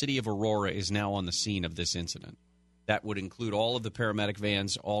vehicle in the city of Aurora is now on the scene of this incident. That would include all of the paramedic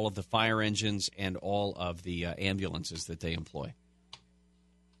vans, all of the fire engines, and all of the ambulances that they employ.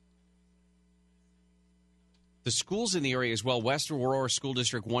 The schools in the area as well. West Aurora School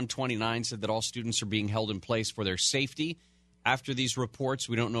District 129 said that all students are being held in place for their safety. After these reports,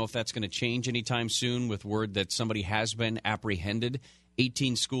 we don't know if that's going to change anytime soon, with word that somebody has been apprehended.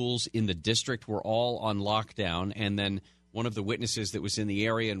 18 schools in the district were all on lockdown, and then one of the witnesses that was in the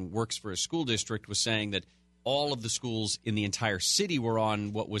area and works for a school district was saying that all of the schools in the entire city were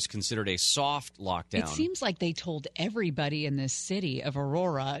on what was considered a soft lockdown. It seems like they told everybody in this city of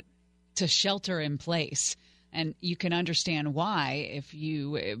Aurora to shelter in place. And you can understand why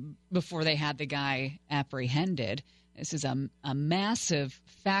before they had the guy apprehended. This is a massive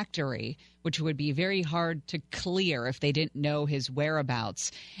factory, which would be very hard to clear if they didn't know his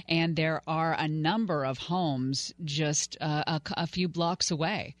whereabouts. And there are a number of homes just a few blocks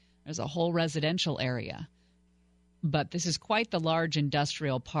away. There's a whole residential area. But this is quite the large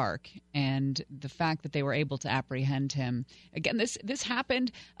industrial park, and the fact that they were able to apprehend him. Again, this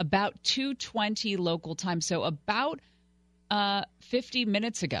happened about 2:20 local time, so about 50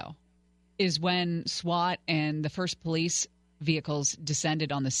 minutes ago is when SWAT and the first police vehicles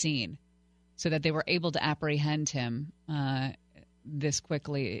descended on the scene, so that they were able to apprehend him this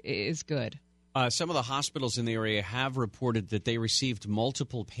quickly is good. Some of the hospitals in the area have reported that they received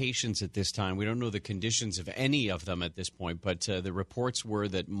multiple patients at this time. We don't know the conditions of any of them at this point, but the reports were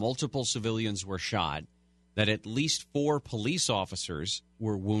that multiple civilians were shot, that at least 4 police officers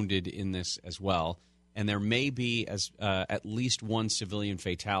were wounded in this as well, and there may be at least 1 civilian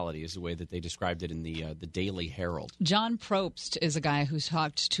fatality, is the way that they described it in the Daily Herald. John Probst is a guy who's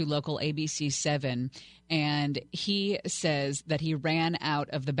talked to local ABC7, and he says that he ran out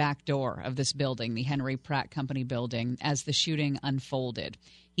of the back door of this building, the Henry Pratt Company building, as the shooting unfolded.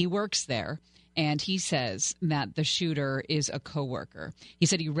 He works there, and he says that the shooter is a coworker. He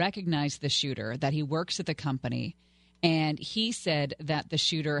said he recognized the shooter, that he works at the company, and he said that the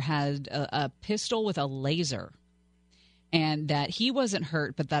shooter had a pistol with a laser, and that he wasn't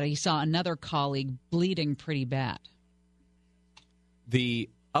hurt, but that he saw another colleague bleeding pretty bad. The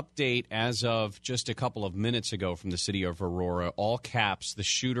update as of just a couple of minutes ago from the city of Aurora, all caps, the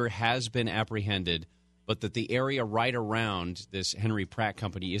shooter has been apprehended, but that the area right around this Henry Pratt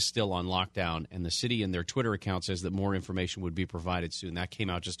Company is still on lockdown, and the city in their Twitter account says that more information would be provided soon. That came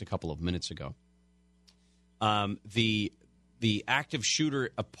out just a couple of minutes ago. The active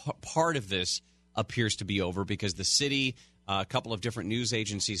shooter part of this appears to be over, because the city, a couple of different news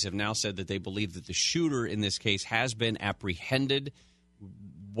agencies have now said that they believe that the shooter in this case has been apprehended.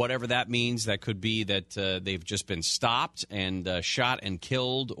 Whatever that means, that could be that they've just been stopped and shot and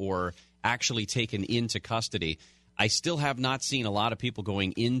killed, or actually taken into custody. I still have not seen a lot of people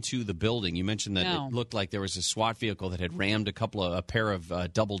going into the building. You mentioned that It looked like there was a SWAT vehicle that had rammed a pair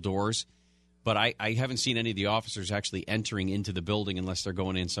of double doors. But I haven't seen any of the officers actually entering into the building unless they're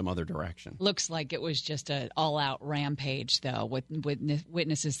going in some other direction. Looks like it was just an all-out rampage, though, with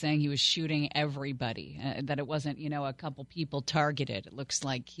witnesses saying he was shooting everybody, that it wasn't, a couple people targeted. It looks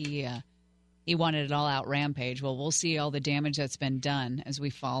like he wanted an all-out rampage. Well, we'll see all the damage that's been done as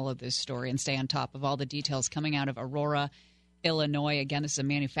we follow this story and stay on top of all the details coming out of Aurora, Illinois. Again, this is a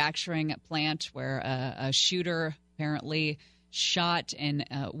manufacturing plant where a shooter apparently shot and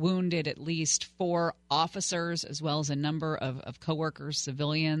wounded at least 4 officers, as well as a number of coworkers,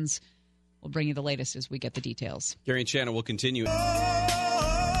 civilians. We'll bring you the latest as we get the details. Gary and Shannon will continue.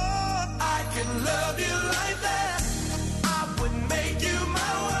 I can love you like that. I would make you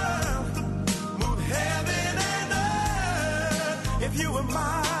my world. Move heaven and earth. If you were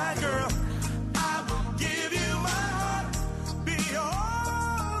my girl, I would give you my heart. Be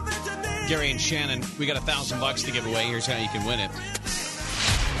all that you need. Gary and Shannon, we got $1,000 to give away. Here's how you can win it.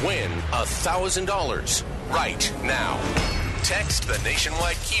 Win $1,000 right now. Text the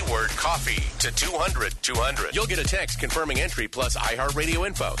nationwide keyword coffee to 200-200. You'll get a text confirming entry plus iHeartRadio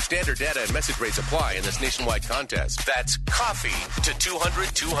info. Standard data and message rates apply in this nationwide contest. That's coffee to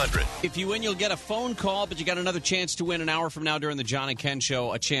 200-200. If you win, you'll get a phone call, but you got another chance to win an hour from now during the John and Ken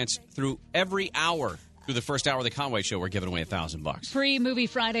Show. A chance through every hour. Through the first hour of the Conway Show, we're giving away $1,000. Free Movie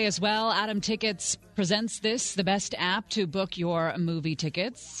Friday as well. Adam Tickets presents this, the best app to book your movie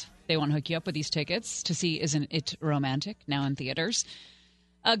tickets. They want to hook you up with these tickets to see Isn't It Romantic, now in theaters.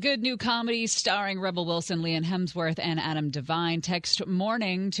 A good new comedy starring Rebel Wilson, Liam Hemsworth, and Adam Devine. Text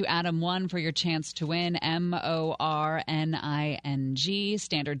morning to Adam1 for your chance to win. MORNING.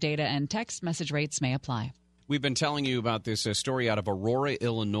 Standard data and text message rates may apply. We've been telling you about this story out of Aurora,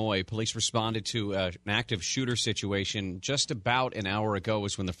 Illinois. Police responded to an active shooter situation just about an hour ago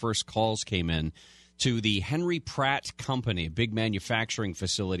was when the first calls came in to the Henry Pratt Company, a big manufacturing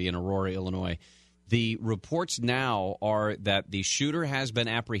facility in Aurora, Illinois. The reports now are that the shooter has been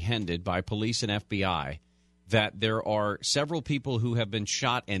apprehended by police and FBI, that there are several people who have been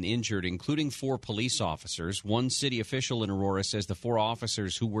shot and injured, including 4 police officers. One city official in Aurora says the 4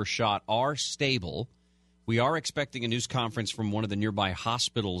 officers who were shot are stable. We are expecting a news conference from one of the nearby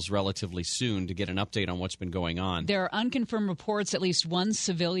hospitals relatively soon to get an update on what's been going on. There are unconfirmed reports at least one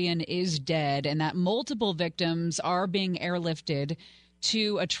civilian is dead and that multiple victims are being airlifted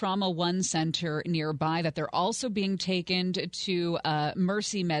to a Trauma 1 center nearby, that they're also being taken to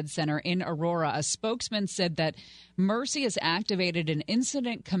Mercy Med Center in Aurora. A spokesman said that Mercy has activated an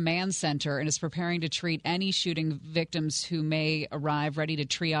incident command center and is preparing to treat any shooting victims who may arrive, ready to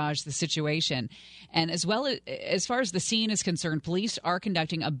triage the situation. And as far as the scene is concerned, police are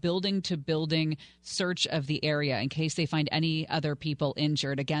conducting a building-to-building search of the area in case they find any other people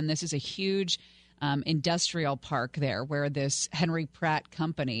injured. Again, this is a huge industrial park there where this Henry Pratt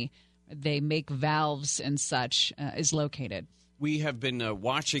Company, they make valves and such, is located. We have been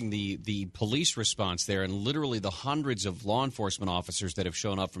watching the police response there, and literally the hundreds of law enforcement officers that have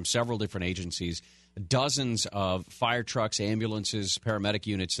shown up from several different agencies, dozens of fire trucks, ambulances, paramedic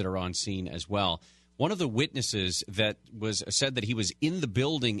units that are on scene as well. One of the witnesses that said that he was in the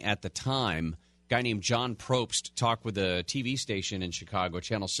building at the time, a guy named John Probst, talked with a TV station in Chicago,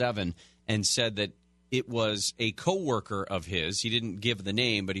 Channel 7, and said that it was a coworker of his. He didn't give the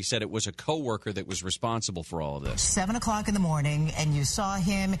name, but he said it was a coworker that was responsible for all of this. 7 o'clock in the morning, and you saw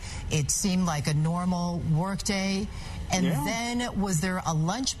him. It seemed like a normal work day. And then was there a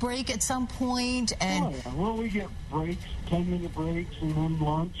lunch break at some point? And well, we get breaks, 10-minute breaks, and then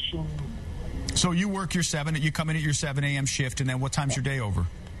lunch. So you work your 7, you come in at your 7 a.m. shift, and then what time's your day over?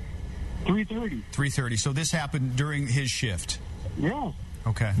 3:30. 3:30. So this happened during his shift? Yeah.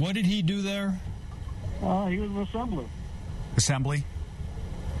 Okay. What did he do there? He was an assembler. Assembly?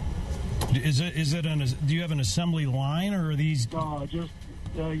 Do you have an assembly line, or are these? Just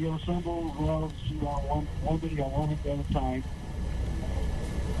you assemble gloves, one video, one at a time.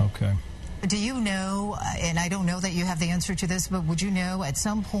 Okay. Do you know, and I don't know that you have the answer to this, but would you know at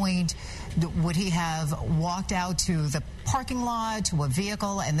some point, would he have walked out to the parking lot, to a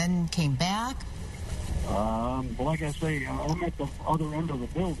vehicle, and then came back? Like I say, I'm at the other end of the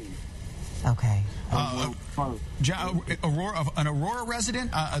building. Okay. Aurora, an Aurora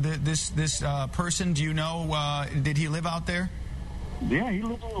resident? This person, do you know, did he live out there? Yeah, he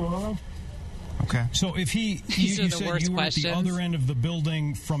lived in Aurora. Okay. So if you said you were at the other end of the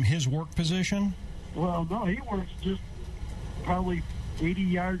building from his work position? Well, no, he works just probably 80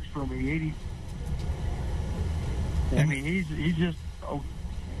 yards from me, 80. I mean, he's just...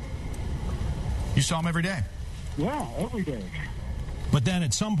 You saw him every day? Yeah, every day. But then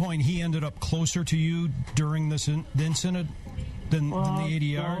at some point he ended up closer to you during this incident than the 80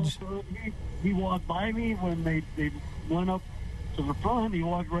 yards? So he walked by me when they went up to the front. He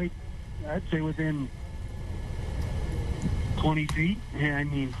walked right, I'd say, within 20 feet. I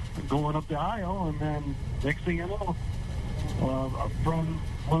mean, going up the aisle, and then next thing I know, from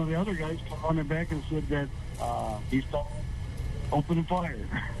one of the other guys come running back and said that he's opening fire.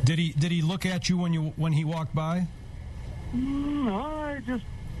 Did he look at you when he walked by? No, I just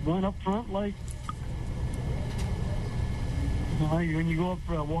went up front like when you go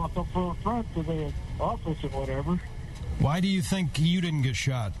up, walk up front to the office or whatever. Why do you think you didn't get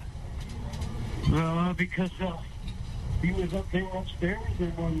shot? Because they were upstairs,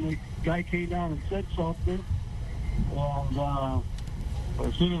 and when the guy came down and said something, and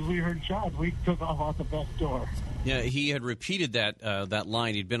as soon as we heard shots, we took off out the back door. Yeah, he had repeated that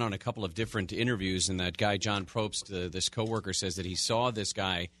line. He'd been on a couple of different interviews, and that guy, John Probst, this coworker, says that he saw this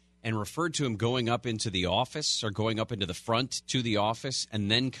guy and referred to him going up into the office or going up into the front to the office and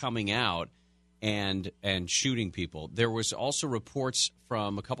then coming out and shooting people. There was also reports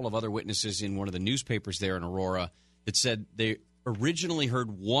from a couple of other witnesses in one of the newspapers there in Aurora that said they originally heard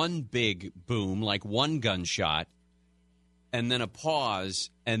one big boom, like one gunshot, and then a pause,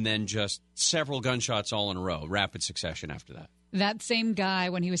 and then just several gunshots all in a row, rapid succession after that. That same guy,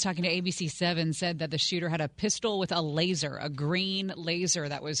 when he was talking to ABC7, said that the shooter had a pistol with a laser, a green laser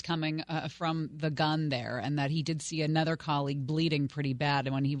that was coming from the gun there, and that he did see another colleague bleeding pretty bad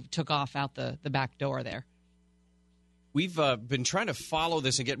when he took off out the back door there. We've been trying to follow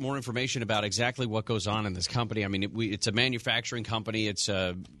this and get more information about exactly what goes on in this company. I mean, it's a manufacturing company. It's,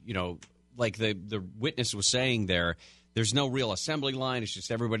 like the witness was saying there's no real assembly line. It's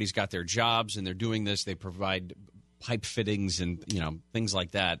just everybody's got their jobs, and they're doing this. They provide pipe fittings and, things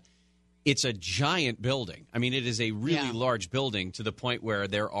like that. It's a giant building. I mean, it is a really large building to the point where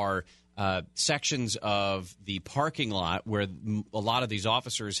there are sections of the parking lot where a lot of these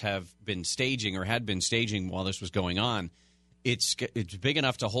officers have been staging or had been staging while this was going on. It's big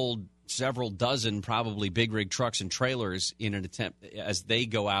enough to hold several dozen probably big rig trucks and trailers in an attempt as they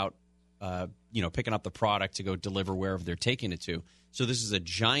go out, picking up the product to go deliver wherever they're taking it to. So this is a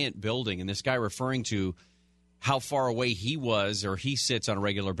giant building, and this guy referring to how far away he was or he sits on a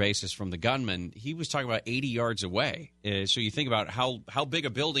regular basis from the gunman, he was talking about 80 yards away. So you think about how big a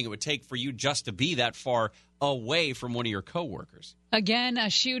building it would take for you just to be that far away from one of your coworkers. Again,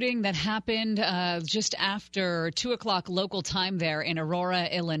 a shooting that happened just after 2 o'clock local time there in Aurora,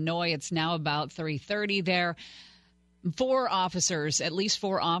 Illinois. It's now about 3:30 there. At least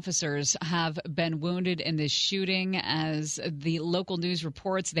four officers have been wounded in this shooting. As the local news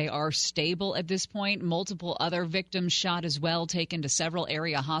reports, they are stable at this point. Multiple other victims shot as well, taken to several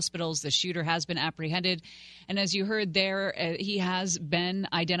area hospitals. The shooter has been apprehended. And as you heard there, he has been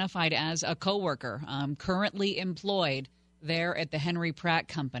identified as a coworker, currently employed there at the Henry Pratt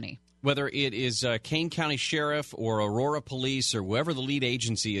Company. Whether it is Kane County Sheriff or Aurora Police or whoever the lead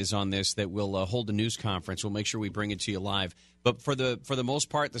agency is on this that will hold a news conference, we'll make sure we bring it to you live. But for the most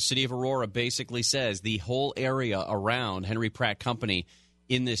part, the city of Aurora basically says the whole area around Henry Pratt Company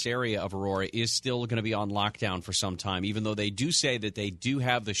in this area of Aurora is still going to be on lockdown for some time, even though they do say that they do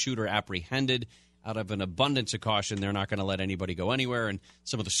have the shooter apprehended. Out of an abundance of caution, they're not going to let anybody go anywhere, and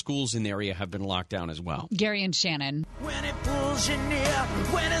some of the schools in the area have been locked down as well. Gary and Shannon. When it pulls you near,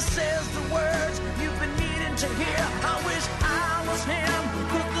 when it says the words you've been needing to hear, I wish I was him,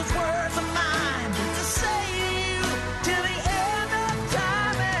 'cause those words are mine to say to you till the end of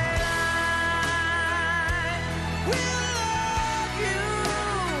time, and I will love you,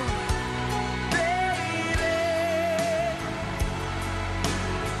 baby.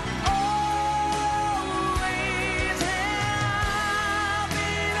 Always have me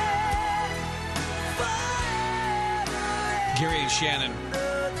there, forever. Gary and Shannon.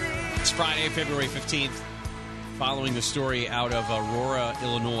 It's Friday, February 15th, following the story out of Aurora,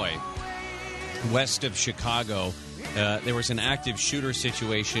 Illinois, west of Chicago. There was an active shooter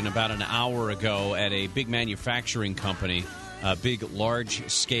situation about an hour ago at a big manufacturing company, big,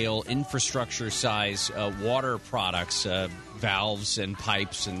 large-scale, infrastructure-size water products, valves and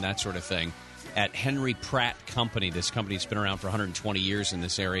pipes and that sort of thing, at Henry Pratt Company. This company's been around for 120 years in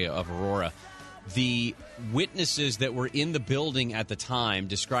this area of Aurora. The witnesses that were in the building at the time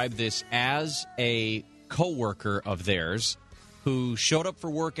described this as a coworker of theirs who showed up for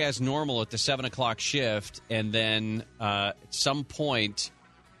work as normal at the 7 o'clock shift, and then at some point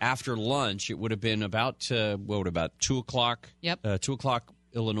after lunch, it would have been about 2 o'clock? Yep. 2 o'clock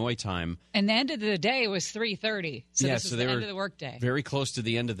Illinois time. And the end of the day was 3:30, so this is the end of the workday. Very close to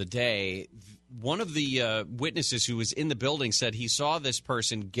the end of the day. One of the witnesses who was in the building said he saw this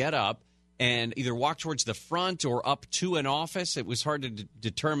person get up and either walk towards the front or up to an office. It was hard to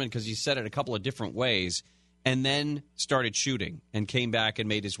determine because he said it a couple of different ways, and then started shooting and came back and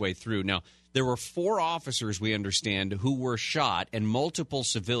made his way through. Now, there were 4 officers, we understand, who were shot, and multiple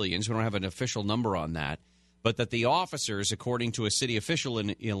civilians. We don't have an official number on that, but that the officers, according to a city official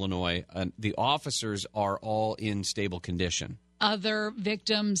in Illinois, the officers are all in stable condition. Other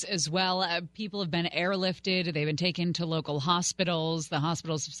victims as well. People have been airlifted. They've been taken to local hospitals. The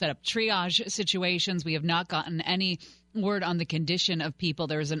hospitals have set up triage situations. We have not gotten any word on the condition of people.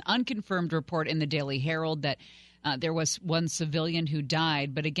 There is an unconfirmed report in the Daily Herald that there was one civilian who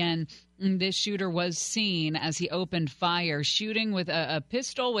died. But again, this shooter was seen as he opened fire, shooting with a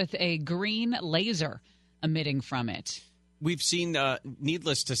pistol with a green laser emitting from it. We've seen,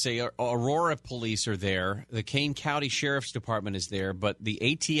 needless to say, Aurora police are there. The Kane County Sheriff's Department is there. But the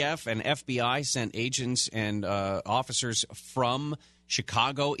ATF and FBI sent agents and officers from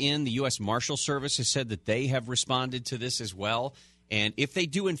Chicago in. The U.S. Marshal Service has said that they have responded to this as well. And if they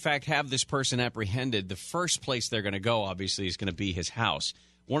do, in fact, have this person apprehended, the first place they're going to go, obviously, is going to be his house.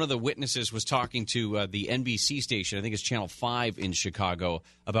 One of the witnesses was talking to the NBC station, I think it's Channel 5 in Chicago,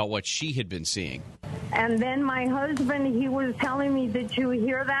 about what she had been seeing. And then my husband, he was telling me, did you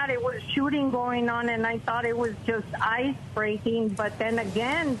hear that? It was shooting going on, and I thought it was just ice breaking. But then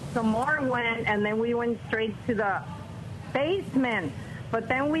again, some more went, and then we went straight to the basement. But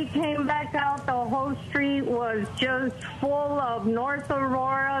then we came back out. The whole street was just full of North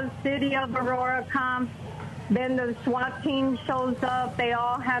Aurora, City of Aurora comps. Then the SWAT team shows up. They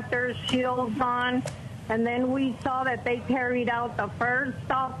all had their shields on. And then we saw that they carried out the first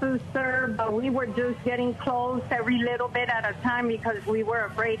officer, but we were just getting close every little bit at a time because we were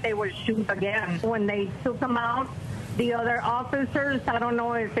afraid they would shoot again. When they took them out, the other officers, I don't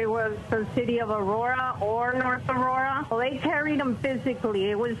know if it was the city of Aurora or North Aurora, well, they carried them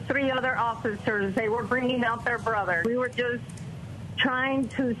physically. It was 3 other officers. They were bringing out their brother. We were just trying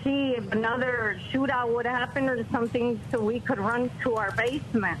to see if another shootout would happen or something so we could run to our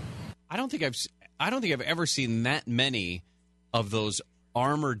basement. I don't think I've ever seen that many of those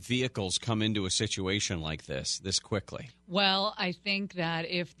armored vehicles come into a situation like this quickly. Well, I think that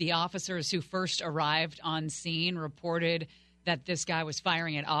if the officers who first arrived on scene reported that this guy was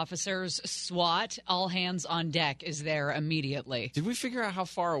firing at officers, SWAT, all hands on deck, is there immediately. Did we figure out how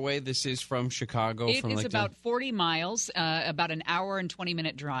far away this is from Chicago? It is about 40 miles, about an hour and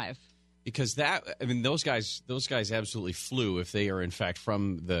 20-minute drive. Because those guys absolutely flew if they are in fact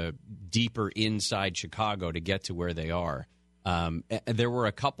from the deeper inside Chicago to get to where they are. There were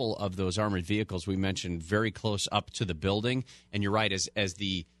a couple of those armored vehicles we mentioned very close up to the building, and you're right, as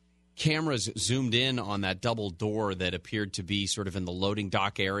the cameras zoomed in on that double door that appeared to be sort of in the loading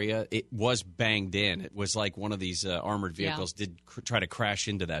dock area, it was banged in. It was like one of these armored vehicles did try to crash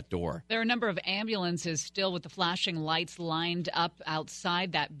into that door. There are a number of ambulances still with the flashing lights lined up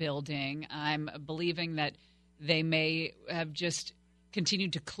outside that building. I'm believing that they may have just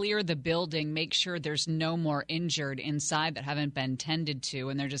continued to clear the building, make sure there's no more injured inside that haven't been tended to,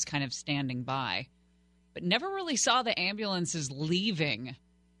 and they're just kind of standing by. But never really saw the ambulances leaving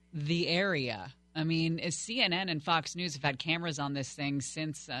the area. I mean, CNN and Fox News have had cameras on this thing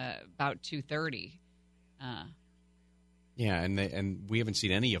since about 2:30. Yeah, and we haven't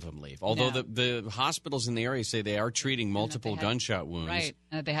seen any of them leave. Although the hospitals in the area say they are treating multiple gunshot wounds. Right.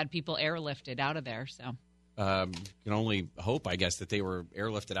 They had people airlifted out of there, so. Can only hope, I guess, that they were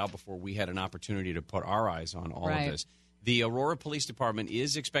airlifted out before we had an opportunity to put our eyes on all of this. The Aurora Police Department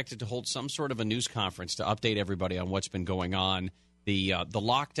is expected to hold some sort of a news conference to update everybody on what's been going on. The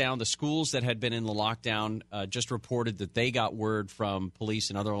lockdown, the schools that had been in the lockdown just reported that they got word from police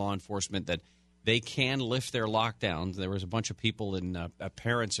and other law enforcement that they can lift their lockdowns. There was a bunch of people and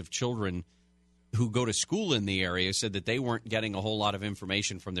parents of children who go to school in the area said that they weren't getting a whole lot of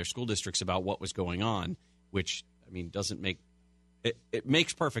information from their school districts about what was going on, which, I mean, doesn't make it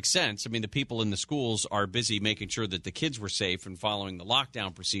makes perfect sense. I mean, the people in the schools are busy making sure that the kids were safe and following the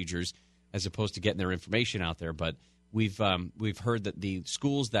lockdown procedures as opposed to getting their information out there. But we've heard that the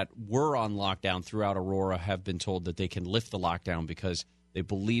schools that were on lockdown throughout Aurora have been told that they can lift the lockdown because they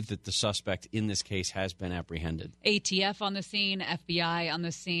believe that the suspect in this case has been apprehended. ATF on the scene, FBI on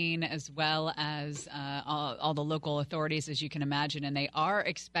the scene, as well as all the local authorities, as you can imagine. And they are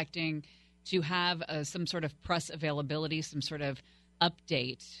expecting to have some sort of press availability, some sort of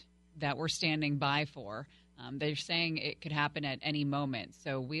update that we're standing by for. They're saying it could happen at any moment.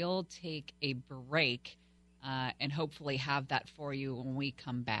 So we'll take a break and hopefully have that for you when we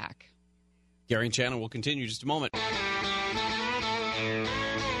come back. Gary and Shannon will continue in just a moment.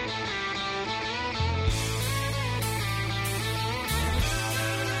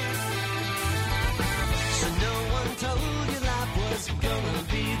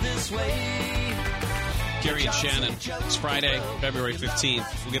 Gary and Shannon. It's Friday, February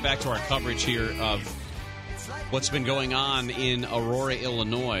 15th. We'll get back to our coverage here of what's been going on in Aurora,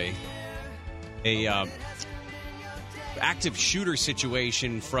 Illinois. A active shooter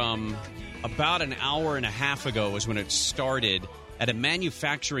situation from about an hour and a half ago is when it started at a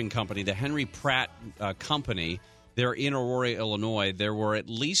manufacturing company, the Henry Pratt Company. They're in Aurora, Illinois. There were at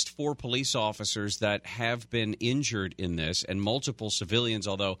least 4 police officers that have been injured in this and multiple civilians,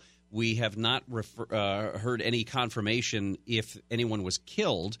 although we have not heard any confirmation if anyone was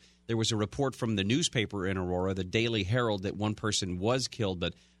killed. There was a report from the newspaper in Aurora, the Daily Herald, that one person was killed.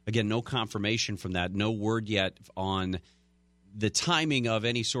 But, again, no confirmation from that. No word yet on the timing of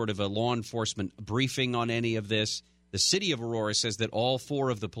any sort of a law enforcement briefing on any of this. The city of Aurora says that all 4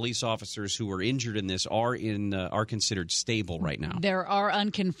 of the police officers who were injured in this are considered stable right now. There are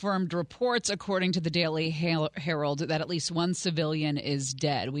unconfirmed reports, according to the Daily Herald, that at least 1 civilian is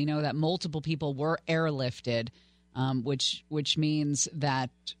dead. We know that multiple people were airlifted, which means that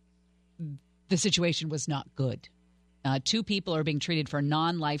the situation was not good. 2 people are being treated for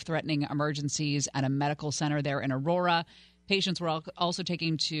non-life-threatening emergencies at a medical center there in Aurora. Patients were also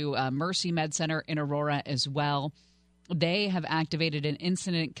taken to Mercy Med Center in Aurora as well. They have activated an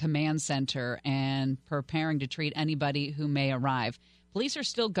incident command center and preparing to treat anybody who may arrive. Police are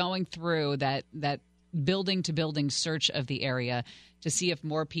still going through that building-to-building search of the area to see if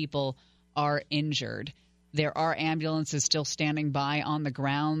more people are injured. There are ambulances still standing by on the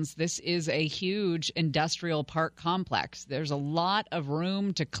grounds. This is a huge industrial park complex. There's a lot of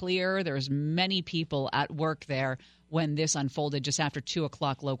room to clear. There's many people at work there when this unfolded just after 2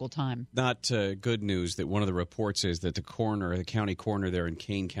 o'clock local time. Not good news that one of the reports is that the county coroner there in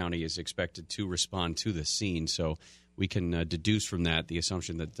Kane County is expected to respond to the scene. So we can deduce from that the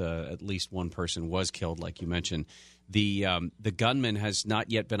assumption that at least one person was killed, like you mentioned. The gunman has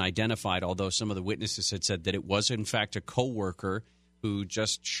not yet been identified, although some of the witnesses had said that it was, in fact, a coworker who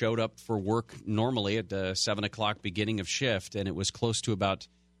just showed up for work normally at the 7 o'clock beginning of shift, and it was close to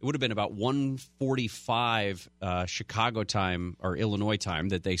it would have been about 1:45 Chicago time or Illinois time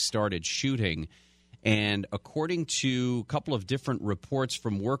that they started shooting. And according to a couple of different reports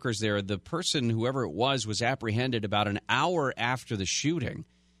from workers there, the person, whoever it was apprehended about an hour after the shooting.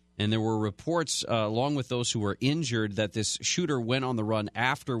 And there were reports, along with those who were injured, that this shooter went on the run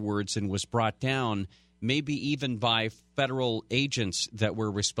afterwards and was brought down, maybe even by federal agents that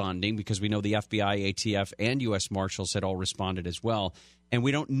were responding, because we know the FBI, ATF, and U.S. Marshals had all responded as well. And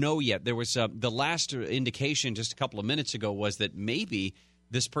we don't know yet. There was the last indication just a couple of minutes ago was that maybe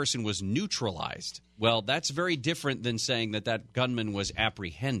this person was neutralized. Well, that's very different than saying that gunman was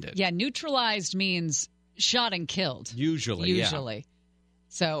apprehended. Yeah, neutralized means shot and killed. Usually. Yeah.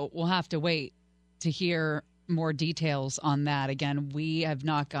 So we'll have to wait to hear more details on that. Again, we have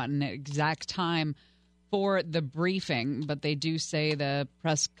not gotten an exact time for the briefing, but they do say the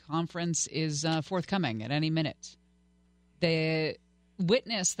press conference is forthcoming at any minute. The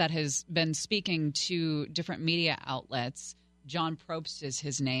witness that has been speaking to different media outlets, John Probst is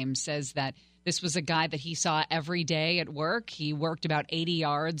his name, says that this was a guy that he saw every day at work. He worked about 80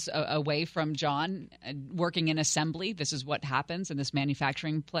 yards away from John, working in assembly. This is what happens in this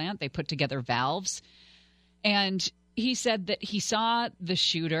manufacturing plant. They put together valves. And he said that he saw the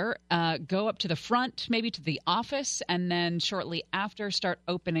shooter go up to the front, maybe to the office, and then shortly after start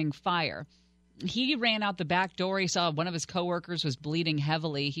opening fire. He ran out the back door. He saw one of his coworkers was bleeding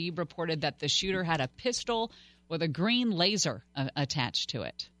heavily. He reported that the shooter had a pistol with a green laser attached to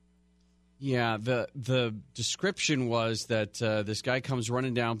it. Yeah, the description was that this guy comes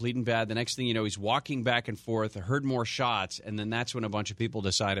running down, bleeding bad. The next thing you know, he's walking back and forth, heard more shots, and then that's when a bunch of people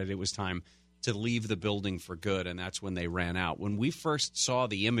decided it was time to leave the building for good, and that's when they ran out. When we first saw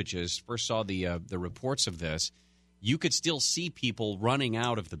the images, the reports of this, you could still see people running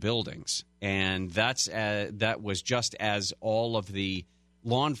out of the buildings, and that was just as all of the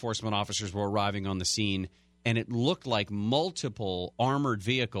law enforcement officers were arriving on the scene. And it looked like multiple armored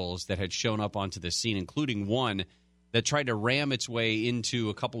vehicles that had shown up onto the scene, including one that tried to ram its way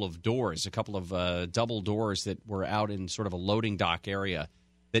into a couple of doors, a couple of double doors that were out in sort of a loading dock area,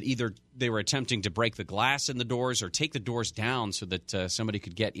 that either they were attempting to break the glass in the doors or take the doors down so that somebody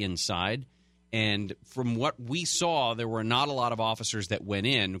could get inside. And from what we saw, there were not a lot of officers that went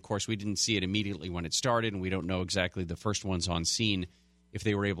in. Of course, we didn't see it immediately when it started, and we don't know exactly the first ones on scene if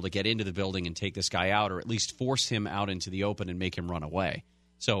they were able to get into the building and take this guy out, or at least force him out into the open and make him run away.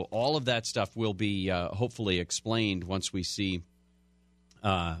 So all of that stuff will be hopefully explained once we get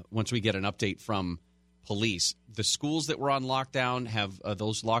an update from police. The schools that were on lockdown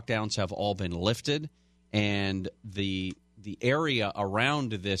those lockdowns have all been lifted, and the area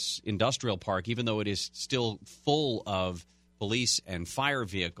around this industrial park, even though it is still full of police and fire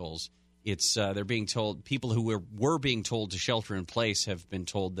vehicles, they're being told, people who were being told to shelter in place have been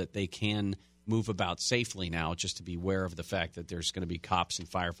told that they can move about safely now, just to be aware of the fact that there's going to be cops and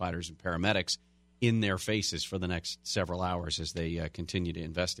firefighters and paramedics in their faces for the next several hours as they continue to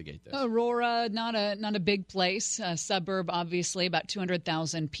investigate this. Aurora, not a big place, a suburb, obviously, about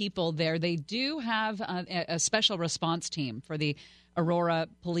 200,000 people there. They do have a special response team for the Aurora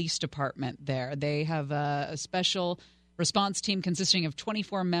Police Department there. They have a special response team consisting of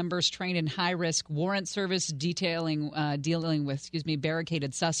 24 members trained in high-risk warrant service, dealing with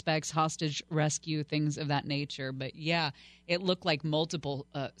barricaded suspects, hostage rescue, things of that nature. But yeah, it looked like multiple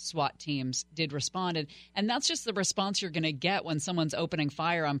SWAT teams did respond, and that's just the response you're going to get when someone's opening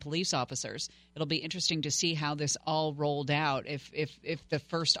fire on police officers. It'll be interesting to see how this all rolled out. If the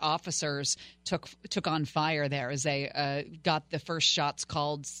first officers took on fire there as they got the first shots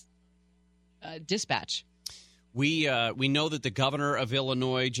called, dispatch. We know that the governor of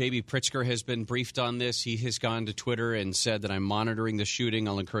Illinois, J.B. Pritzker, has been briefed on this. He has gone to Twitter and said that I'm monitoring the shooting.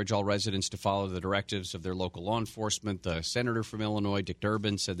 I'll encourage all residents to follow the directives of their local law enforcement. The senator from Illinois, Dick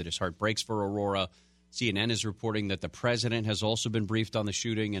Durbin, said that his heart breaks for Aurora. CNN is reporting that the president has also been briefed on the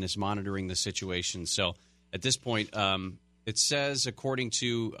shooting and is monitoring the situation. So at this point, it says, according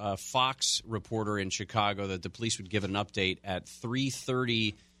to a Fox reporter in Chicago, that the police would give an update at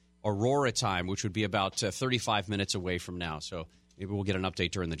 3:30 Aurora time, which would be about 35 minutes away from now. So maybe we'll get an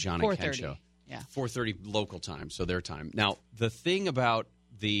update during the John and Ken show. Yeah. 4:30 local time, so their time. Now, the thing about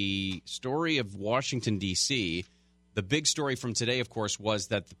the story of Washington, D.C., the big story from today, of course, was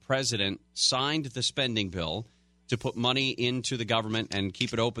that the president signed the spending bill to put money into the government and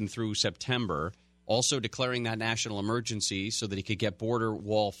keep it open through September, also declaring that national emergency so that he could get border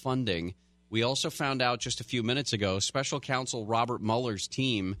wall funding. We also found out just a few minutes ago, special counsel Robert Mueller's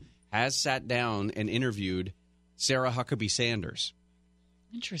team has sat down and interviewed Sarah Huckabee Sanders.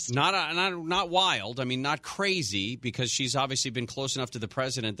 Interesting. Not wild. I mean, not crazy, because she's obviously been close enough to the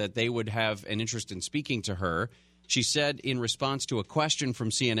president that they would have an interest in speaking to her. She said in response to a question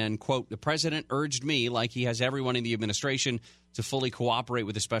from CNN, quote, "The president urged me, like he has everyone in the administration, to fully cooperate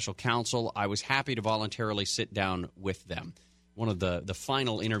with the special counsel. I was happy to voluntarily sit down with them." One of the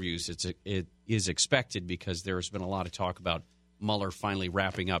final interviews it is expected, because there has been a lot of talk about Mueller finally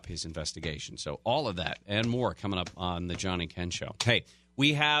wrapping up his investigation. So all of that and more coming up on the John and Ken Show. Hey,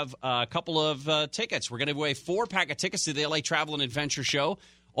 we have a couple of tickets. We're going to give away 4-pack of tickets to the LA Travel and Adventure Show.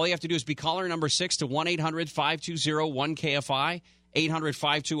 All you have to do is be caller number 6 to 1-800-520-1KFI,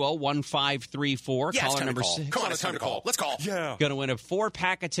 800-520-1534. Yeah, caller number call. 6. Come on, it's time to call. Let's call. Yeah. Going to win a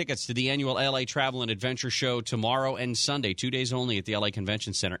 4-pack of tickets to the annual LA Travel and Adventure Show tomorrow and Sunday, 2 days only at the LA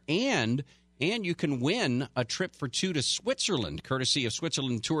Convention Center. And you can win a trip for 2 to Switzerland, courtesy of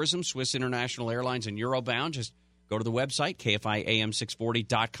Switzerland Tourism, Swiss International Airlines, and Eurobound. Just go to the website,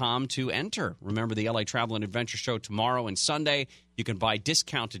 KFIAM640.com, to enter. Remember, the LA Travel and Adventure Show tomorrow and Sunday. You can buy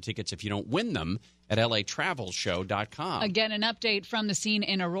discounted tickets if you don't win them at LATravelShow.com. Again, an update from the scene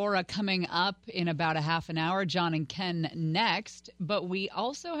in Aurora coming up in about a half an hour. John and Ken next. But we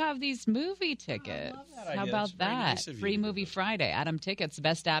also have these movie tickets. How about that? Nice Free Movie Friday. Adam Tickets,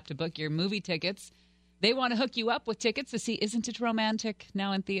 best app to book your movie tickets. They want to hook you up with tickets to see Isn't It Romantic?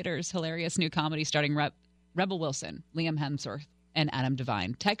 Now in theaters. Hilarious new comedy starring Rebel Wilson, Liam Hemsworth, and Adam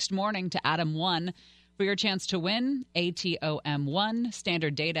Devine. Text morning to Adam1 for your chance to win. ATOM1.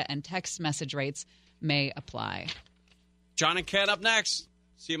 Standard data and text message rates may apply. John and Ken up next.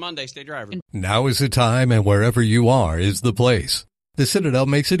 See you Monday. Stay dry, everybody. Now is the time, and wherever you are is the place. The Citadel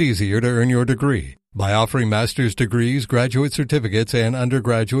makes it easier to earn your degree by offering master's degrees, graduate certificates, and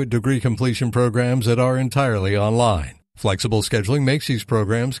undergraduate degree completion programs that are entirely online. Flexible scheduling makes these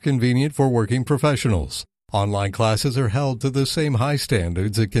programs convenient for working professionals. Online classes are held to the same high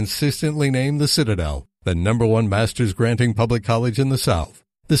standards that consistently name the Citadel the #1 master's granting public college in the South.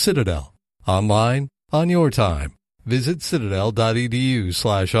 The Citadel. Online, on your time. Visit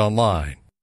citadel.edu/online.